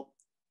 first of all,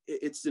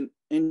 it's an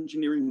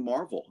engineering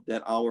marvel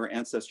that our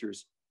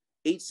ancestors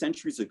 8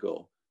 centuries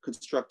ago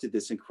constructed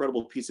this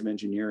incredible piece of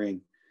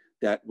engineering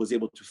that was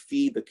able to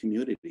feed the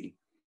community,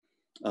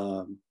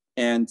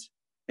 and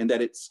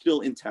that it's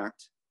still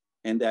intact,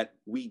 and that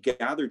we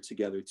gathered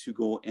together to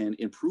go and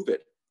improve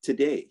it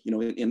today, you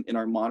know, in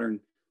our modern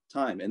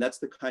time. And that's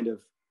the kind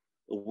of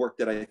work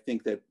that I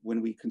think that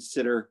when we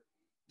consider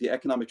the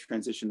economic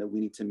transition that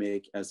we need to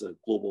make as a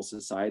global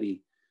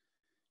society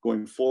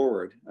going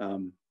forward,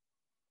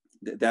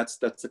 that's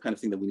the kind of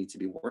thing that we need to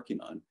be working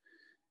on.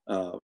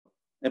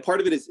 And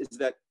part of it is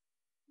that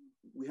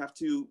we have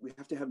to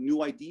have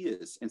new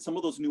ideas, and some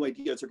of those new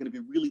ideas are going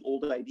to be really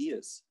old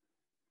ideas.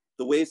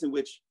 The ways in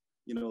which,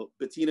 you know,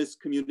 Bettina's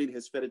community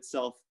has fed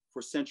itself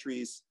for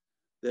centuries,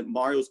 that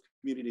Mario's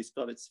community has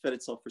fed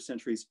itself for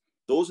centuries.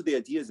 Those are the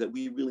ideas that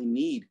we really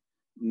need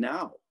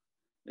now.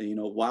 You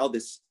know, while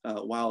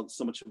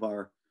so much of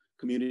our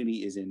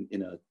community is in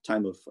a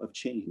time of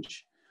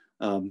change.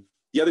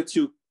 The other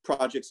 2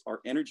 projects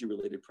are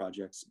energy-related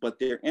projects, but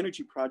they're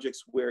energy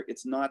projects where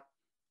it's not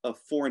a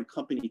foreign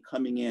company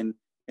coming in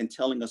and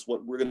telling us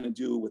what we're going to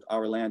do with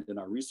our land and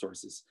our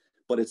resources,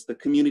 but it's the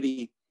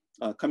community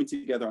coming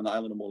together on the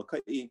island of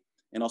Molokai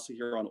and also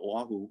here on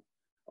Oahu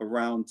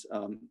around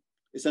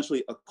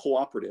essentially a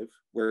cooperative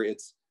where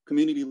it's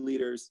community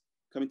leaders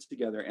coming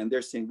together, and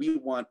they're saying, we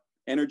want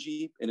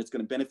energy and it's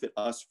going to benefit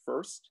us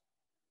first,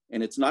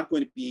 and it's not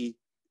going to be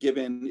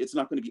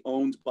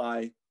owned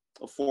by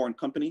a foreign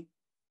company.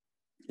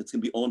 It's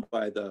going to be owned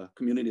by the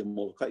community of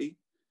Molokai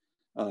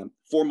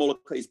for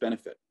Molokai's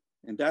benefit.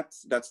 And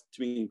that's to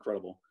me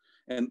incredible.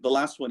 And the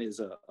last one is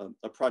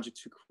a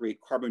project to create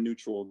carbon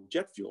neutral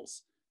jet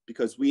fuels,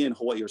 because we in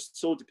Hawaii are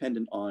so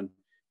dependent on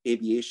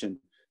aviation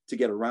to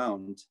get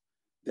around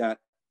that,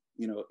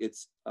 you know,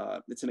 it's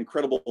an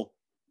incredible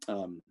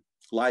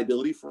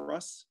liability for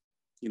us,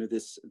 you know,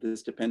 this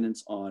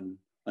dependence on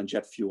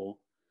jet fuel.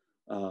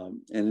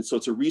 And so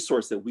it's a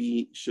resource that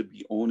we should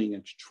be owning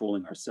and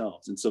controlling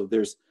ourselves. And so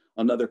there's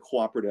another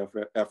cooperative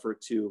effort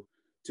to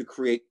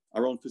create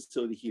our own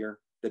facility here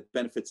that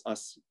benefits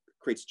us,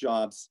 creates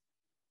jobs,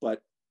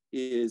 but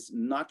is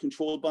not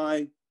controlled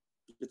by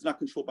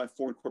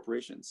foreign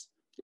corporations.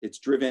 It's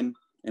driven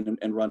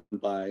and run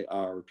by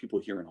our people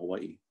here in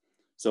Hawaii.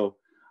 So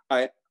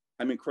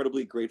I'm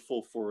incredibly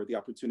grateful for the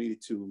opportunity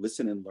to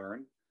listen and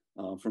learn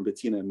from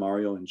Bettina and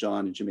Mario and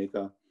John and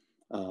Jamaica.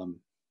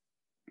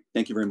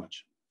 Thank you very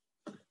much.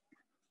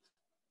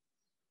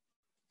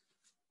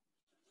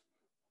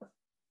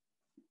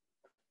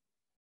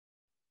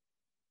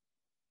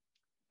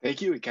 Thank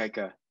you,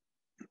 Ikaika.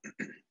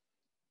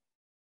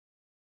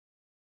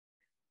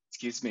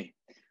 Excuse me.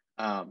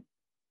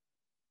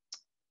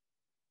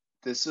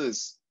 This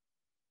was,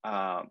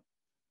 I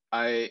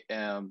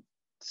am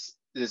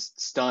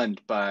just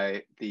stunned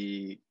by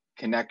the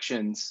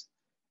connections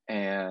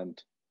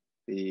and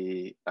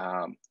the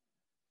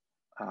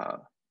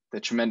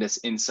tremendous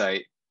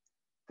insight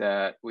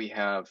that we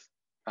have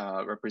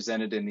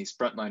represented in these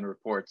frontline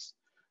reports.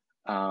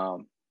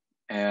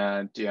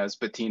 And yeah, as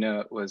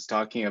Bettina was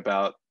talking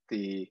about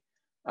the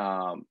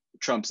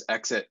Trump's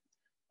exit,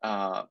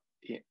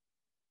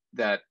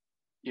 that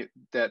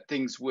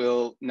things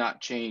will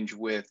not change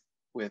with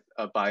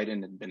a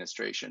Biden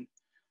administration.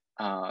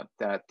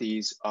 That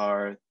these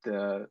are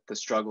the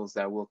struggles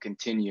that will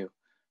continue,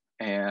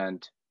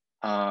 and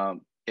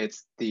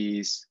it's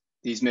these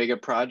mega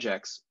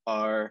projects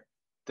are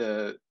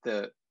the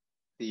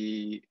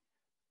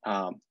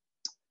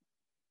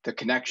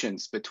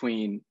connections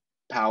between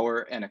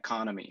power and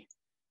economy,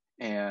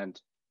 and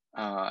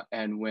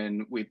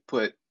when we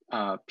put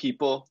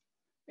people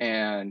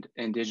and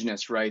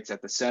indigenous rights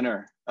at the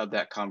center of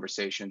that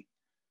conversation,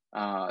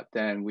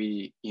 then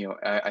we, you know,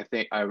 I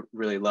think I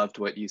really loved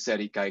what you said,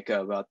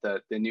 Ikaika, about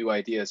the new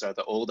ideas are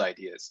the old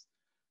ideas,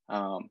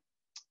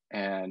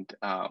 and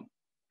I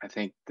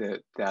think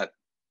that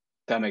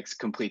makes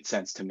complete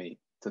sense to me.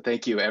 So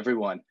thank you,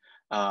 everyone.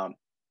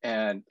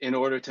 And in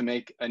order to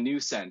make a new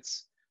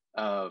sense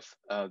of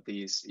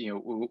these, you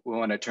know, we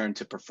want to turn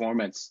to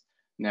performance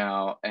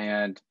now,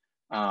 and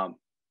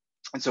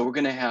so we're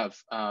going to have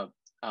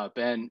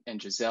Ben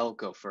and Giselle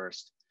go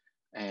first,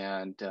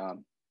 and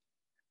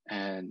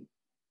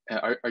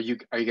are you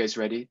guys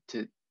ready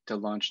to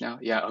launch now?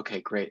 Yeah.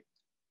 Okay. Great.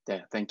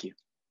 Yeah. Thank you.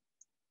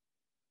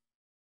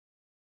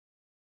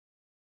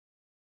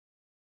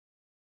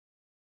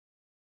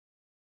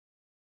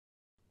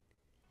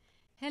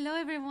 Hello,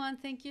 everyone.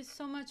 Thank you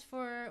so much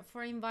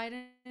for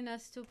inviting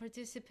us to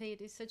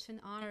participate. It's such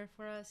an honor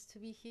for us to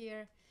be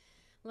here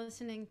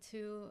listening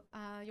to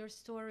your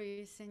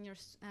stories and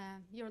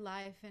your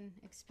life and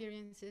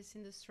experiences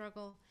in the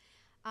struggle.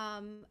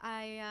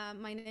 My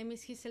name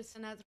is Giselle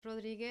Sanat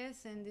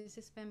Rodriguez, and this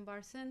is Ben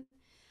Barson.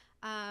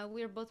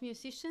 We are both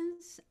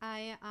musicians.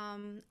 I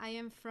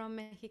am from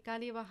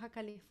Mexicali, Baja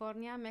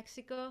California,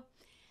 Mexico,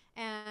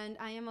 and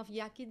I am of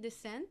Yaqui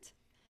descent.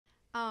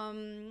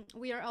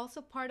 We are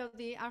also part of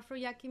the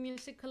Afro-Yaqui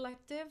Music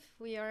Collective.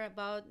 We are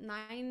about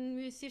 9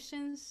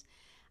 musicians,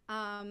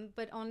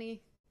 but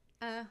only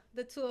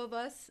the 2 of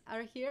us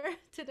are here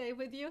today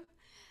with you.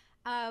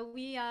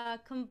 We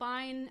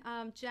combine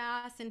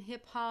jazz and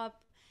hip hop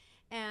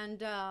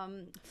and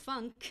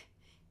funk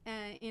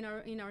in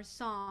our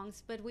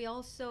songs, but we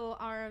also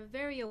are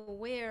very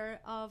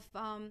aware of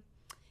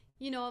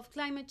of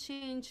climate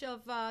change,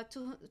 of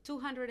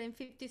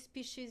 250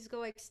 species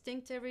go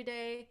extinct every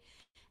day.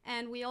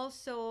 And we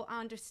also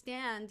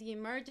understand the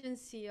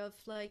emergency of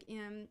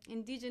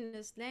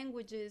indigenous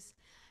languages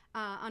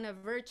on a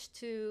verge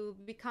to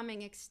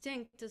becoming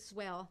extinct as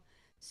well.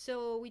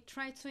 So we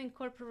try to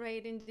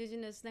incorporate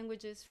indigenous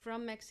languages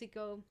from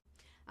Mexico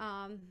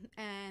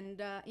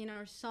and in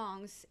our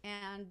songs.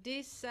 And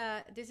this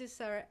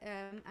is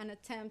an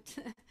attempt.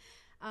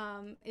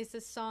 It's a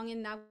song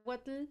in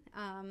Nahuatl.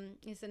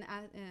 It's an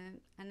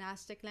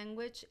Aztec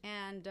language,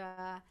 and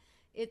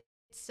it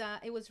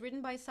was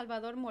written by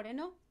Salvador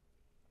Moreno,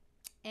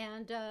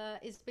 and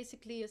it's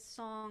basically a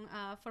song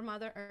for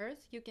Mother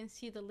Earth. You can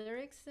see the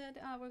lyrics that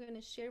we're going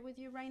to share with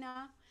you right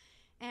now.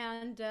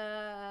 And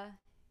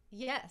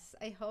yes,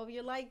 I hope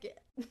you like it.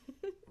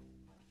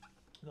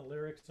 The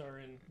lyrics are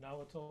in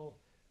Nahuatl,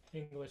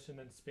 English, and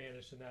then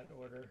Spanish in that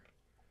order.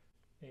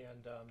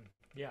 And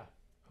yeah,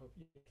 hope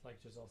you,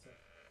 like Giselle said,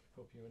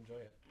 hope you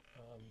enjoy it.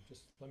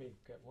 Just let me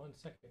get 1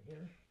 second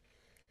here.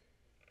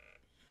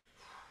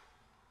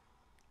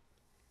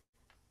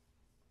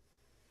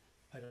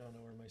 I don't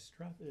know where my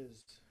strap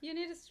is. You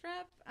need a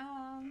strap?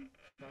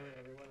 Sorry,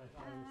 everyone. I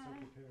thought I was so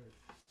prepared.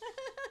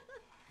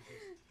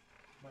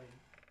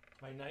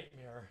 my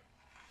nightmare.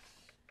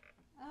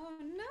 Oh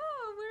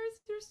no!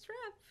 Where's your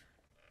strap?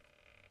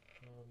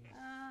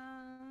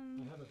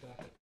 I have a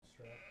backup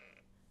strap.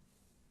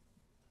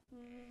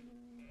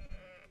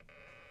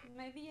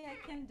 Maybe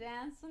I can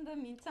dance in the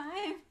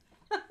meantime.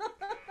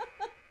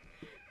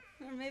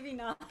 Or maybe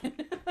not.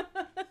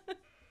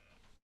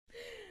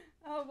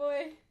 Oh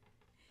boy.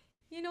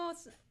 You know,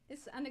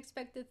 it's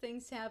unexpected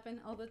things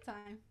happen all the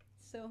time.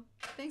 So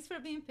thanks for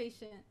being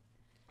patient.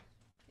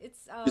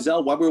 It's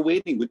Giselle, while we're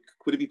waiting, would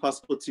it be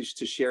possible to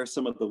share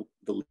some of the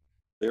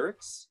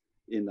lyrics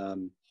in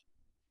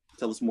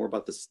tell us more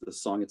about the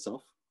song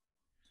itself?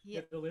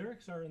 Yeah, the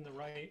lyrics are in the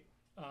right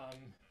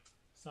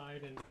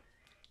side, and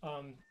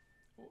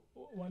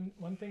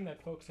one thing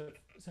that folks have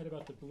said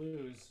about the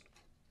blues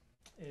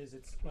is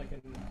it's like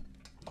an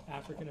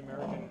African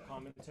American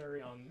commentary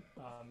on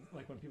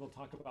like when people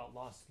talk about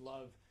lost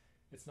love,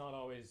 it's not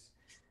always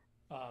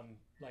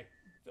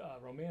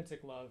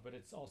romantic love, but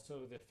it's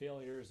also the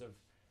failures of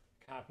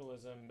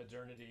capitalism,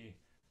 modernity,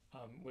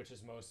 which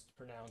is most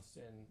pronounced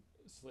in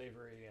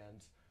slavery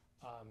and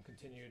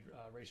continued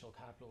racial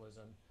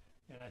capitalism.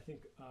 And I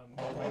think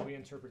the way we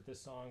interpret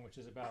this song, which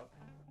is about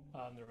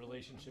the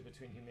relationship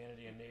between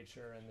humanity and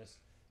nature, and this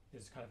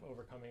is kind of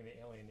overcoming the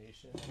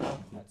alienation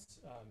that's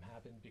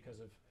happened because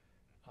of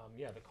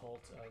the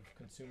cult of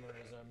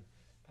consumerism,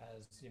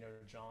 as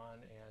John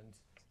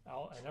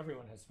and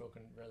everyone has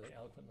spoken really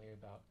eloquently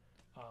about.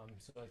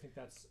 So I think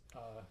that's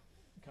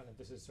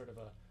this is sort of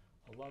a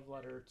love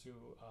letter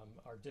to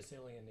our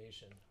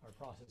disalienation, our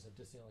process of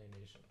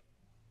disalienation.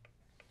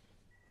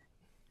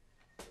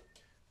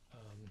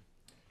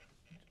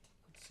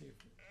 Let's see.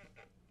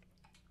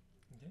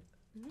 Okay.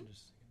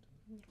 Just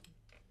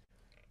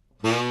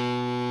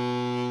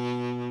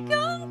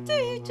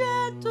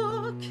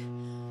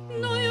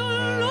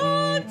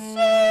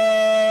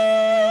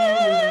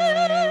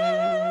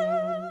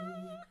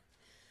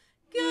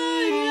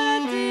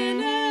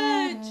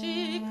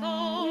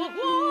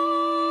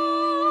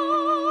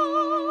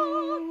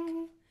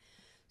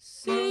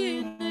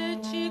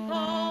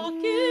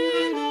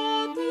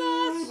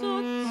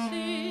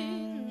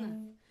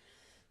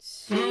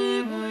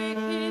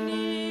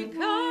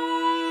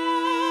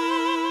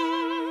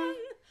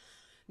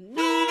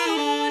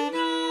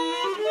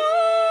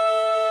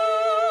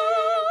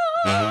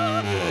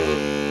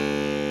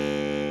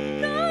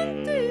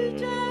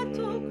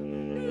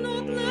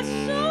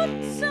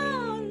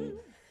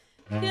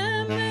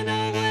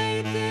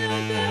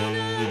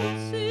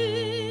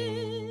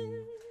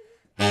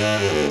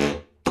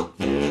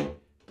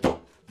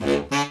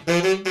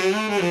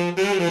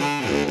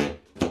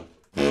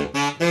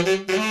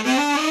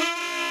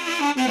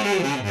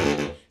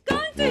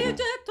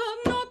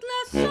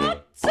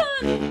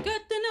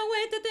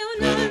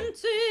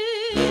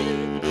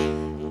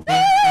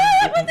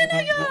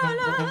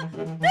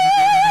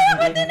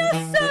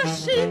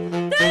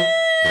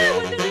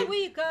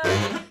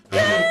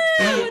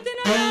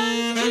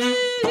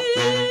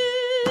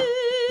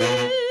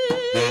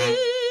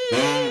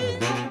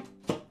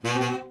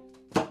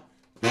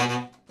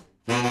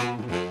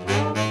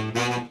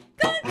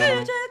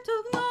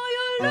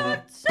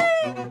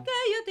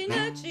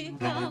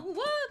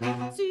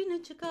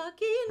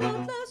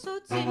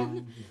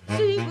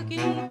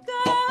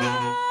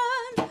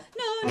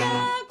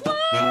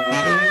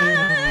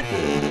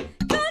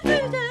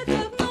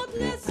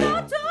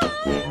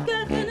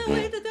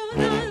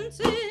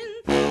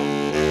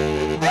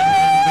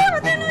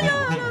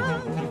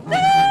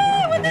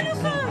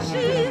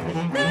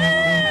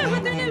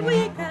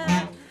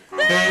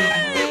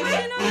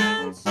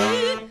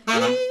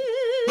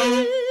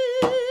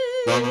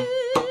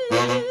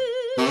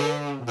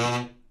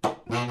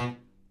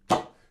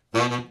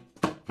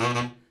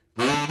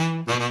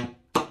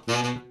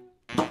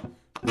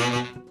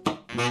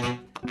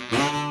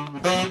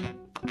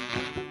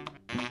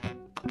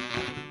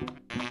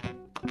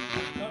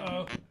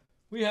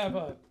We have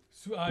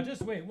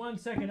just wait 1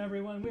 second,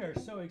 everyone. We are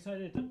so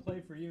excited to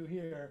play for you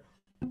here,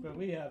 but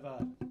we have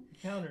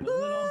encountered a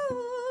little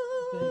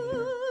thing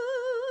here.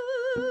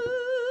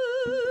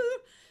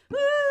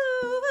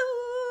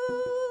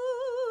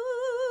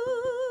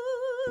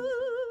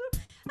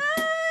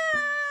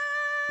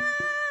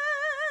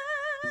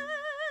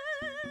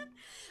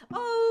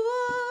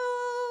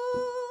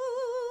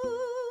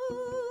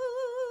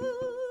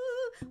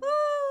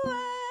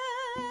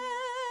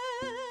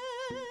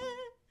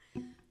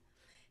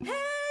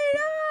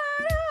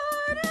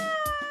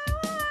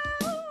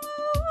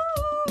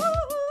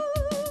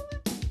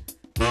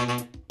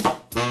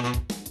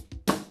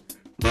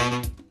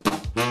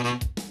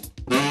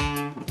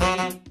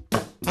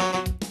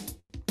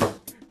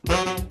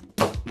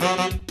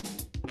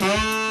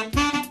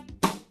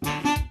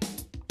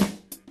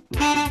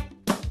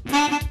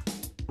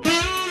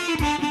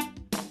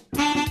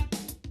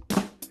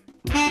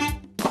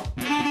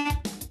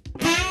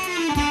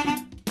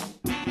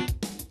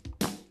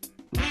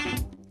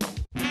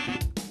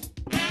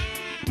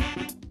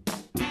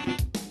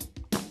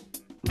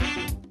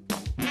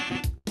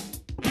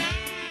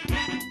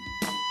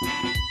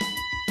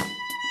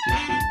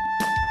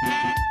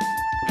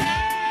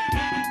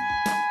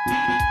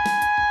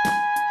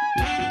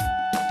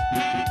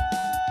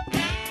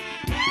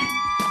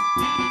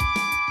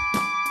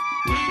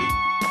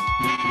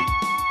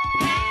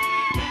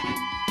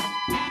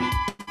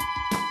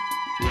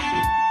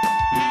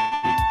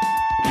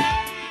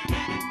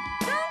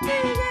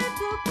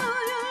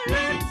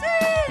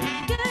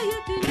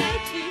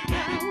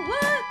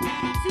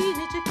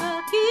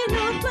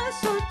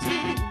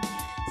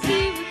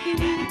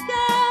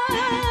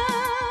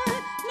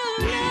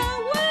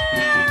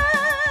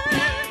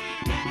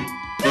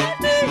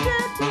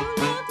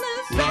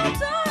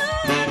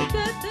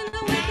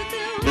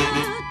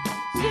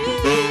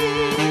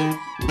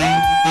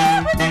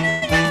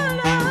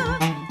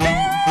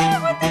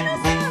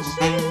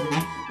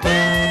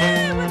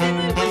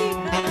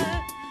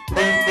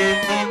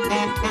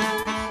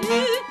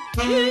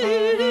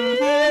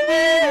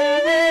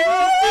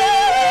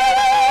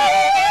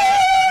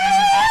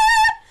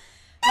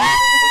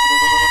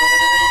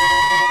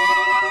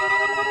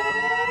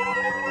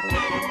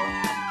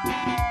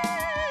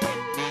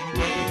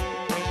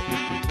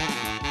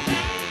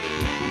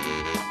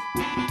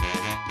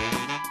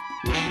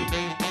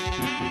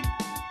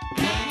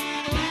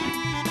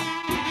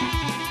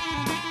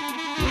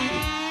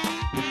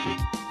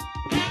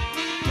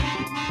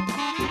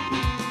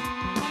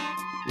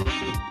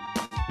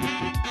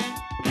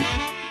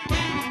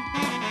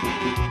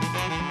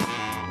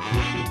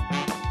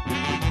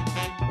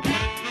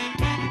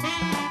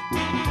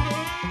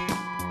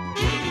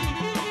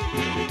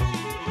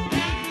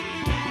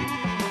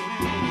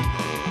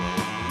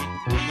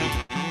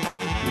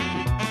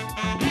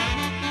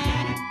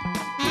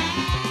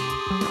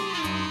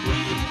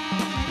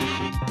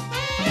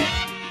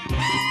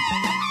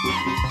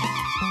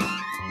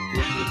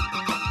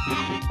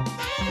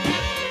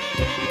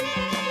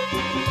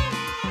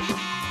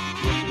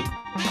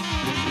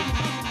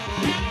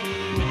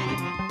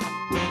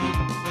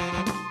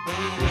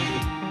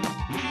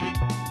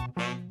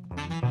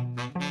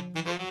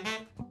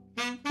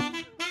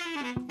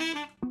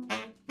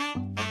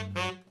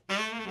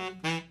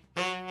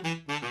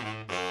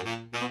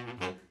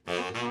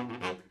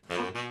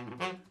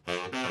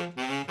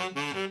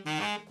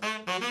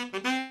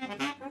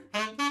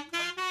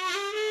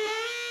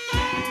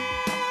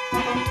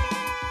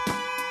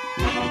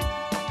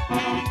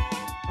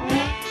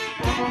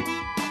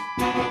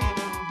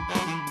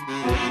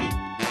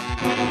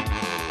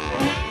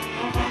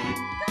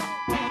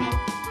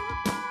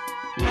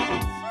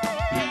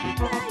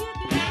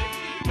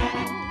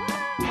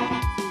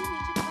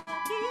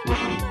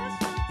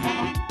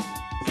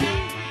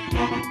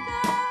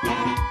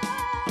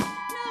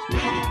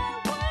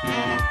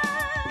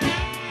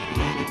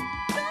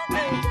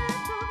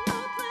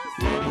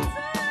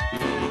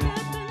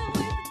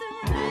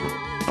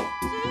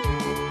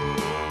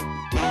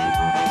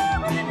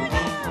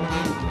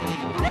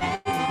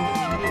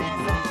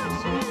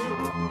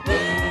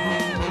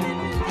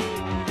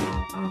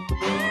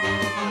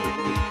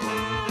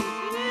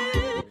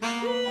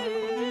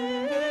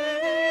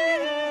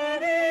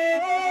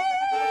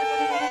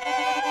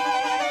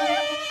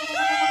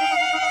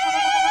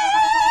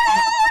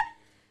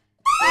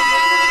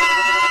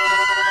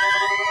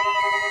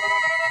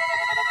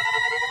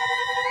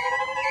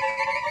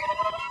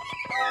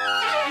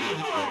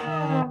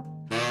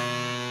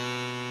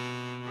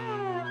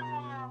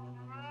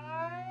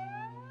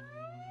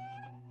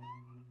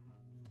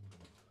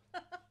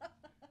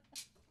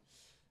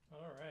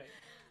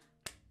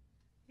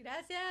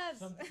 Gracias.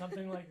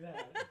 Something like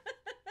that.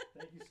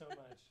 Thank you so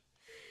much.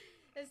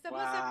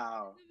 Estamos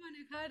aprendiendo a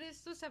manejar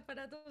estos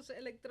aparatos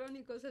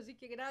electrónicos, así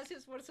que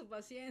gracias por su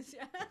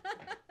paciencia.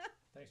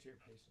 Thanks for your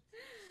patience.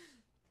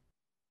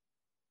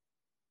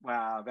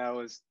 Wow, that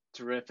was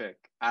terrific.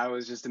 I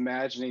was just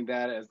imagining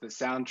that as the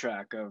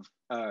soundtrack of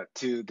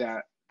to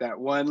that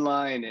one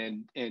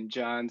line in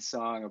John's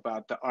song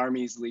about the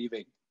armies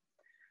leaving.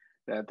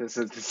 That this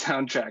is the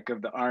soundtrack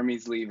of the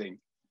armies leaving.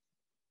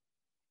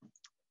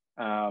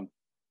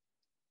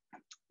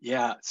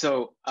 Yeah,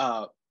 so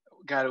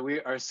God,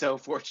 we are so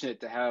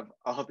fortunate to have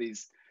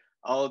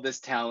all of this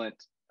talent,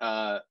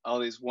 all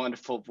these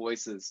wonderful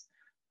voices.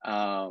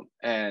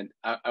 And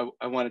I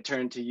want to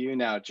turn to you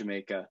now,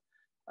 Jamaica,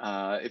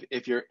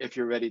 if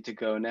you're ready to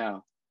go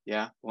now.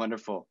 Yeah,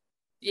 wonderful.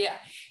 Yeah,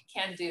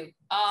 can do.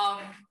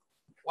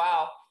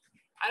 Wow,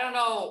 I don't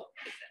know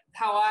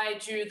how I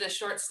drew the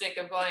short stick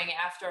of going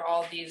after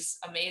all these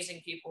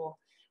amazing people.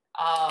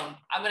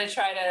 I'm going to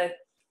try to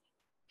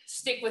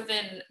stick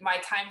within my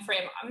time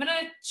frame. I'm going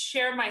to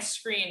share my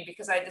screen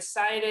because I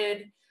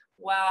decided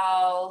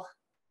while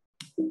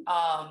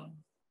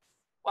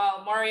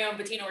Mario and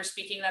Bettina were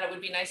speaking that it would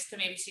be nice to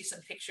maybe see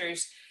some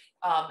pictures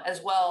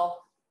as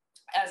well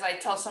as I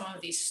tell some of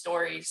these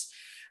stories.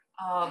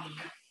 And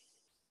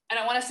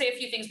I want to say a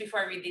few things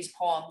before I read these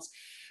poems.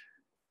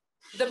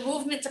 The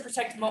movement to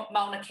protect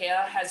Mauna Kea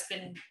has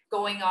been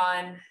going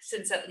on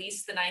since at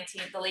least the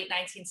late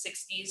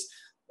 1960s,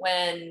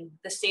 when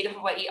the state of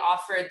Hawaii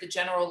offered the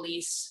general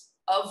lease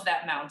of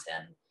that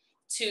mountain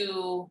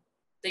to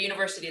the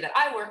university that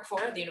I work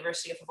for, the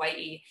University of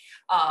Hawaii,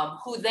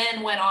 who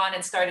then went on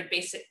and started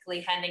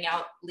basically handing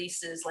out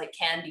leases like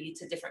candy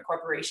to different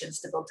corporations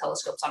to build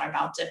telescopes on our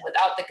mountain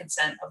without the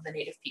consent of the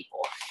Native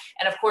people.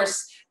 And of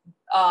course,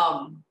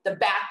 the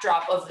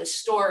backdrop of this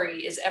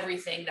story is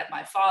everything that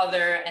my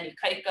father and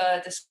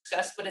Ikaika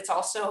discussed, but it's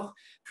also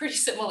pretty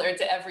similar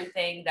to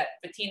everything that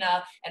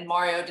Bettina and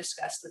Mario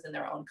discussed within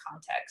their own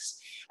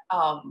context.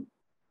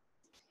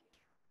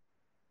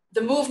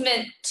 The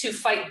movement to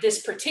fight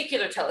this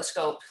particular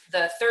telescope,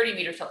 the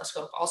 30-meter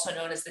telescope, also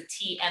known as the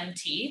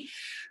TMT,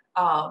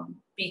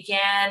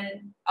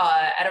 began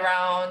at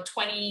around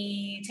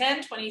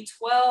 2010,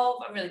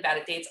 2012. I'm really bad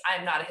at dates.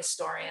 I'm not a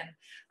historian.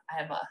 I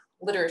am a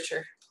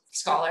literature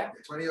scholar.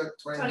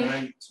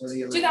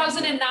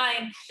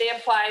 2009, they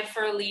applied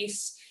for a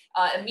lease.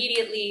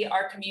 Immediately,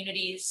 our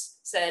communities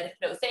said,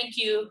 no, thank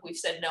you. We've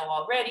said no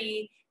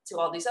already to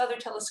all these other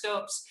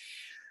telescopes.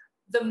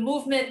 The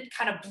movement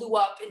kind of blew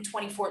up in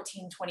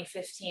 2014,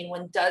 2015,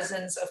 when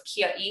dozens of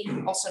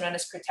kia'i, also known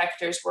as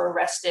protectors, were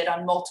arrested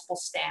on multiple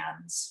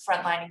stands,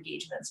 frontline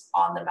engagements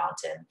on the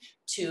mountain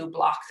to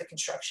block the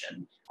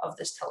construction of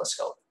this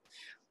telescope.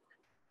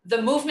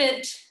 The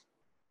movement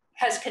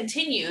has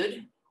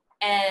continued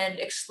and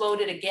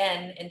exploded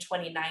again in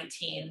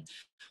 2019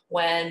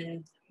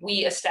 when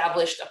we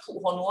established a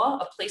pu'uhonua,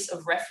 a place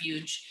of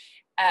refuge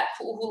at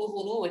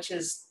Pu'uhuluhulu, which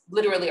is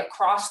literally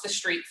across the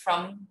street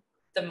from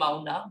the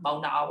Mauna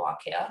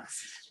Kea.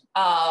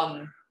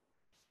 And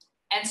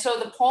so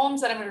the poems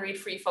that I'm going to read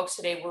for you folks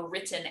today were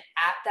written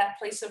at that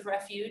place of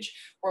refuge,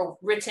 were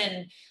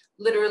written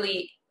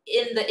literally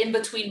in the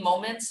in-between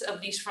moments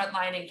of these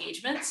frontline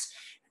engagements.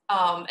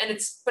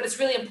 But it's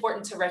really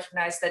important to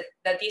recognize that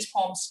these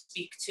poems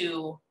speak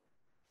to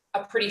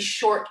a pretty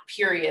short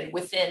period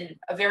within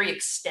a very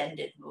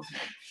extended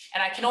movement.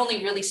 And I can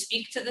only really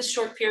speak to this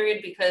short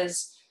period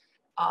because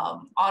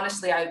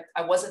honestly, I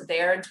wasn't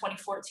there in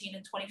 2014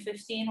 and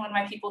 2015 when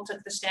my people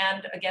took the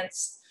stand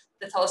against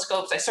the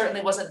telescopes. I certainly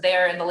wasn't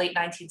there in the late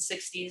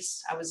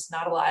 1960s. I was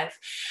not alive.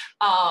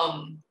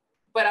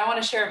 But I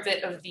want to share a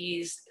bit of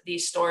these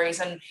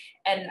stories. And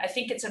I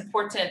think it's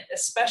important,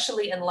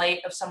 especially in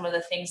light of some of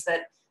the things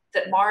that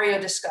Mario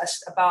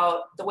discussed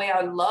about the way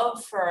our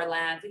love for our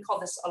land, we call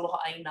this aloha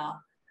aina,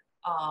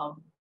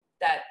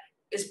 that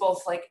is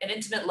both like an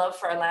intimate love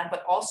for our land,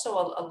 but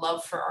also a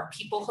love for our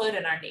peoplehood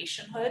and our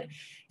nationhood,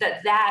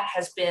 that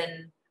has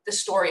been the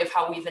story of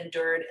how we've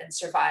endured and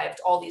survived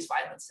all these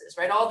violences,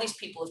 right? All these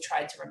people have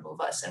tried to remove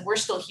us, and we're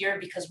still here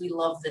because we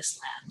love this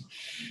land.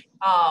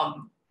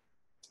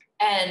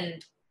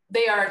 And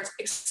they are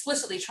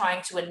explicitly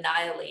trying to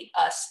annihilate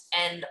us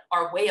and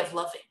our way of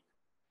loving.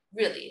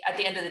 Really, at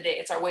the end of the day,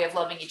 it's our way of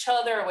loving each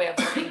other, our way of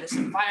loving this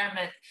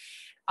environment.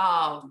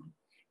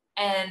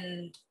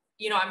 And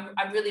you know,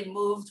 I'm really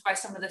moved by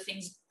some of the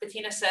things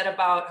Bettina said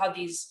about how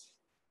these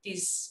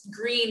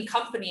green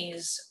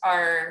companies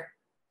are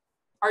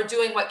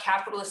doing what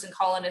capitalists and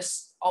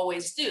colonists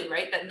always do,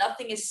 right? That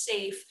nothing is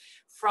safe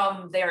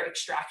from their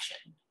extraction,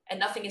 and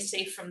nothing is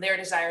safe from their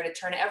desire to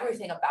turn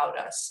everything about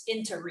us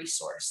into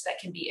resource that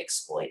can be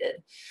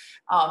exploited.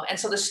 And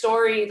so the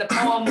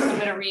poems I'm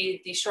going to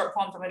read, these short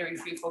poems I'm going to read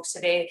for you folks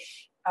today,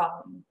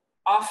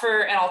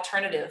 offer an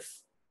alternative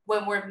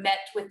when we're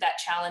met with that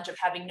challenge of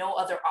having no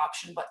other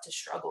option but to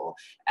struggle,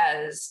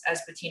 as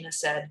Bettina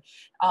said,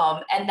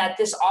 and that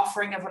this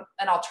offering of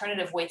an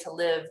alternative way to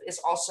live is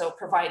also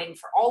providing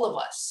for all of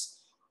us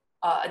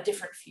a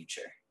different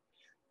future.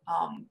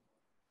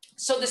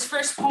 So this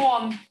first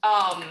poem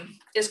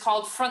is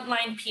called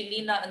Frontline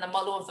Pilina in the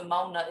Malu of the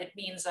Mauna. It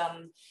means,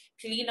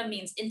 Pilina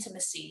means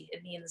intimacy.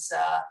 It means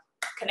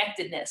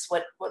connectedness,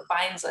 what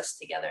binds us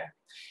together.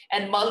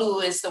 And Malu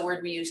is the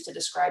word we use to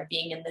describe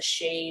being in the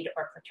shade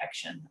or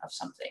protection of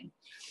something.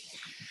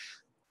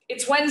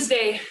 It's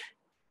Wednesday,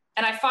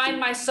 and I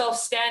find myself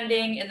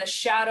standing in the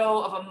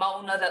shadow of a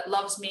Mauna that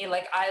loves me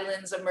like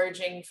islands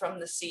emerging from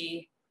the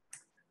sea,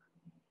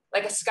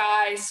 like a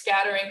sky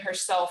scattering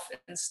herself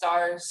in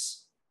stars,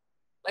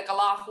 like a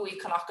lahui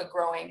Kanaka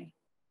growing.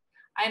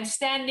 I am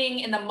standing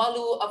in the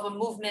malu of a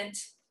movement,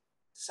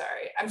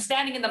 I'm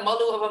standing in the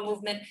malu of a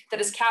movement that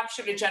has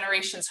captured a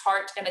generation's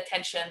heart and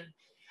attention.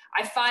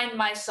 I find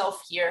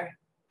myself here,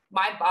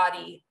 my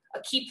body, a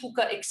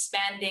kipuka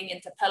expanding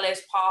into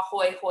Pele's pa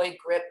hoi hoi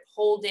grip,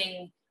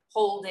 holding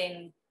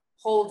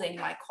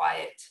my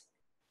quiet.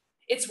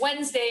 It's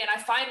Wednesday and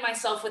I find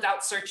myself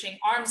without searching,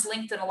 arms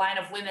linked in a line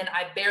of women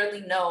I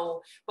barely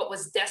know, but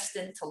was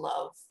destined to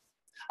love.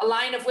 A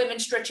line of women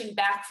stretching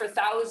back for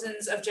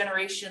thousands of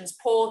generations,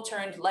 po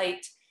turned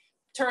light,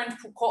 turned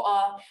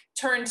pukoa,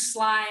 turned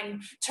slime,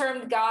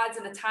 turned gods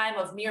in a time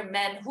of mere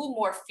men. Who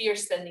more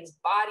fierce than these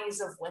bodies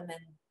of women?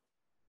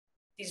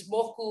 These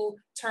moku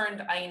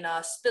turned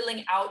aina,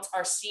 spilling out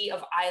our sea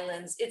of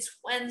islands. It's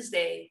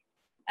Wednesday,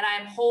 and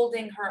I am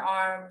holding her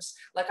arms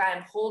like I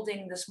am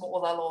holding this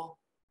mo'olelo.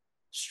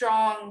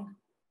 Strong,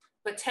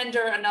 but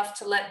tender enough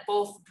to let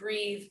both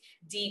breathe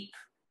deep.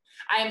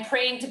 I am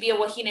praying to be a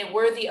wahine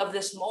worthy of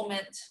this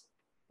moment,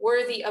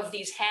 worthy of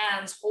these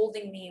hands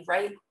holding me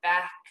right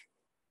back.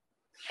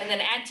 And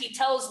then Auntie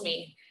tells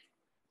me,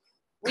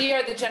 we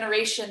are the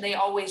generation they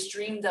always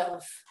dreamed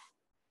of.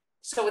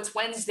 So it's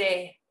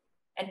Wednesday,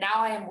 and now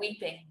I am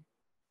weeping.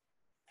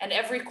 And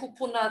every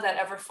kupuna that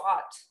ever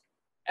fought,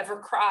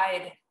 ever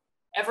cried,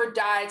 ever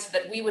died so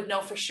that we would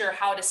know for sure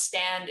how to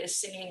stand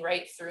is singing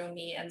right through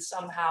me. And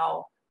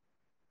somehow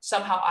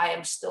I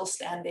am still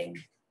standing.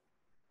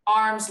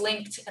 Arms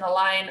linked in a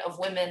line of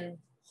women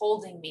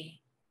holding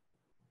me.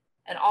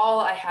 And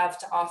all I have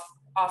to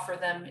offer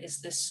them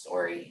is this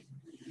story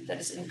that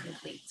is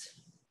incomplete.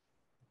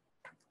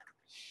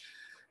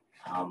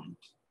 You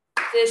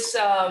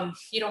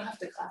don't have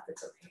to clap,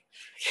 it's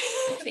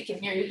okay. They can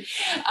hear you.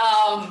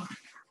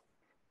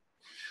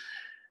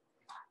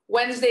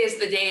 Wednesday is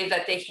the day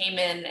that they came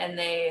in and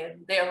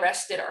they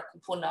arrested our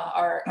kupuna,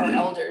 our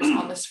elders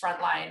on this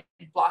front line,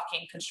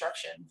 blocking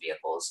construction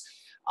vehicles.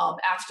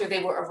 After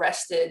they were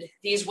arrested,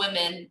 these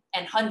women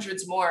and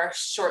hundreds more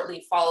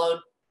shortly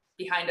followed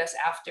behind us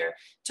after,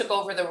 took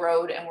over the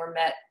road and were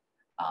met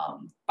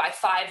by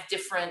 5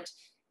 different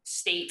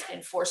state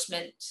and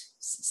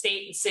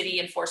city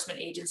enforcement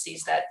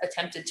agencies that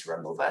attempted to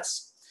remove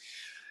us.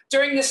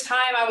 During this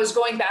time, I was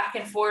going back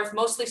and forth,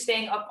 mostly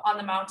staying up on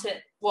the mountain,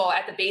 well,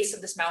 at the base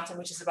of this mountain,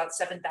 which is about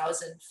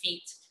 7,000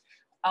 feet,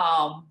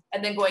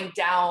 and then going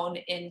down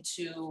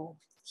into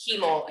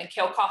Hilo and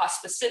Keaukaha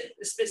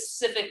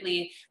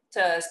specifically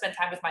to spend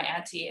time with my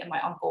auntie and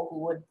my uncle who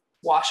would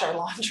wash our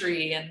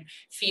laundry and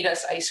feed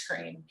us ice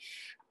cream.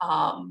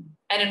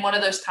 And in one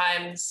of those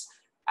times,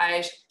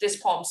 this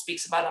poem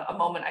speaks about a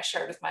moment I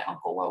shared with my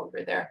uncle while we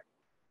were there.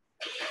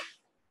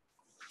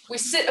 We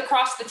sit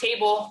across the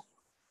table,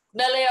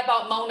 mele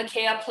about Mauna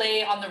Kea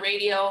play on the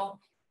radio,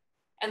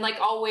 and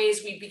like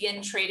always, we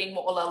begin trading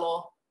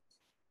mo'olelo.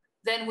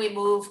 Then we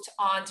moved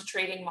on to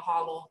trading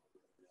mahalo,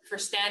 for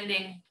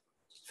standing,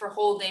 for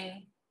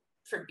holding,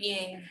 for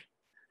being.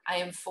 I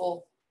am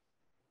full.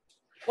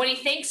 When he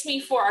thanks me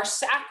for our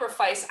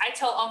sacrifice, I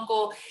tell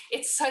Uncle,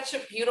 it's such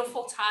a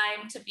beautiful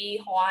time to be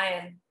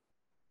Hawaiian.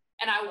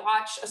 And I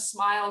watch a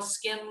smile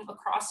skim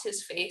across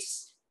his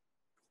face.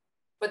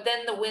 But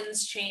then the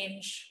winds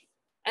change,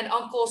 and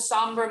Uncle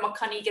somber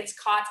Makani gets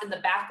caught in the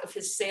back of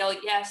his sail.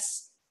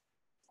 Yes,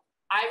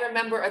 I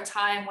remember a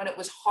time when it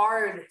was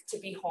hard to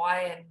be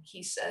Hawaiian,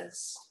 he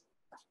says.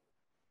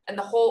 And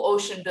the whole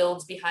ocean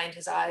builds behind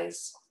his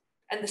eyes.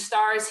 And the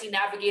stars he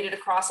navigated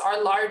across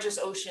our largest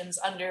oceans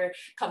under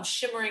come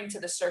shimmering to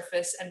the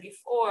surface. And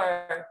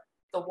before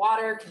the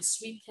water can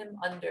sweep him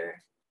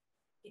under,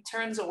 he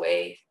turns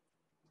away,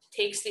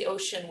 takes the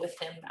ocean with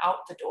him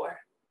out the door.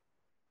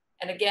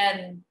 And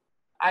again,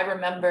 I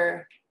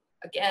remember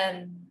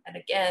again and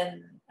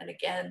again and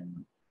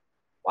again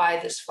why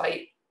this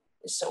fight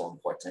is so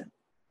important.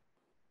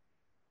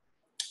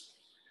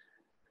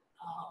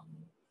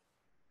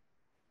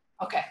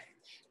 Okay.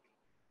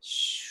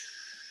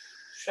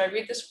 Should I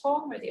read this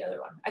poem or the other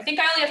one? I think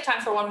I only have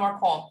time for one more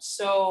poem.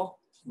 So,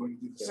 do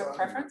you have a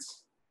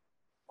preference?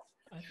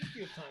 I think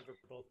you have time for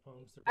both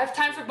poems. I have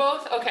time for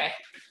both? Okay.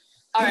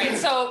 All right.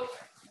 So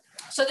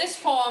this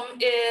poem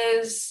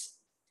is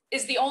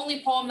the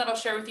only poem that I'll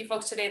share with you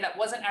folks today that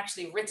wasn't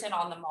actually written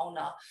on the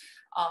Mauna.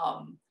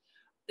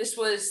 This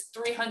was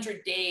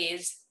 300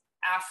 days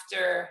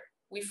after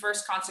we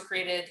first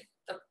consecrated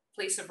the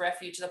place of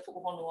refuge, the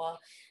Pu'uhonua.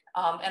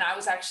 And I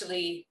was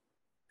actually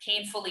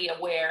painfully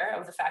aware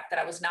of the fact that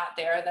I was not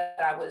there,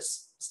 that I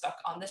was stuck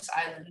on this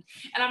island.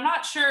 And I'm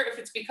not sure if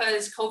it's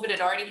because COVID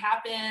had already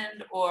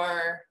happened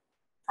or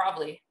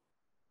probably,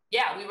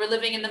 yeah, we were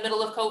living in the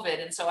middle of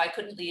COVID, and so I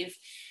couldn't leave.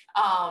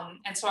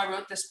 And so I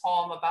wrote this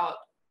poem about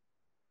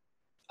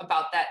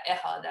that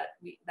eha,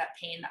 that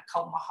pain, that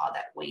kaumaha,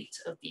 that weight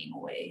of being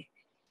away.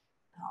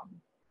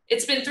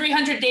 It's been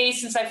 300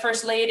 days since I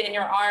first laid in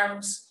your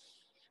arms,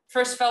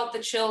 first felt the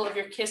chill of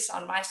your kiss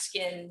on my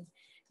skin.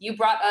 You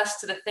brought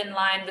us to the thin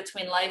line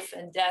between life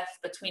and death,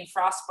 between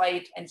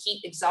frostbite and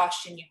heat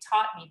exhaustion. You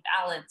taught me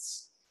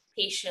balance,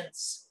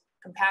 patience,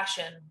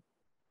 compassion.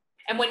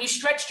 And when you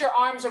stretched your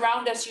arms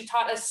around us, you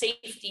taught us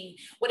safety,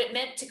 what it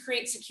meant to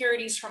create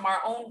securities from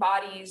our own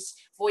bodies,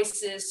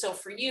 voices. So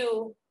for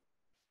you,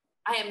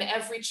 I am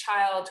every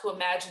child who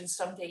imagined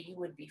someday you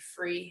would be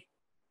free.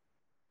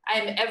 I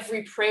am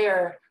every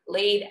prayer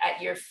laid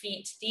at your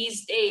feet.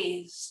 These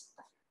days,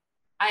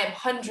 I am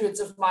hundreds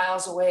of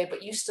miles away,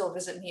 but you still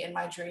visit me in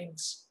my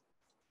dreams.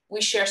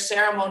 We share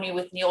ceremony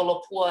with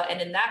Neolopua,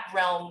 and in that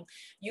realm,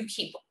 you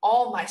keep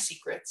all my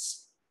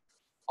secrets,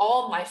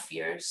 all my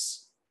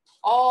fears,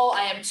 all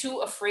I am too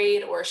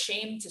afraid or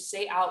ashamed to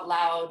say out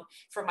loud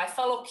for my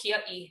fellow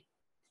Kia'i.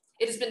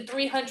 It has been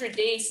 300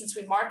 days since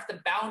we marked the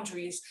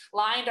boundaries,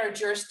 lined our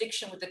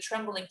jurisdiction with the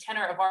trembling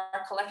tenor of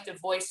our collective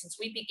voice, since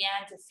we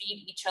began to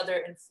feed each other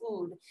in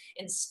food,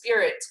 in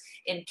spirit,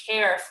 in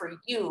care for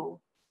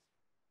you.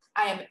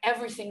 I am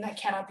everything that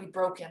cannot be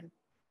broken.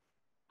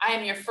 I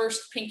am your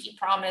first pinky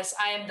promise.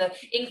 I am the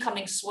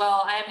incoming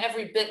swell. I am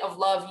every bit of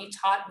love you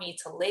taught me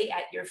to lay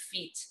at your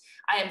feet.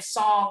 I am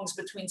songs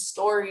between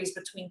stories,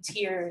 between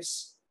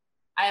tears.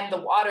 I am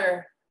the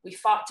water we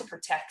fought to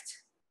protect,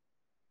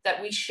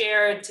 that we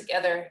shared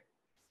together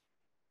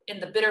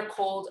in the bitter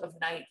cold of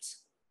night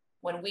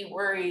when we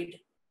worried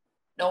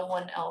no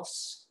one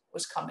else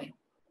was coming.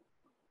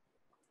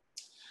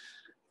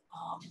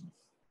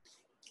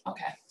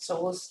 Okay,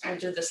 so we'll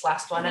do this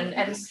last one.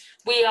 And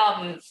we,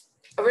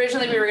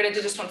 originally we were gonna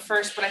do this one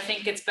first, but I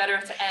think it's better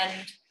to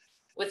end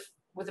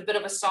with a bit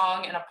of a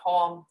song and a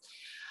poem.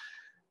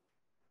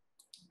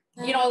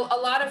 You know, a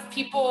lot of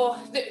people,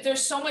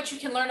 there's so much you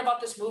can learn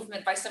about this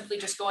movement by simply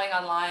just going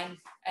online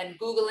and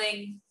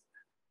Googling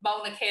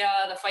Mauna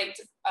Kea, the fight,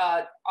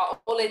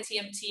 Ole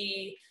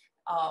TMT.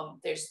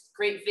 There's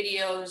great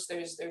videos,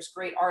 there's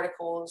great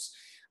articles.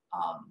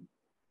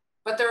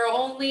 But there are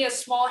only a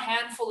small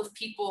handful of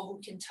people who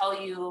can tell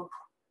you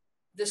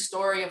the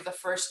story of the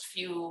first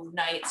few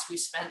nights we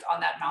spent on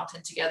that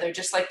mountain together,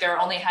 just like there are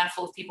only a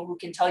handful of people who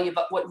can tell you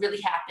about what really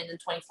happened in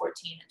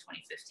 2014 and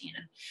 2015.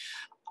 And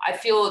I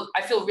feel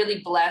really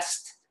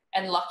blessed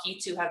and lucky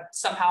to have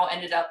somehow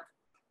ended up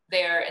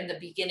there in the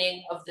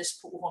beginning of this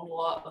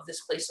pu'uhonua, of this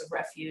place of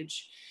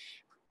refuge.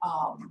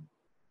 I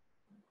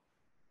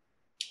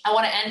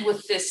want to end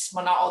with this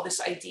mana'o, this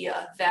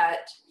idea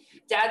that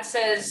Dad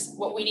says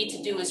what we need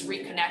to do is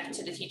reconnect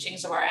to the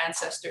teachings of our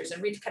ancestors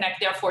and reconnect,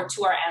 therefore,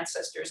 to our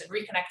ancestors and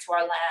reconnect to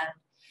our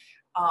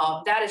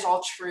land. That is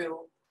all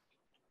true.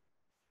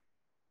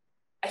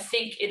 I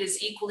think it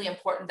is equally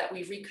important that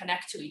we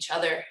reconnect to each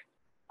other.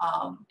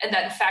 And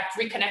that in fact,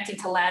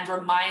 reconnecting to land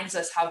reminds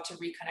us how to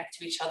reconnect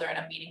to each other in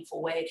a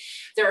meaningful way.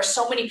 There are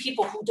so many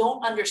people who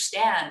don't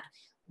understand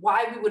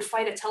why we would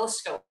fight a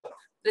telescope.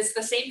 It's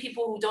the same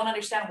people who don't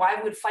understand why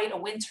we would fight a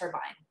wind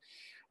turbine.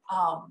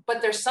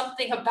 But there's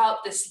something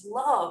about this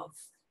love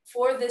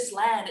for this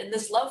land and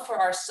this love for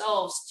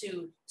ourselves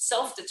to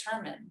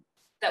self-determine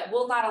that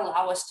will not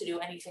allow us to do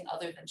anything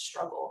other than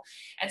struggle.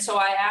 And so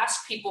I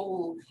ask people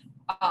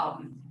who,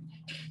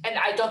 and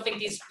I don't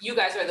think you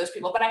guys are those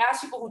people, but I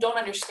ask people who don't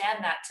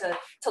understand that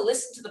to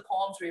listen to the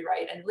poems we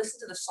write and listen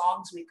to the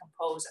songs we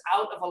compose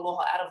out of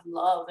aloha, out of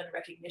love and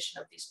recognition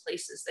of these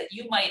places, that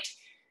you might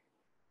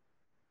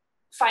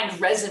find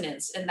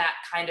resonance in that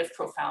kind of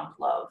profound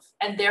love,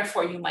 and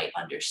therefore you might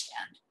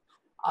understand.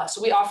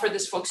 So we offer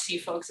this to you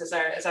folks as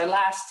our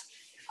last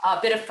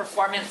bit of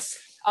performance.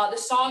 The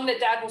song that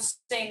Dad will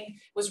sing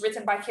was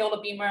written by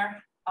Keola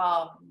Beamer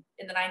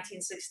in the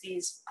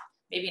 1960s,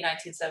 maybe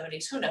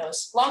 1970s, who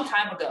knows, long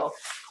time ago.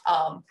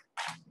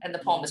 And the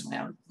poem is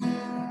my own.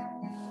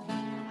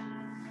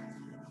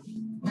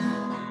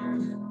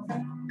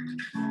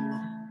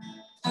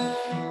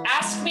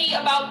 Ask me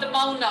about the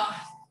Mauna,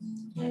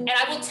 and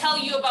I will tell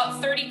you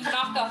about 30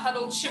 Kanaka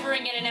huddled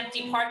shivering in an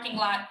empty parking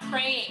lot,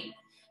 praying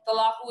the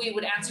Lahui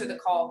would answer the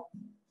call.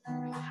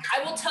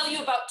 I will tell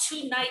you about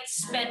 2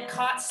 nights spent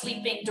caught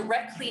sleeping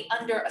directly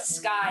under a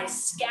sky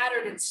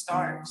scattered in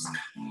stars,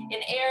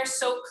 in air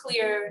so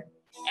clear,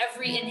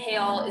 every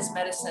inhale is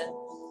medicine.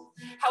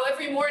 How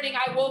every morning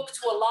I woke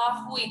to a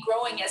lahui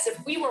growing as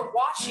if we were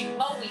watching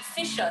Maui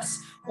fish us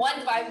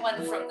one by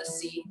one from the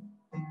sea.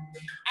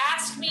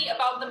 Ask me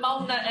about the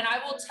Mauna and I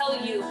will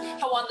tell you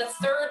how on the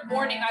 3rd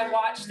morning I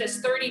watched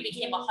as 30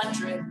 became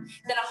 100,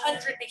 then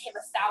 100 became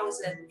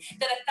 1,000,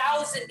 then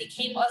 1,000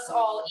 became us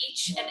all,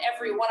 each and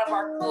every one of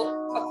our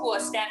kakua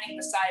standing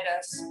beside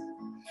us.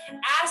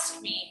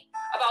 Ask me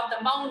about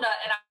the Mauna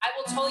and I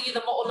will tell you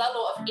the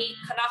mo'olelo of 8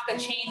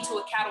 Kanaka chained to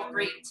a cattle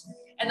grate,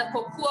 and the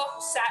kokua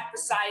who sat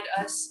beside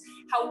us,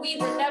 how we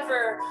were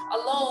never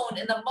alone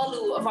in the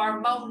malu of our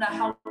Mauna,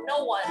 how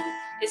no one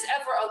is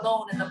ever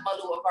alone in the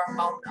malu of our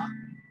Mauna.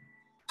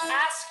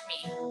 Ask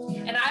me,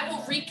 and I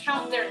will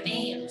recount their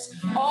names,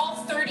 all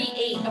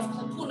 38 of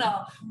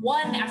Kupuna,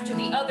 one after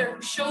the other,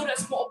 who showed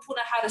us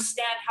Mo'opuna how to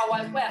stand, how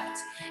I wept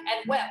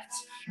and wept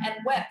and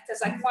wept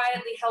as I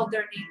quietly held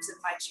their names in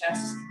my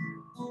chest.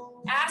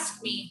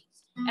 Ask me,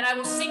 and I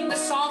will sing the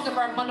song of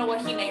our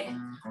Manawahine,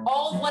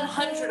 all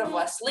 100 of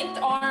us,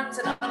 linked arms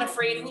and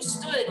unafraid, who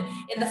stood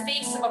in the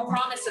face of a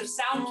promise of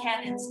sound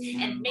cannons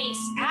and mace.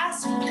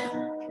 Ask me,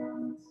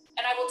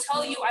 and I will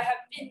tell you I have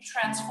been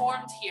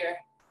transformed here.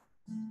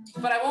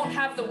 But I won't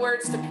have the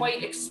words to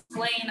quite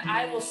explain.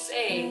 I will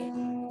say,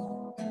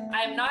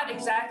 I am not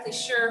exactly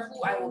sure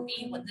who I will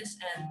be when this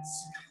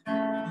ends.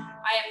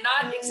 I am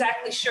not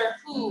exactly sure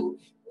who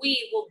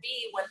we will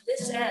be when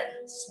this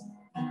ends.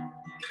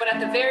 But at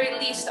the very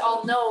least,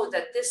 I'll know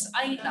that this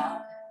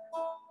Aina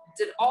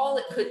did all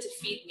it could to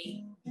feed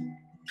me.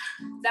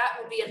 That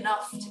will be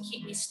enough to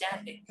keep me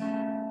standing.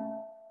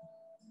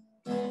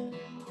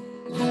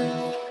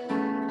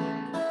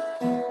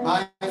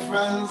 My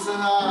friends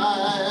and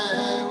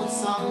I would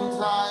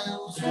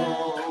sometimes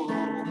roam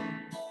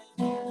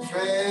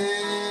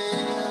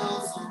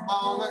trails of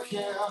Mauna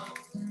Kea,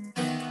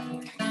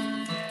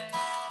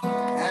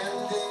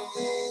 and in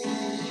the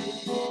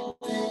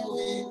evening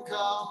we'd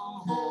come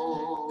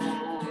home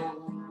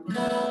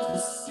to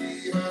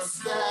see her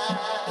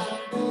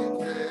standing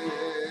there.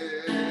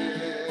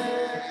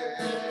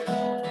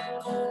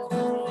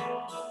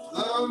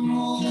 The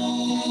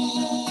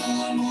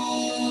moon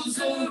moves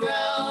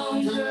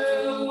around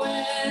her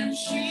when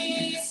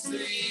she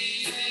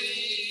sleeps.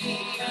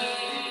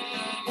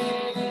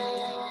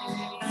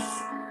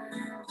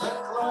 The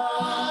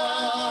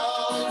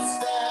clouds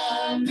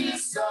stand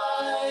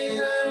beside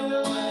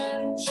her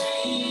when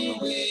she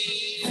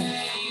weeps.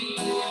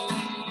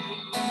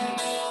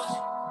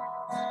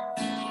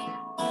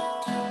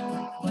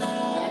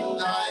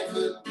 And I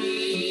could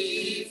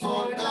be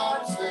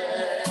forgotten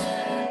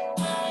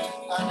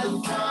and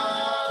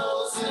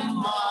 1,000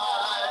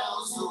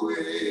 miles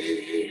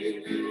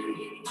away,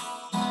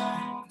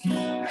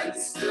 and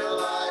still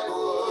I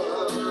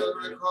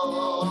would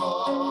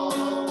recall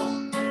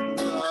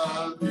the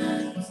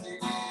beauty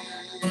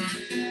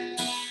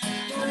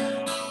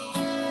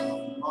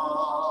of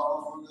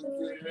Mauna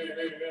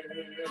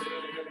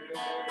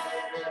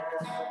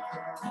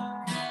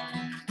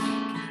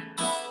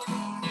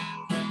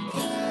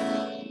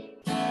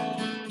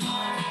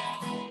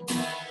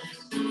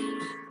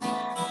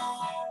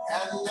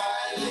And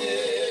I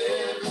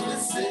live in the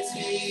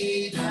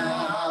city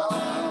now,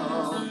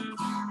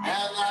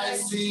 and I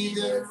see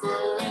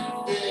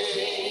different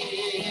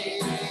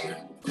things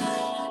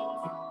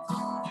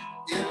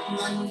in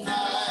the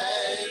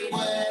night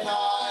when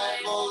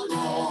I'm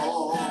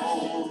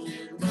alone.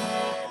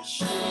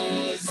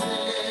 She's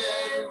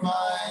in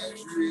my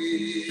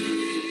dream.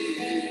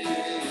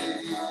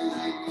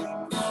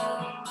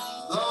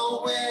 The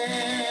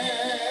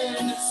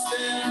wind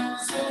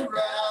spins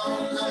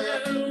around her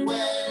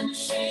when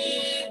she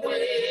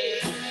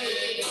wakes.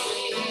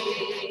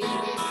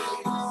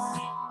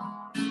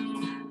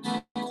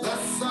 The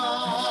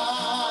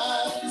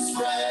sun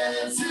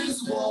spreads his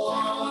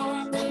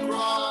warmth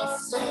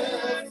across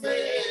her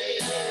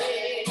face.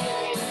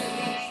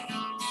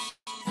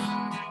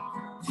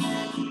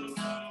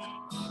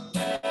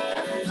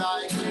 And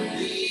I could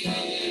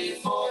be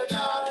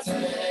forgotten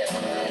and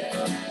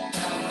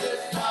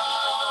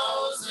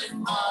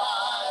 1,000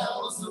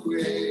 miles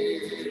away,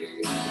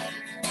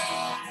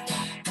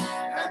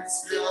 and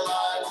still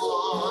I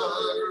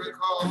would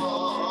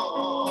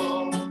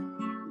recall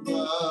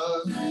the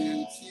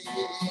beauty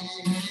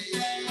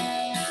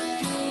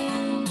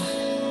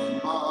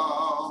of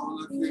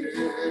Mauna Kea.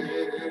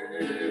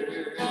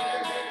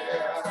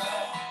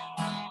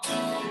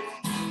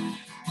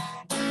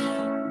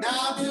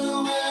 Now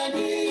to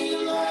any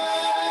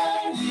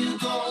land you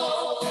go,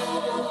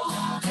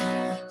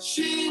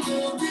 she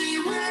will be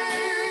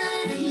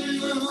with you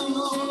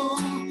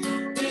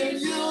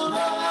if you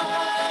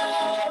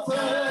love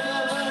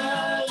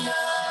her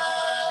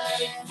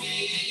like me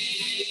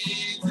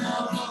do.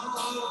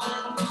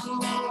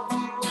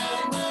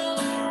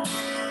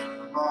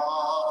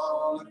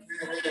 Mauna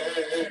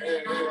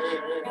Kea,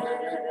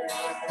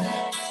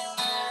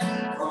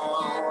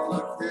 Mauna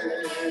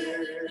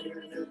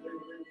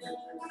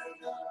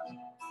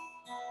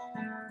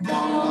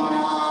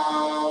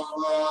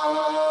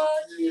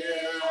Kea.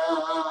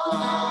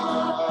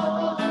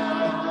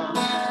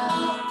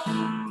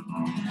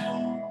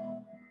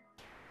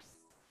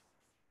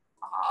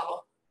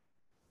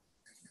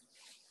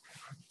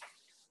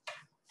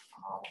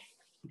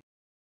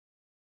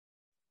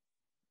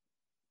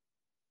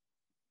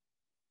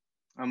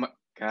 Oh my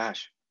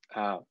gosh.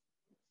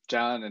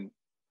 John and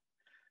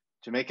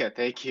Jamaica,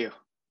 thank you.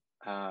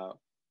 That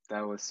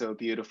was so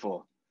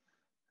beautiful.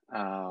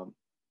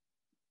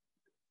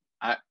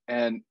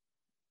 And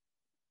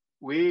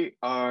we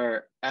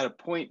are at a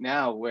point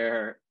now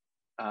where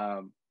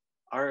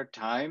our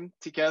time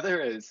together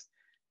is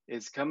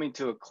coming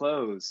to a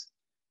close.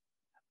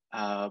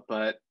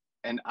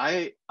 And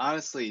I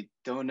honestly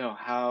don't know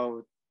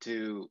how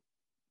to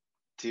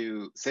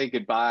to say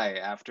goodbye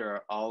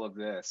after all of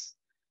this.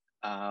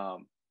 I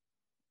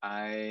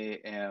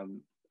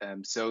am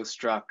so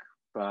struck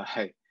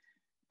by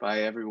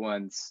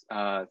everyone's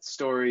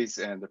stories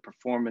and the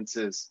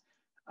performances.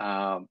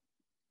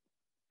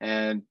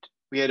 And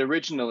we had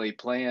originally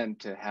planned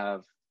to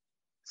have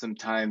some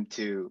time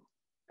to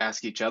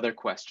ask each other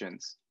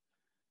questions,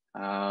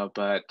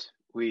 but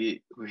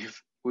we've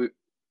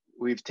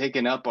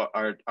taken up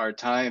our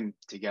time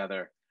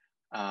together.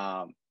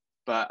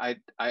 But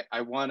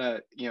I want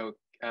to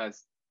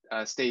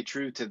stay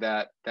true to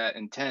that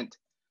intent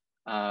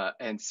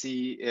and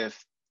see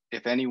if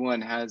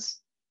anyone has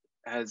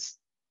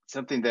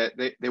something that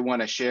they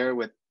want to share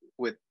with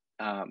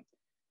the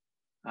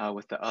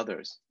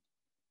others.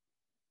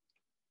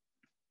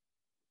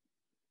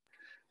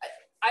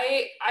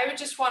 I would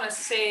just want to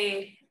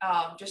say,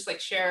 just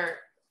like share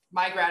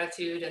my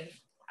gratitude, and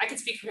I can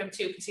speak for him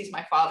too because he's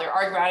my father,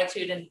 our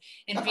gratitude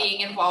in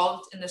being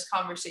involved in this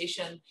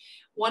conversation.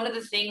 One of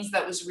the things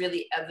that was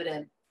really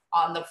evident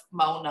on the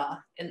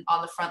Mauna and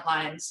on the front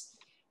lines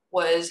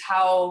was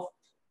how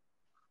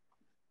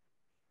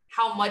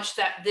much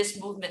that this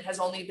movement has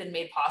only been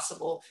made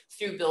possible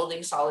through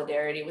building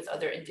solidarity with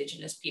other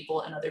Indigenous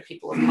people and other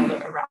people of color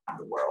around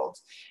the world.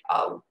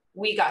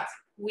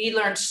 We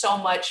learned so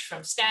much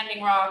from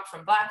Standing Rock,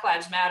 from Black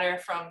Lives Matter,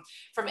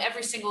 from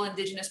every single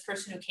Indigenous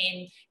person who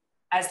came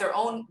as the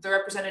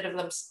representative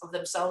of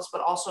themselves,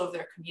 but also of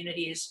their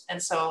communities.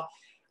 And so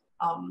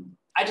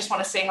I just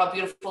want to say how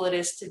beautiful it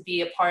is to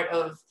be a part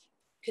of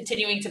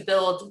continuing to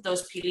build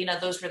those pilina,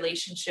 those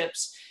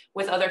relationships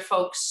with other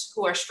folks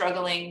who are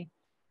struggling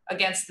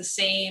against the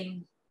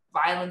same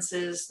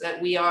violences that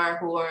we are,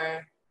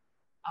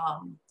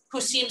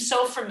 who seem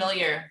so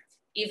familiar,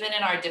 even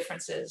in our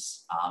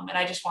differences. And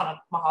I just want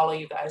to mahalo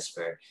you guys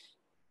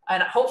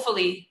and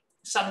hopefully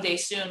someday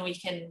soon we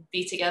can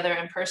be together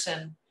in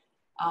person,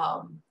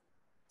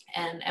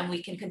 and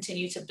we can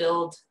continue to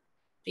build,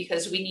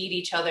 because we need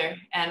each other.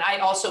 And I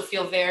also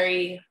feel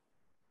very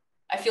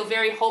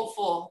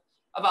hopeful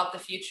about the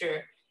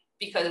future,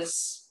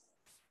 because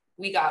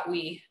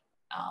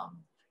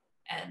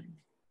and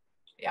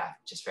yeah,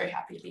 just very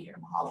happy to be here.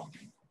 Mahalo.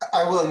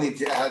 I will need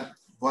to add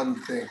one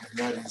thing, and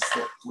that is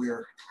that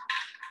we're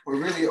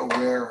really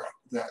aware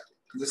that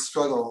this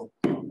struggle,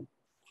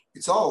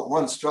 it's all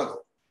one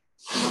struggle.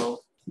 You know,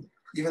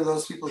 even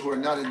those people who are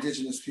not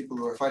Indigenous people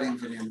who are fighting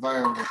for the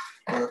environment,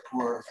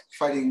 who are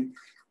fighting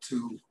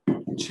to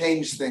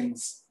change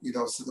things, you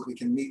know, so that we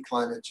can meet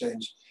climate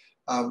change.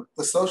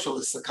 The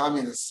socialists, the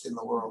communists in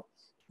the world,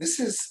 this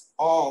is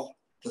all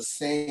the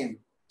same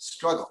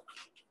struggle.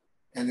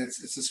 And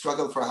it's a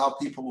struggle for how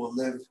people will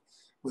live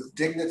with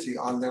dignity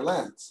on their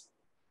lands.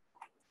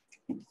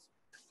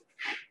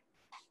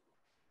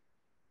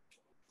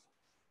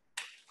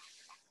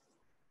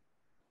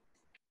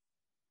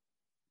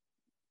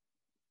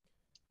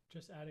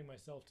 Just adding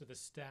myself to the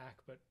stack,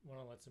 but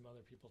want to let some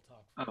other people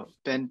talk first. Oh,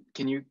 Ben,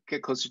 can you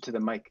get closer to the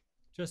mic?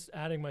 Just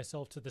adding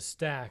myself to the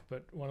stack,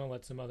 but want to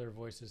let some other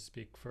voices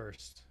speak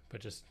first,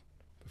 but just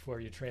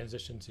before you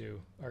transition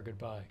to our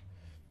goodbye.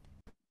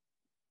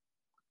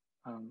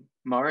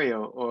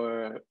 Mario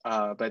or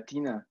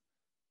Bettina,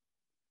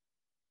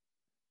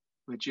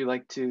 would you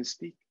like to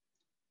speak?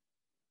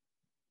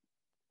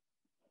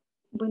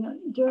 Bueno,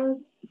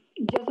 yo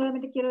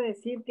solamente quiero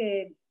decir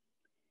que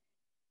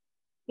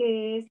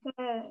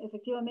esta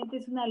efectivamente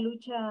es una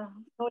lucha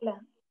sola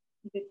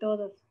de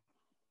todos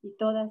y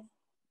todas.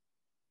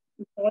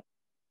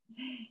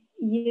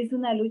 Y es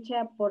una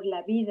lucha por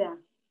la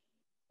vida,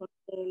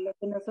 porque lo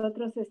que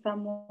nosotros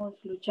estamos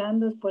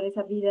luchando es por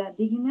esa vida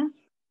digna,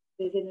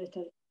 desde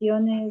nuestras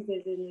acciones,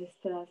 desde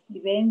nuestras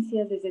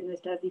vivencias, desde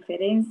nuestras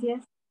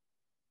diferencias,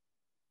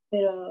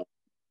 pero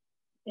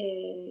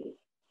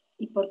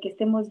y porque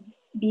estemos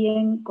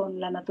bien con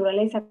la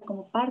naturaleza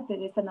como parte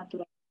de esta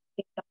naturaleza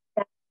que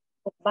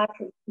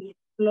comparte y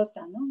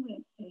explota, ¿no?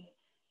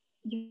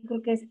 Yo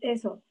creo que es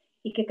eso,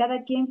 y que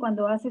cada quien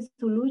cuando hace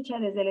su lucha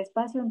desde el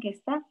espacio en que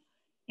está,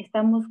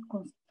 estamos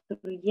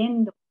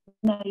construyendo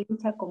una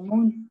lucha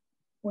común,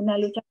 una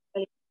lucha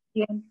por la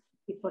liberación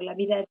y por la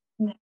vida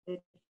digna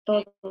de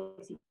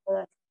todos y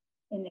todas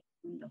en el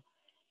mundo.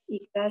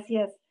 Y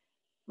gracias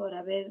por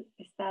haber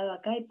estado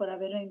acá y por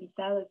haberme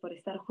invitado y por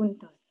estar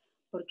juntos,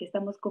 porque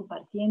estamos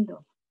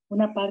compartiendo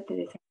una parte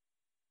de esa.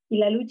 Y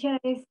la lucha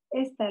es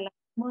esta, la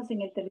hacemos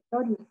en el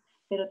territorio,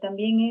 pero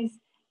también es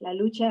la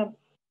lucha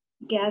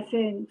que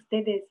hacen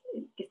ustedes,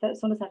 que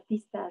son los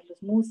artistas,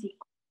 los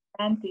músicos,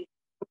 cantantes,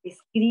 lo que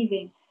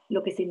escriben,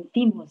 lo que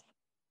sentimos.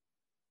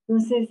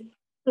 Entonces,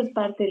 esto es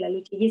parte de la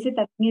lucha y ese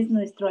también es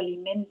nuestro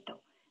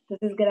alimento.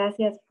 Entonces,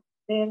 gracias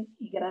por ser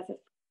y gracias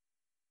por...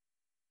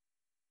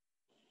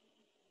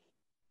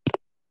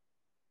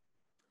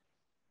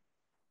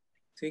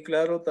 Sí,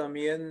 claro,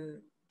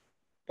 también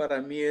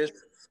para mí es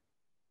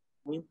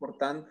muy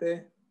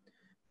importante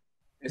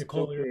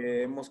esto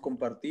que hemos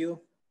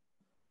compartido.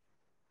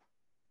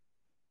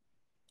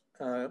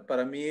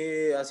 Para mí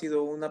ha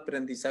sido un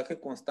aprendizaje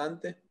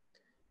constante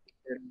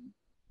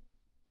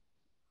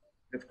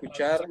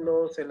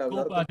escucharlos, el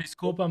hablar con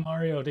Disculpa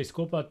Mario,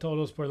 disculpa a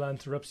todos por la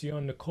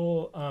interrupción.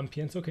 Nicole,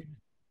 pienso que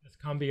es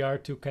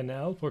cambiar tu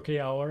canal porque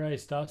ahora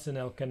estás en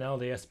el canal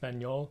de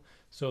español,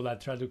 so la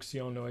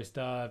traducción no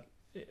está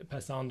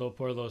pasando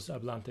por los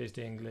hablantes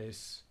de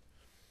inglés.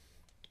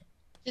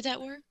 Did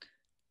that work?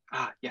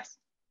 Yes.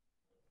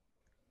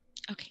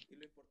 Okay.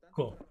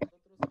 Cool.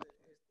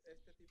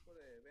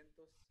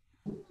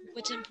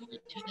 What's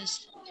important to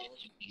us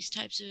in these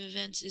types of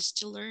events is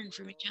to learn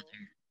from each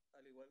other.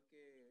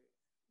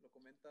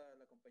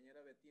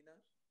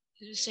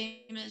 The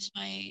same as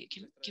my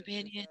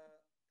companion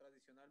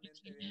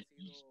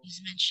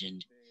has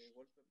mentioned,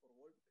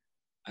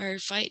 our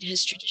fight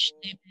has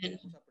traditionally been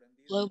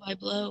blow by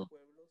blow.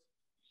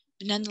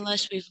 But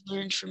nonetheless, we've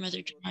learned from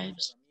other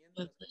tribes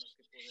that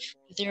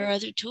there are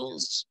other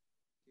tools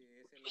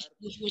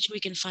with which we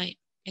can fight,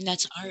 and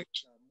that's art,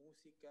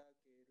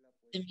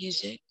 the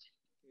music,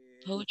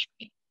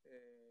 poetry,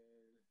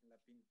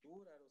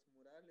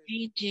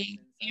 painting,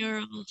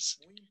 murals,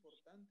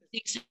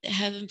 things that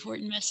have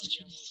important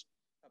messages,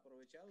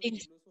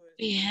 things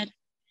we had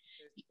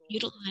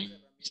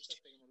utilized,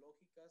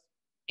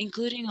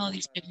 including all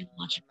these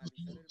technological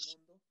tools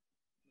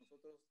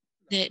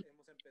that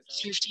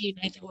serve to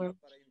unite the world.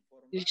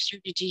 We've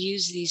started to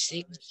use these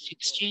things to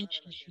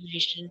exchange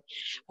information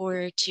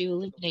or to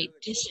eliminate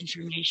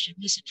disinformation,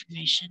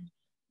 misinformation.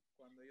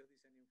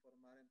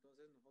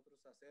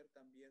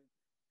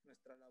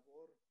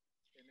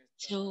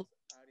 So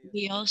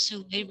we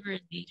also labor in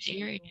these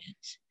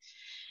areas.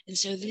 And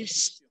so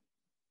this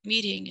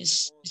meeting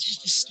is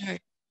just a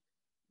start.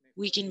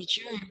 We can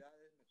mature.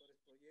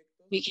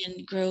 We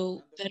can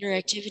grow better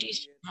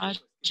activities,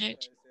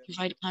 project,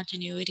 provide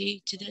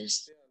continuity to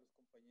this.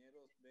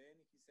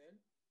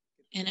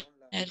 And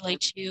I'd like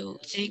to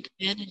thank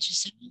Ben and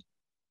Giselle,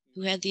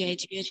 who had the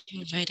idea to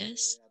invite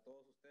us,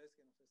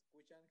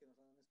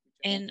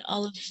 and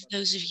all of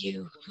those of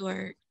you who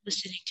are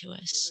listening to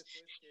us,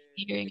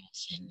 hearing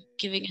us, and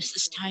giving us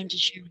this time to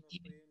share with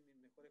you.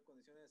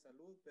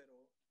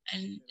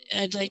 And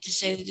I'd like to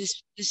say that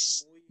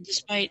this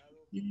despite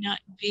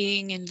not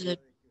being in the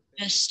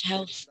best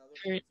health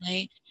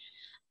currently,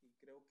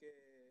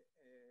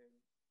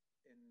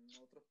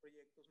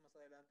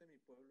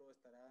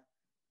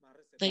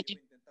 my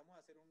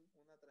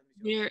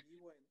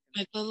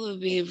pueblo will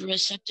be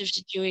receptive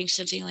to doing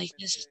something like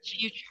this in the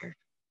future.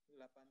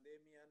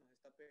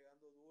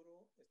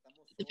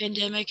 The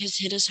pandemic has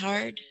hit us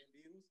hard.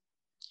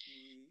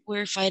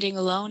 We're fighting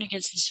alone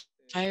against this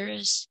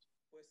virus.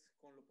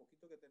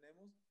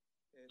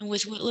 And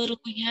with what little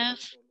we have,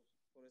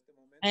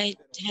 I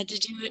had to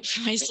do it for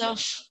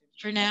myself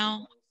for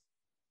now,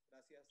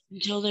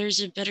 until there's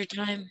a better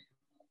time.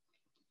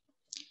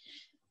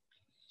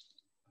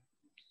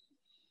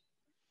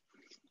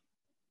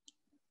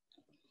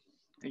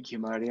 Thank you,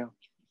 Mario.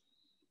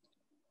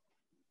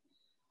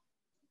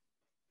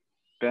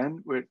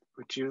 Ben, would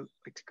you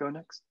like to go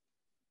next?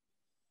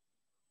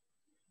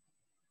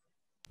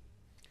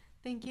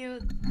 Thank you.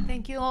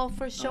 Thank you all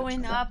for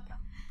showing up.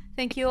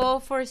 Thank you all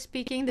for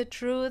speaking the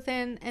truth,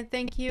 and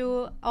thank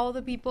you all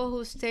the people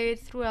who stayed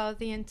throughout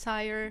the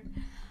entire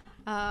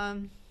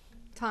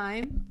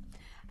time.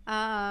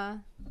 I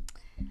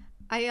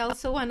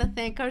also want to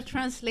thank our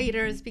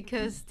translators,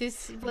 because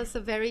this was a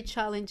very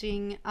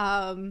challenging,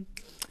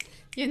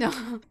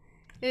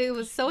 it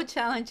was so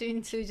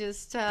challenging to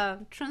just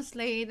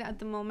translate at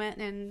the moment,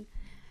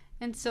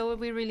 and so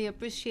we really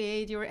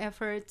appreciate your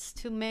efforts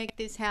to make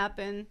this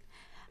happen.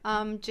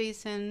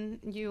 Jason,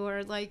 you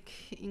are like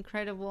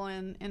incredible,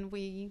 and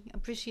we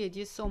appreciate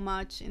you so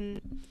much,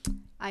 and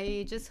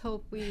I just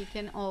hope we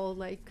can all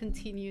like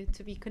continue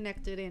to be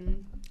connected,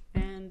 and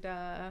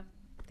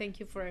thank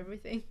you for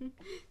everything.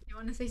 You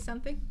want to say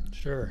something?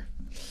 Sure.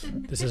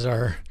 This is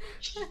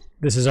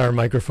our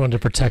microphone to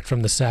protect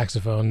from the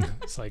saxophone.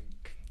 It's like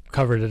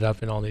covered it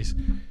up in all these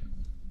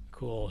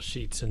cool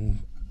sheets and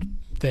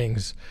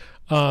things.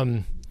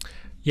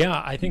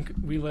 Yeah, I think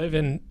we live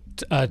in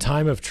a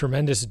time of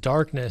tremendous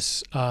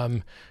darkness.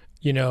 I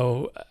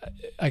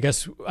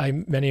guess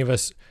many of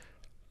us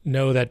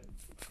know that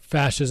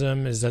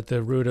fascism is at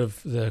the root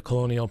of the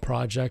colonial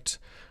project,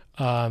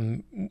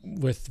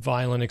 with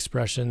violent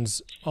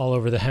expressions all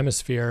over the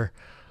hemisphere.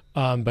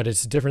 But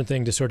it's a different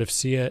thing to sort of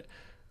see it,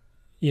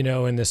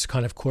 in this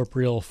kind of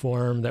corporeal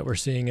form that we're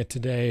seeing it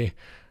today,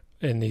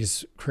 in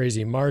these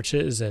crazy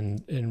marches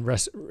and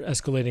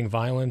escalating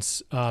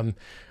violence. I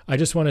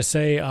just want to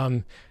say,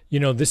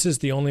 this is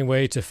the only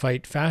way to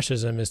fight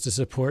fascism, is to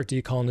support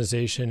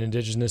decolonization,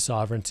 indigenous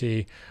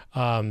sovereignty,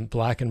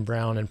 black and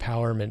brown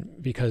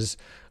empowerment, because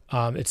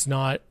it's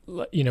not,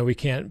 we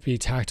can't be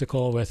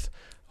tactical with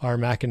our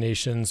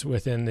machinations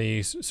within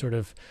the sort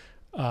of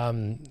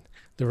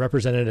the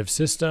representative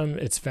system.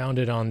 It's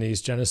founded on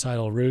these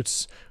genocidal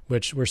roots,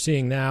 which we're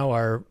seeing now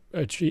are,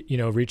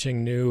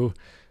 reaching new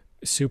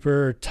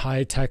super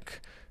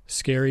high-tech,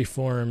 scary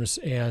forms.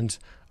 And,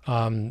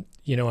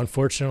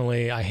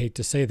 unfortunately, I hate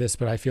to say this,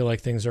 but I feel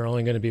like things are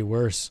only going to be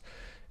worse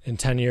in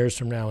 10 years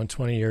from now and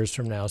 20 years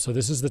from now. So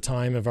this is the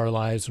time of our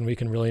lives when we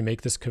can really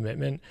make this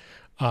commitment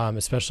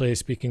especially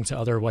speaking to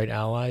other white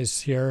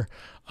allies here.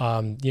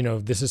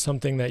 This is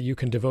something that you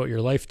can devote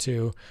your life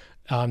to,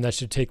 that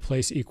should take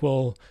place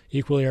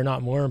equally or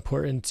not more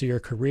important to your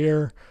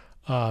career,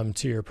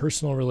 to your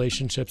personal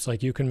relationships.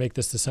 Like, you can make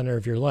this the center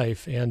of your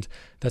life. And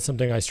that's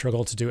something I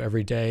struggle to do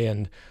every day.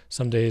 And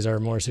some days are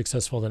more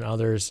successful than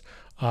others.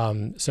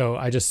 So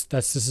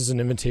this is an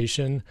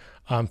invitation.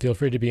 Feel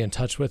free to be in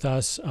touch with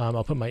us.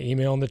 I'll put my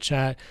email in the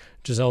chat.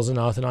 Giselle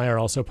Zanoth and I are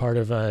also part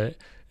of an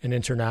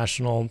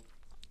international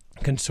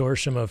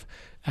consortium of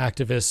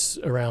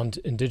activists around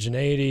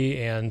indigeneity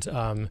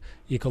and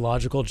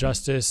ecological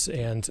justice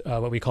and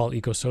what we call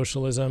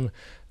eco-socialism.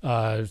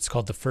 It's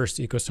called the First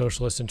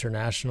Eco-Socialist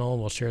International.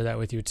 We'll share that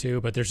with you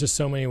too. But there's just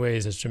so many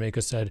ways, as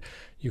Jamaica said,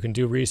 you can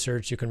do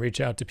research, you can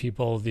reach out to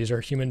people. These are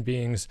human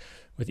beings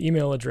with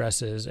email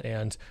addresses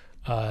and,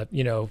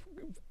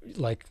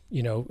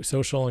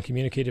 social and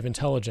communicative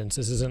intelligence.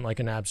 This isn't like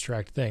an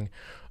abstract thing.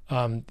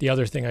 The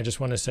other thing I just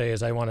want to say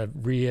is I want to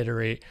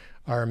reiterate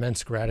our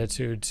immense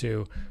gratitude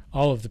to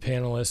all of the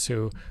panelists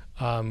who,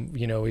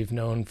 we've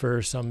known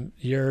for some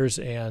years,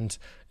 and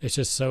it's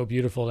just so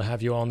beautiful to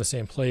have you all in the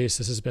same place.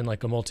 This has been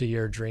like a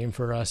multi-year dream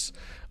for us.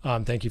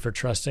 Thank you for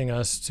trusting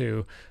us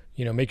to,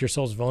 make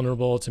yourselves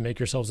vulnerable, to make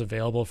yourselves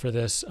available for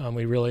this.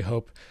 We really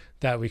hope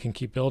that we can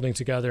keep building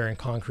together in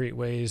concrete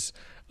ways,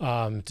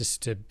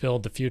 just to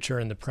build the future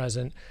and the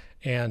present.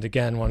 And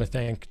again, want to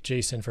thank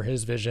Jason for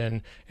his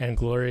vision, and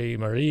Glory,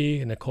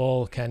 Marie,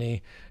 Nicole,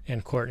 Kenny,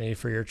 and Courtney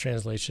for your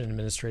translation and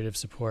administrative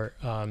support.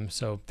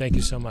 So thank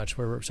you so much.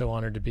 We're so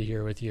honored to be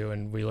here with you,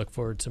 and we look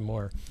forward to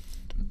more.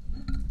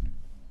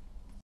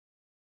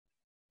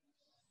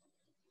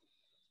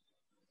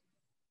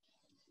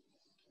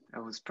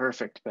 That was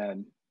perfect,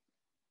 Ben.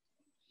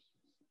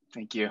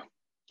 Thank you.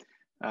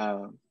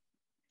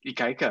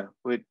 Ikaika,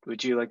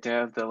 would you like to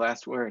have the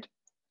last word?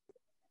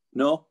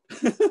 No.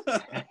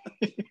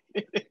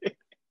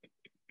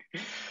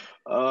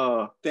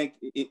 Oh,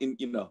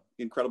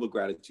 incredible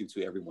gratitude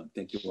to everyone.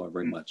 Thank you all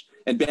very much.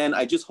 And Ben,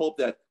 I just hope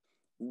that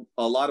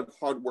a lot of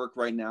hard work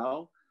right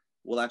now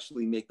will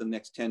actually make the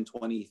next 10,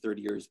 20,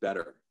 30 years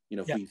better.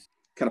 If we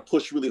kind of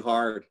push really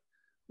hard,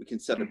 we can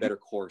set a better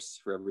course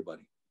for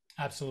everybody.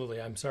 Absolutely.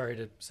 I'm sorry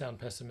to sound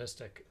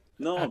pessimistic.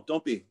 No,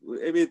 don't be.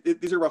 I mean,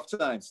 these are rough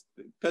times.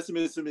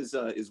 Pessimism is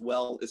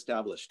well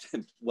established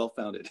and well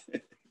founded.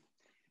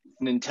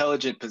 An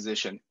intelligent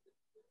position.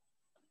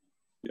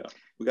 Yeah,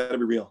 we got to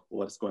be real.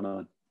 What's going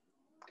on?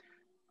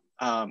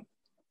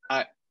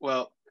 I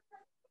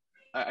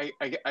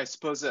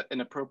suppose that an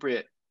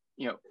appropriate,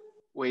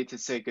 way to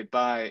say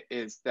goodbye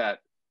is that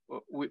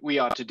we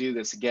ought to do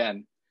this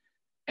again,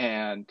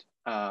 and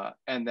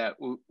that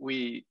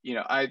we,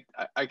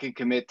 I can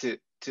commit to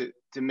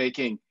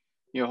making,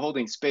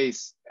 holding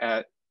space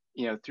at,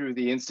 through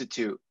the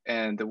Institute,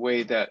 and the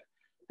way that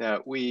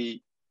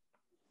we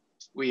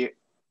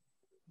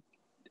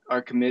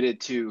are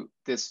committed to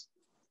this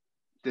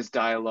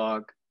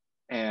dialogue,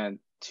 and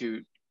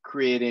to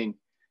creating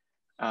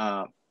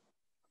a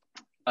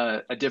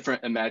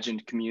different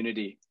imagined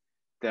community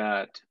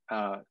that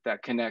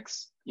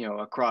connects,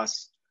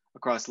 across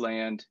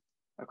land,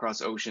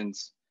 across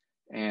oceans,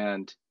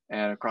 and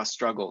across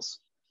struggles,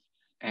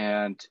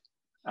 and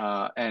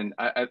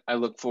I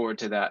look forward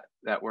to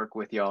that work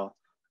with y'all.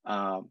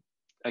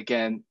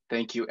 Again,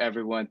 thank you,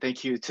 everyone.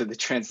 Thank you to the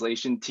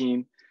translation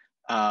team.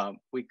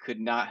 We could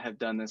not have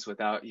done this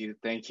without you.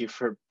 Thank you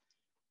for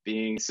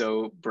being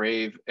so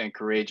brave and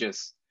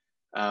courageous,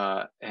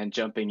 and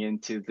jumping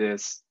into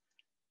this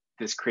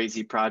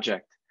crazy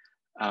project,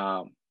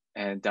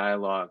 and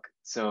dialogue.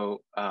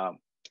 So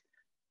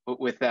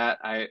with that,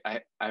 I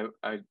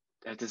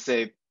have to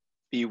say,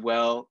 be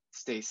well,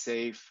 stay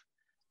safe,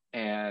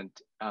 and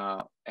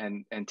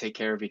take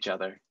care of each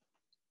other.